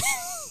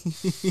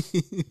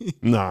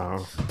 nah,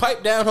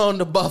 Pipe down on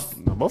the buff.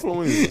 buffalo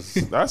wings.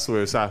 That's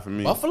where it's at for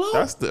me. Buffalo?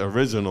 That's the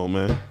original,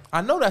 man.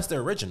 I know that's the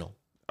original.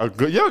 A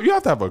good, you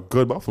have to have a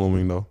good buffalo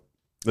wing though.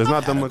 There's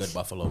not that Had a much. good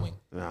buffalo wing.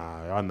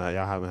 Nah,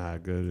 y'all haven't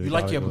had good. You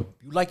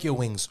like your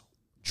wings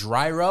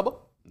dry rub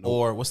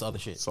or what's the other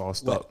shit?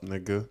 sauced Wet. up,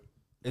 nigga.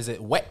 Is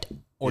it wet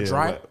or Yeah,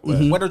 dry?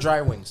 wet. Wet or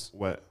dry wings?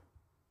 Wet.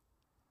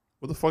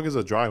 What the fuck is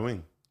a dry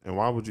wing? And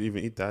why would you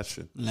even eat that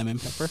shit? Lemon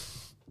pepper.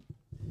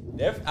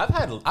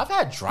 I've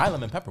had dry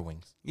lemon pepper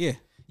wings. Yeah.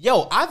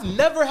 Yo, I've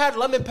never had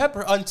lemon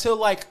pepper until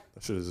like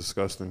That shit is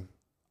disgusting.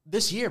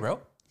 this year, bro.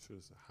 Shit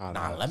is hot.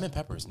 Nah, ass. lemon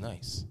pepper is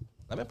nice.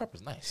 Lemon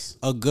pepper's nice.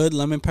 A good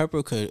lemon pepper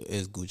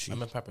is Gucci.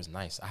 Lemon pepper's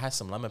nice. I had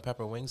some lemon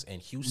pepper wings in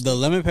Houston. The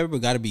lemon pepper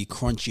got to be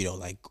crunchy though,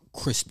 like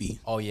crispy.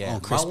 Oh yeah, On my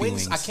crispy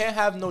wings, I can't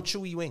have no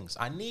chewy wings.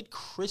 I need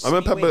crispy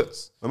Lemon pepper.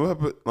 wings.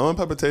 Lemon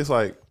pepper tastes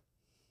like.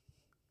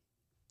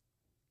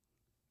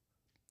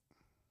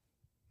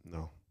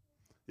 No,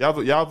 y'all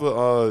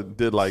ever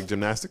did like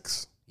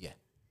gymnastics Yeah,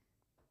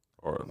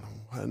 or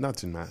not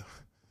gymnastics?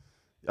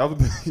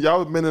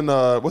 Y'all ever been in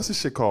what's this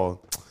shit called?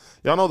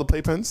 Y'all know the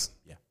playpens?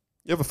 Yeah.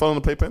 You ever fell in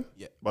the playpen?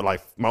 Yeah. But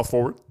like mouth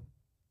forward.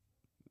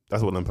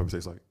 That's what lemon pepper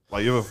tastes like.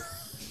 Like you ever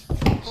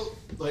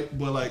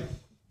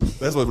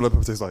that's what lemon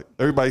pepper tastes like.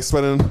 Everybody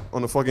sweating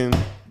on the fucking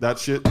that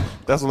shit.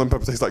 That's what lemon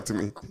pepper tastes like to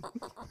me.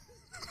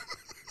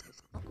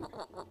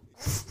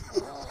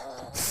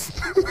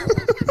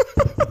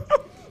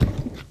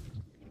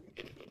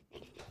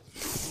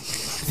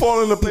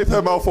 Fall in the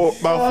playpen mouth forward.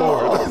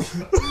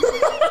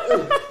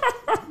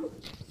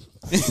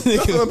 That's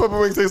what lemon pepper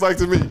wing tastes like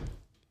to me.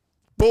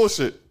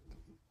 Bullshit.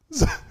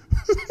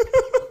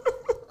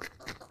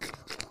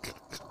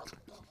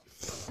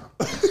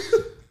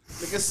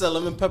 nigga said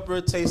lemon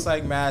pepper tastes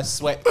like mad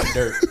sweat and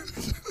dirt.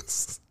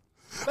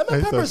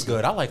 Lemon pepper's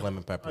good. I like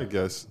lemon I pepper.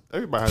 guess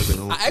everybody has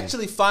their own. I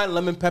actually find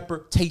lemon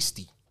pepper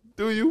tasty.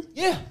 Do you?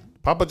 Yeah.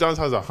 Papa John's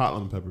has a hot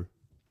lemon pepper.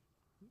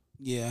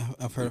 Yeah,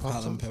 I've heard of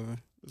hot lemon pepper.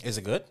 Is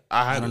it good?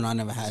 I don't know. I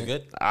never had Is it it.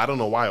 good? I don't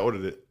know why I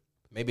ordered it.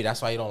 Maybe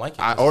that's why you don't like it.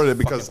 I ordered it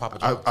because I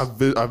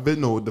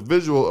know the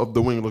visual of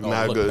the wing looked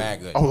mad good.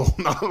 Oh,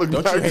 not look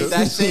don't mad you hate good.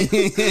 that shit? I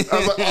hate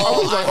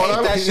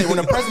that shit when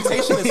the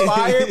presentation is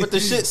fire, but the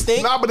shit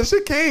stinks. Nah, but the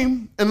shit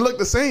came and looked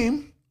the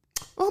same.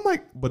 I'm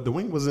like, but the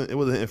wing wasn't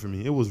it for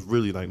me. It was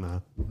really like, nah.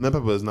 Lemon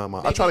pepper is not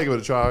my. I try to give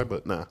it a try,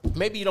 but nah.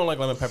 Maybe you don't like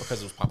lemon pepper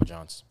because it was Papa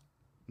John's.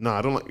 Nah,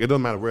 I don't like. It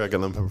doesn't matter where I get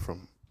lemon pepper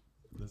from.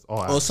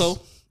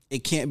 Also,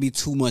 it can't be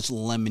too much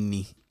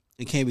lemony.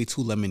 It can't be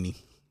too lemony.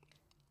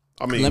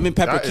 I mean, lemon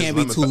pepper can't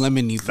be too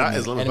lemony for me. That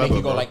is lemon and pepper, make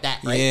you go like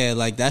that, right? Yeah,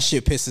 like that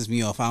shit pisses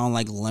me off. I don't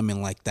like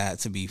lemon like that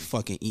to be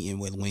fucking eaten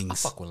with wings. I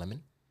fuck with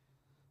lemon.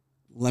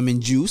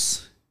 Lemon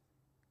juice.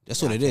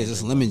 That's what it is.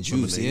 It's lemon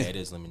juice. Yeah, Yeah, it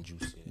is lemon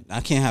juice. Yeah.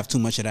 I can't have too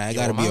much of that. I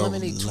gotta be a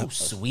lemonade too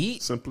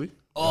sweet. Simply.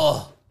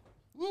 Oh,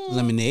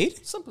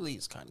 lemonade. Simply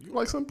is kind of. You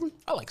like Simply?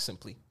 I like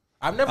Simply.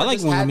 I've never. I like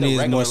just when had lemonade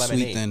the is more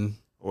lemonade. sweet than.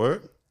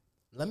 Word?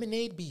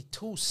 Lemonade be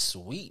too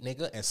sweet,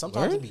 nigga, and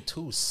sometimes it be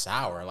too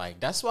sour.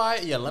 Like that's why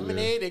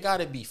lemonade it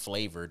gotta be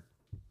flavored.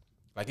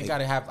 Like it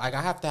gotta have. Like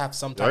I have to have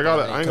some type.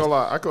 I ain't gonna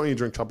lie. I can only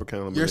drink Tropicana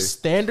lemonade. Your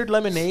standard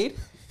lemonade.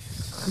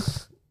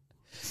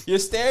 Your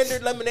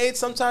standard lemonade.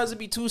 Sometimes it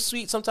be too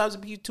sweet. Sometimes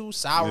it be too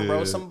sour,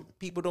 bro. Some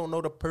people don't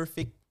know the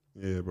perfect.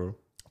 Yeah, bro.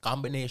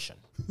 Combination.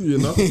 You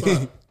know.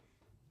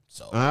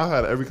 So I've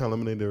had every kind of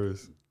lemonade there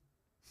is.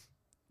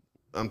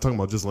 I'm talking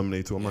about just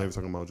lemonade too. I'm not even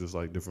talking about just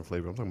like different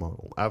flavor. I'm talking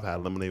about I've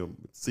had lemonade with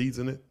seeds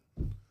in it.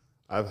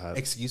 I've had.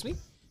 Excuse me.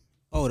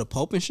 Oh, the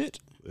pulp and shit.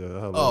 Yeah, I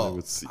have lemonade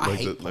with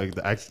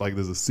seeds. Like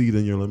there's a seed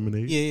in your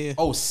lemonade. Yeah.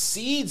 Oh,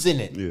 seeds in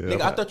it. Yeah,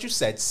 nigga, I thought you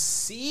said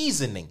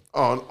seasoning.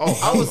 Oh,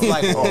 I was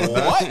like,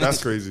 what?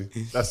 That's crazy.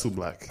 That's too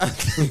black. I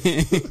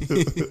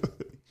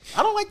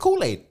don't like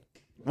Kool-Aid.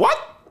 What?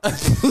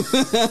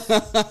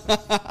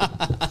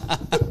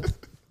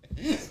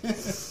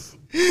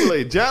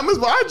 Kool-Aid jam is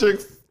what I drink.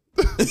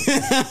 Nah,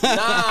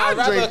 I'd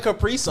rather a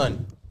Capri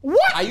Sun.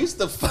 What? I used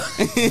to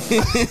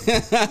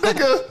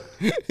Nigga,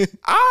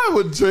 I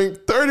would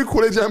drink 30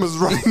 Kool-Aid jammers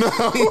right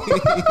now.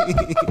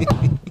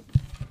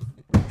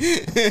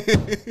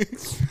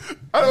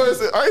 I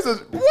used to,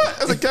 what?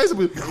 That's a case of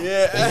it.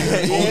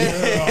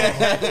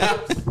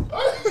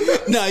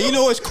 Nah, you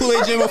know which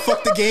Kool-Aid Jammer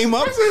fucked the game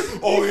up?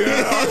 Oh,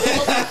 yeah.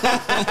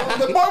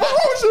 Boy,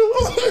 what's wrong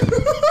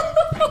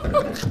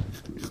with you?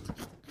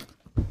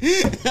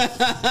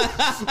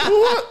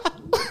 What?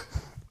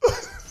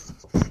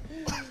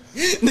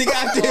 Nigga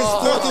after his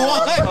fourth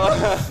wine.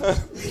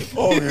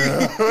 Oh,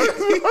 yeah. That's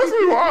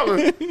me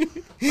wildin'.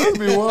 That's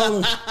me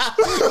wildin'.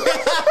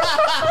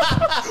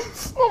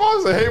 My mom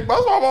said, hey,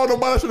 that's why my mom don't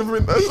buy that shit for me.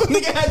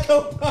 Nigga had no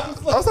I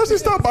thought she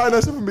stopped buying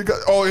that shit for me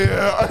because, oh,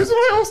 yeah. I said,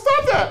 yo,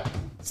 stop that.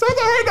 Stop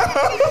that right now.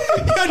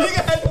 Yo,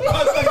 nigga had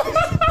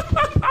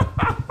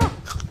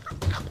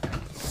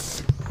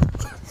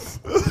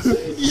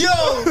Yo,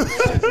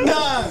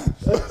 nah.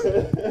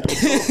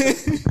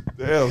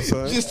 Damn,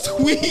 son. Just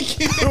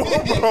tweaking.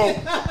 Bro,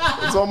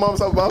 that's all mom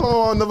said. My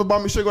mom never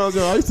bought me shit when I was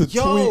young. I used to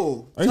tweak.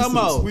 I used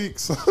to tweak,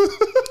 son.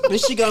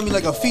 This shit got me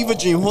like a fever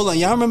dream. Hold on.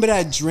 Y'all remember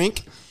that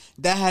drink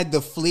that had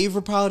the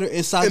flavor powder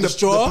inside the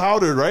straw? The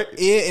powder, right?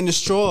 Yeah, in the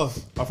straw.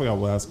 I forgot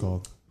what that's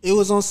called. It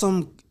was on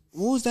some,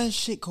 what was that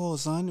shit called,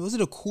 son? Was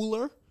it a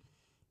cooler?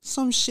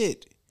 Some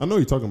shit. I know what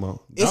you're talking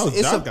about.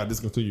 That got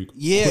discontinued.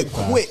 Yeah,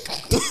 quick.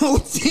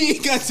 He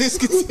got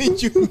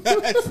discontinued.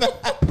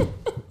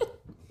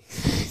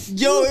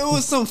 Yo, it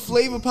was some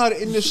flavor powder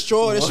in the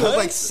straw. That shit was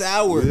like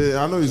sour.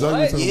 Yeah, I know exactly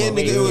what you're talking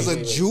about. Nigga, it was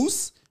a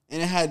juice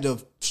and it had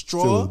the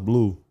straw. It was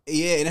blue.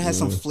 Yeah, and it had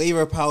some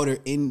flavor powder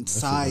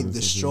inside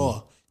the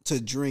straw to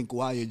drink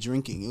while you're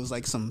drinking. It was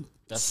like some.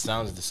 That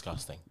sounds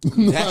disgusting.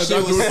 That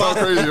shit was sound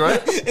crazy,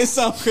 right? It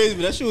sounds crazy,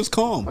 but that shit was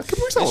calm. That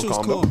shit was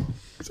calm.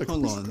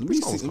 Hold on, let me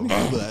Google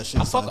that shit.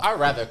 I'd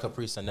rather a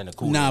Capri Sun than a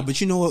Kool-Aid. Nah, but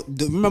you know what?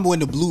 Remember when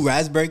the blue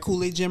raspberry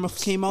Kool-Aid Jammer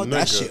came out?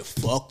 That shit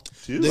fucked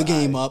the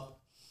game up.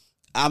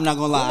 I'm not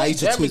gonna lie. I used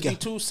to tweak it.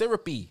 Too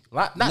syrupy.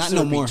 Not syrupy,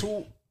 no more.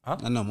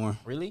 Not no more.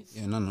 Really?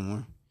 Yeah, not no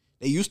more.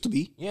 They used to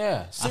be.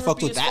 Yeah. I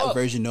fucked with that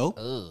version though.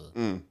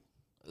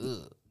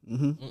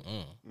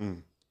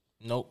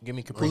 Nope. Give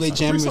me Capri Sun. Kool-Aid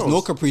Jammers,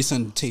 no Capri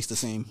Sun taste the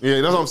same.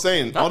 Yeah, that's what I'm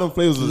saying. All them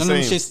flavors are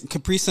the same.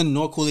 Capri Sun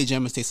nor Kool-Aid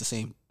Jammers taste the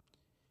same.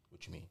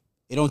 What you mean?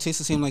 It don't taste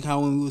the same like how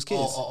when we was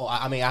kids.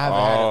 I mean, I haven't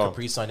had a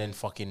Capri Sun in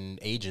fucking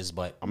ages,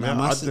 but I mean,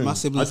 my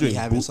siblings be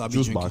having, so I be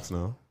juice drinking. Box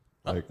now,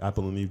 like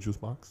Apple and Eve juice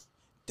box.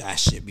 That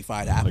shit be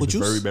fire. The apple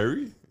juice,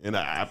 berry, and the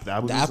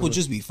apple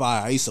juice be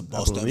fire. I used to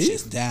bust them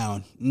shits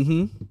down.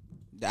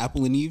 The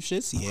Apple and Eve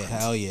shits, yeah,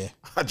 hell yeah.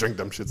 I drink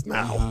them shits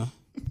now.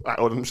 I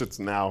order them shits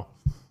now.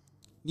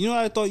 You know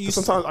what I thought you.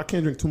 Sometimes I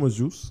can't drink too much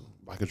juice.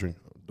 I can drink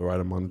the right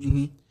amount of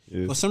juice.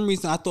 Yeah. For some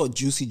reason, I thought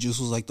Juicy Juice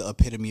was like the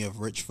epitome of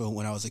rich food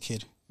when I was a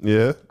kid.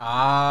 Yeah.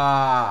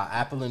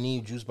 Apple and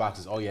Eve juice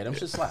boxes. Oh yeah, them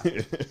shits slap.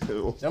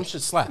 Them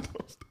shits slap.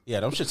 Yeah,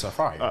 them shits are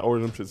fire. I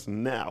order them shits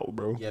now,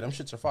 bro. Yeah, them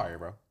shits are fire,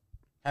 bro.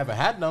 Haven't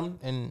had them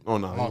in a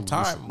long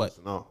time, juice,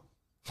 but no.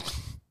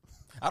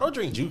 I don't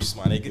drink juice,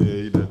 my nigga. Yeah,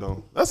 you did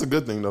though. That's a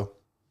good thing though.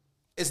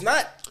 It's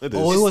not. It is.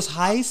 Oh, it was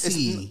high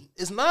C.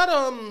 It's not.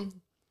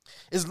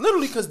 It's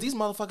literally because these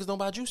motherfuckers don't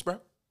buy juice, bro.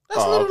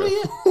 That's literally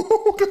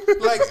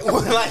it. Like,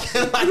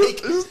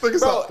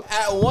 bro,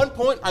 at one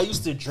point, I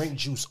used to drink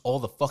juice all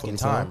the fucking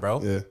time,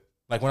 bro. Yeah.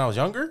 Like, when I was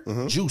younger,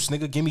 juice,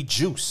 nigga, give me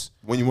juice.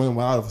 When you went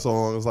wild for so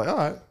long, it was like, all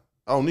right,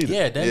 I don't need it.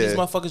 Yeah, then these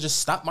motherfuckers just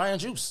stopped buying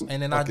juice.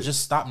 And then I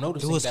just stopped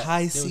noticing it was that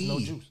high there C. was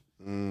no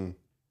juice.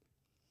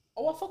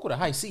 Oh, I fuck with a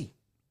high C.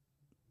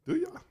 Do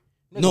you?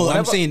 Nigga, No, whatever.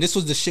 I'm saying this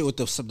was the shit with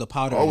the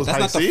powder. Oh, it was That's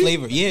high not C? the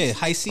flavor. Yeah,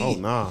 high C. Oh,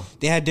 nah.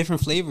 They had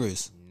different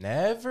flavors.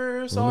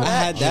 Never saw I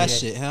that. had that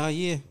shit. Hell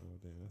yeah. Oh,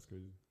 damn, that's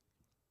crazy.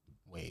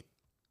 Wait.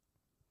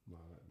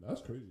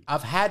 That's crazy.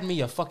 I've had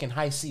me a fucking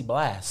high C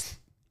blast.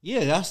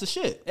 Yeah, that's the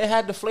shit. It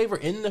had the flavor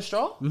in the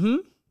straw? Mm-hmm.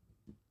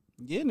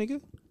 Yeah,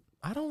 nigga.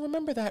 I don't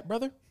remember that,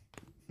 brother.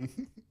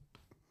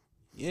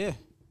 Yeah.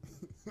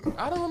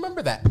 I don't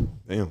remember that.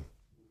 Damn.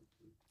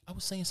 I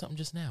was saying something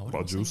just now. What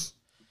About was I saying? juice.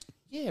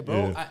 Yeah,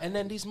 bro. Yeah. And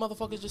then these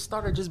motherfuckers just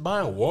started just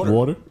buying water.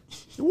 Water?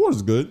 The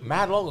water's good.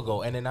 Mad long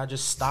ago. And then I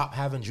just stopped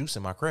having juice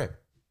in my crib.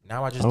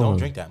 Now I just don't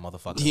drink that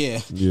motherfucker. Yeah.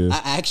 Yeah.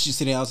 I actually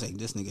today I was like,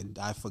 this nigga,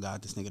 I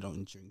forgot this nigga don't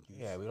drink juice.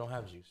 Yeah, we don't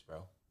have juice,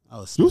 bro. I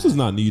was Juice is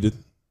mad. not needed.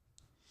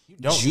 You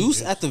don't need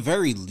Juice at the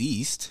very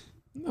least.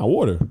 Not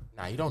water.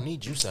 Nah, you don't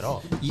need juice at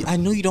all. I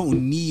know you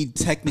don't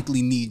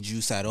technically need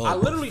juice at all. I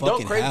literally but don't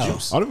fucking crave hell.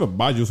 juice. I don't even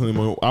buy juice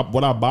anymore.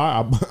 What I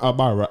buy, I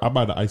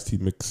buy the iced tea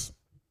mix.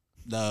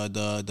 What I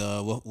don't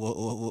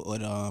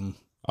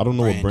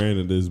know Brand. what brand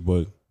it is,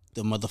 but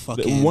the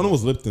motherfucking one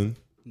was Lipton.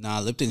 Nah,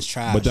 Lipton's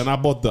trash. But then I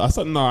bought I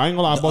said no, I ain't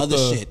gonna lie. I the bought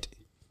other shit.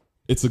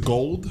 It's a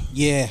gold.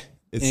 Yeah.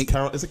 Is it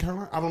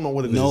Carolina? I don't know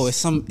what it is. No, it's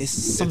some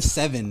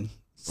seven.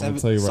 I'm gonna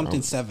tell you right- Something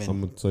I'm- seven.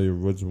 I'm gonna tell you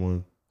which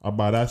one. I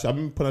buy that shit. I've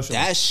been putting that shit.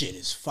 That shit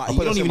is fire. I You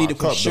put that don't shit even in need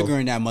to my put cup, sugar though.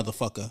 in that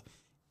motherfucker.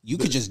 You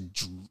could just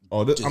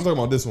I'm talking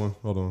about this one.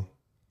 Hold on.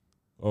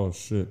 Oh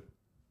shit.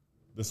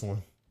 This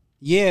one.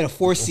 yeah, the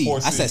 4C. The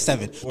 4C. I said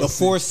 7. The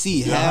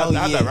 4C. Yeah, Hell I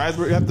had yeah. that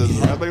raspberry. You have the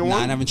raspberry one. Nah,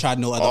 I never tried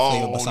no other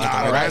flavor besides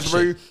nah, the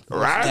raspberry. shit. The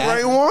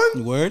raspberry That-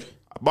 one. Word.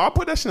 But I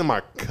put that shit in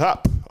my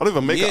cup. I don't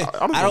even make. Yeah,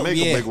 I don't even make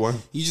a big one.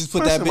 You just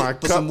put Put that some in my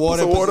bit, put cup, some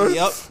water. put some water.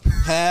 Yep.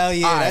 Hell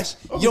yeah. Alright.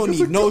 You don't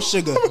need no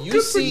sugar.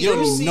 You see, You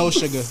don't need no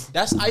sugar.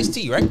 That's iced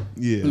tea, right?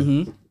 Yeah.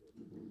 Mm-hmm.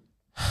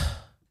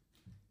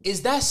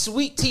 Is that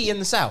sweet tea in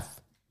the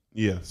South?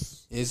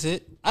 Yes. Is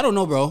it? I don't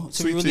know, bro. To be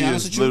Sweet really tea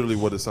honest is with you. literally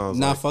what it sounds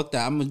Nah, like. fuck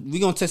that. We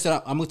gonna test it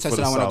out. I'm gonna test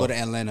For it the out when I go South. to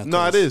Atlanta.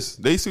 No, it 'cause- is.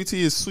 They sweet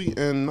tea is sweet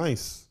and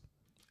nice.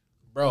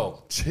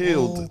 Bro.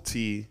 Chilled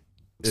tea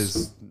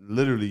is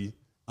literally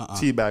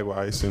tea bag with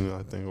ice in it,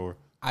 I think. Or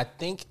I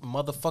think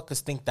motherfuckers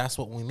think that's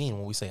what we mean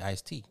when we say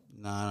iced tea.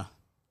 Nah.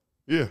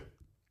 yeah.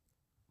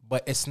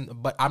 But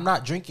I'm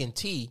not drinking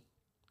tea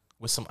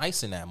with some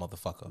ice in that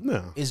motherfucker.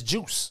 No. It's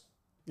juice.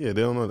 Yeah,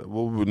 they don't know that.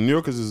 Well, New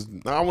Yorkers is.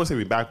 I wouldn't say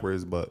we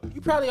backwards, but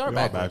You probably are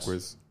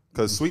backwards.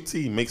 Because sweet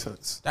tea makes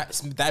sense. That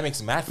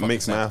makes mad fucking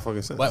Makes sense. mad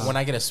fucking sense. But when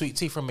I get a sweet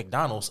tea from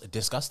McDonald's,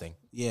 disgusting.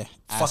 Yeah.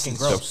 Fucking Acid.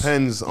 gross.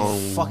 Depends on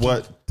Fucking-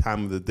 what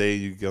time of the day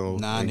you go.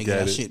 Nah, and nigga, get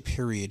that it. shit.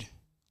 Period.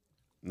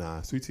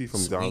 Nah, sweet tea from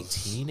Sweet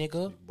McDonald's. tea,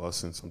 nigga.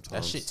 Busting sometimes.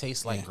 That shit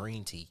tastes like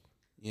green tea.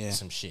 Yeah.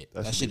 Some shit.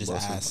 That shit is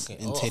busting. ass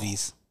Okay. and Ugh.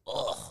 titties.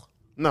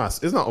 Nah,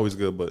 it's not always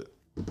good, but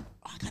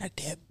I got a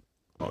dip.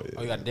 oh yeah.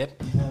 Oh, you got a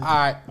dip? All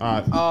right. All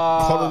right.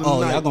 Call it a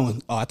Oh, night. y'all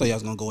going? Oh, I thought y'all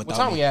was gonna go What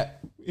without time me. we at?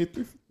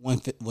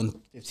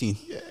 1:15.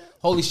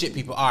 Holy shit,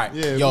 people. All right.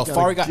 Yeah, Yo, we gotta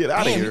Fari got. get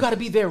outta Damn, here. you got to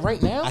be there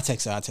right now? I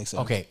text her.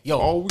 Okay.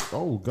 Yo,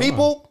 Oh God.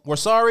 people, we're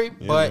sorry,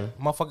 man. but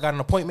motherfucker got an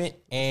appointment,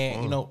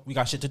 and you know we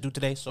got shit to do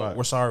today, so Right.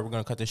 we're sorry. We're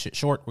gonna cut this shit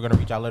short. We're gonna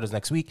reach out letters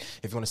next week.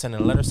 If you want to send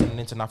in a letter, send it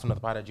in to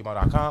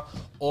notfornothingpod@gmail.com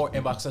or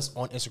inbox us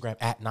on Instagram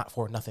at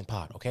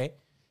notfornothingpod. Okay.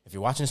 If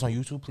you're watching this on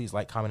YouTube, please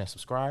like, comment, and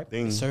subscribe.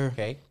 Ding. Sir.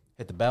 Okay.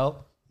 Hit the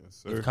bell.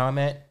 Yes, Leave a sir.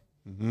 comment.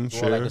 Do all that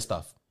Share good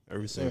stuff.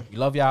 everything. We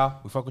love y'all.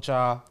 We fuck with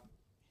y'all.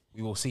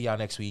 We will see y'all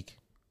next week.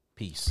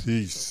 Peace.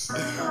 Peace.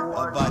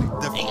 My body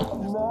different.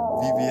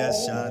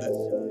 VVS shot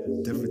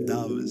it. Different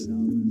dollars.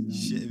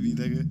 Shit me,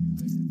 nigga.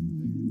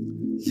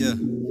 Yeah.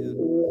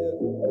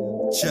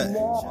 Check.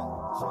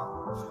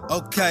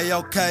 Okay.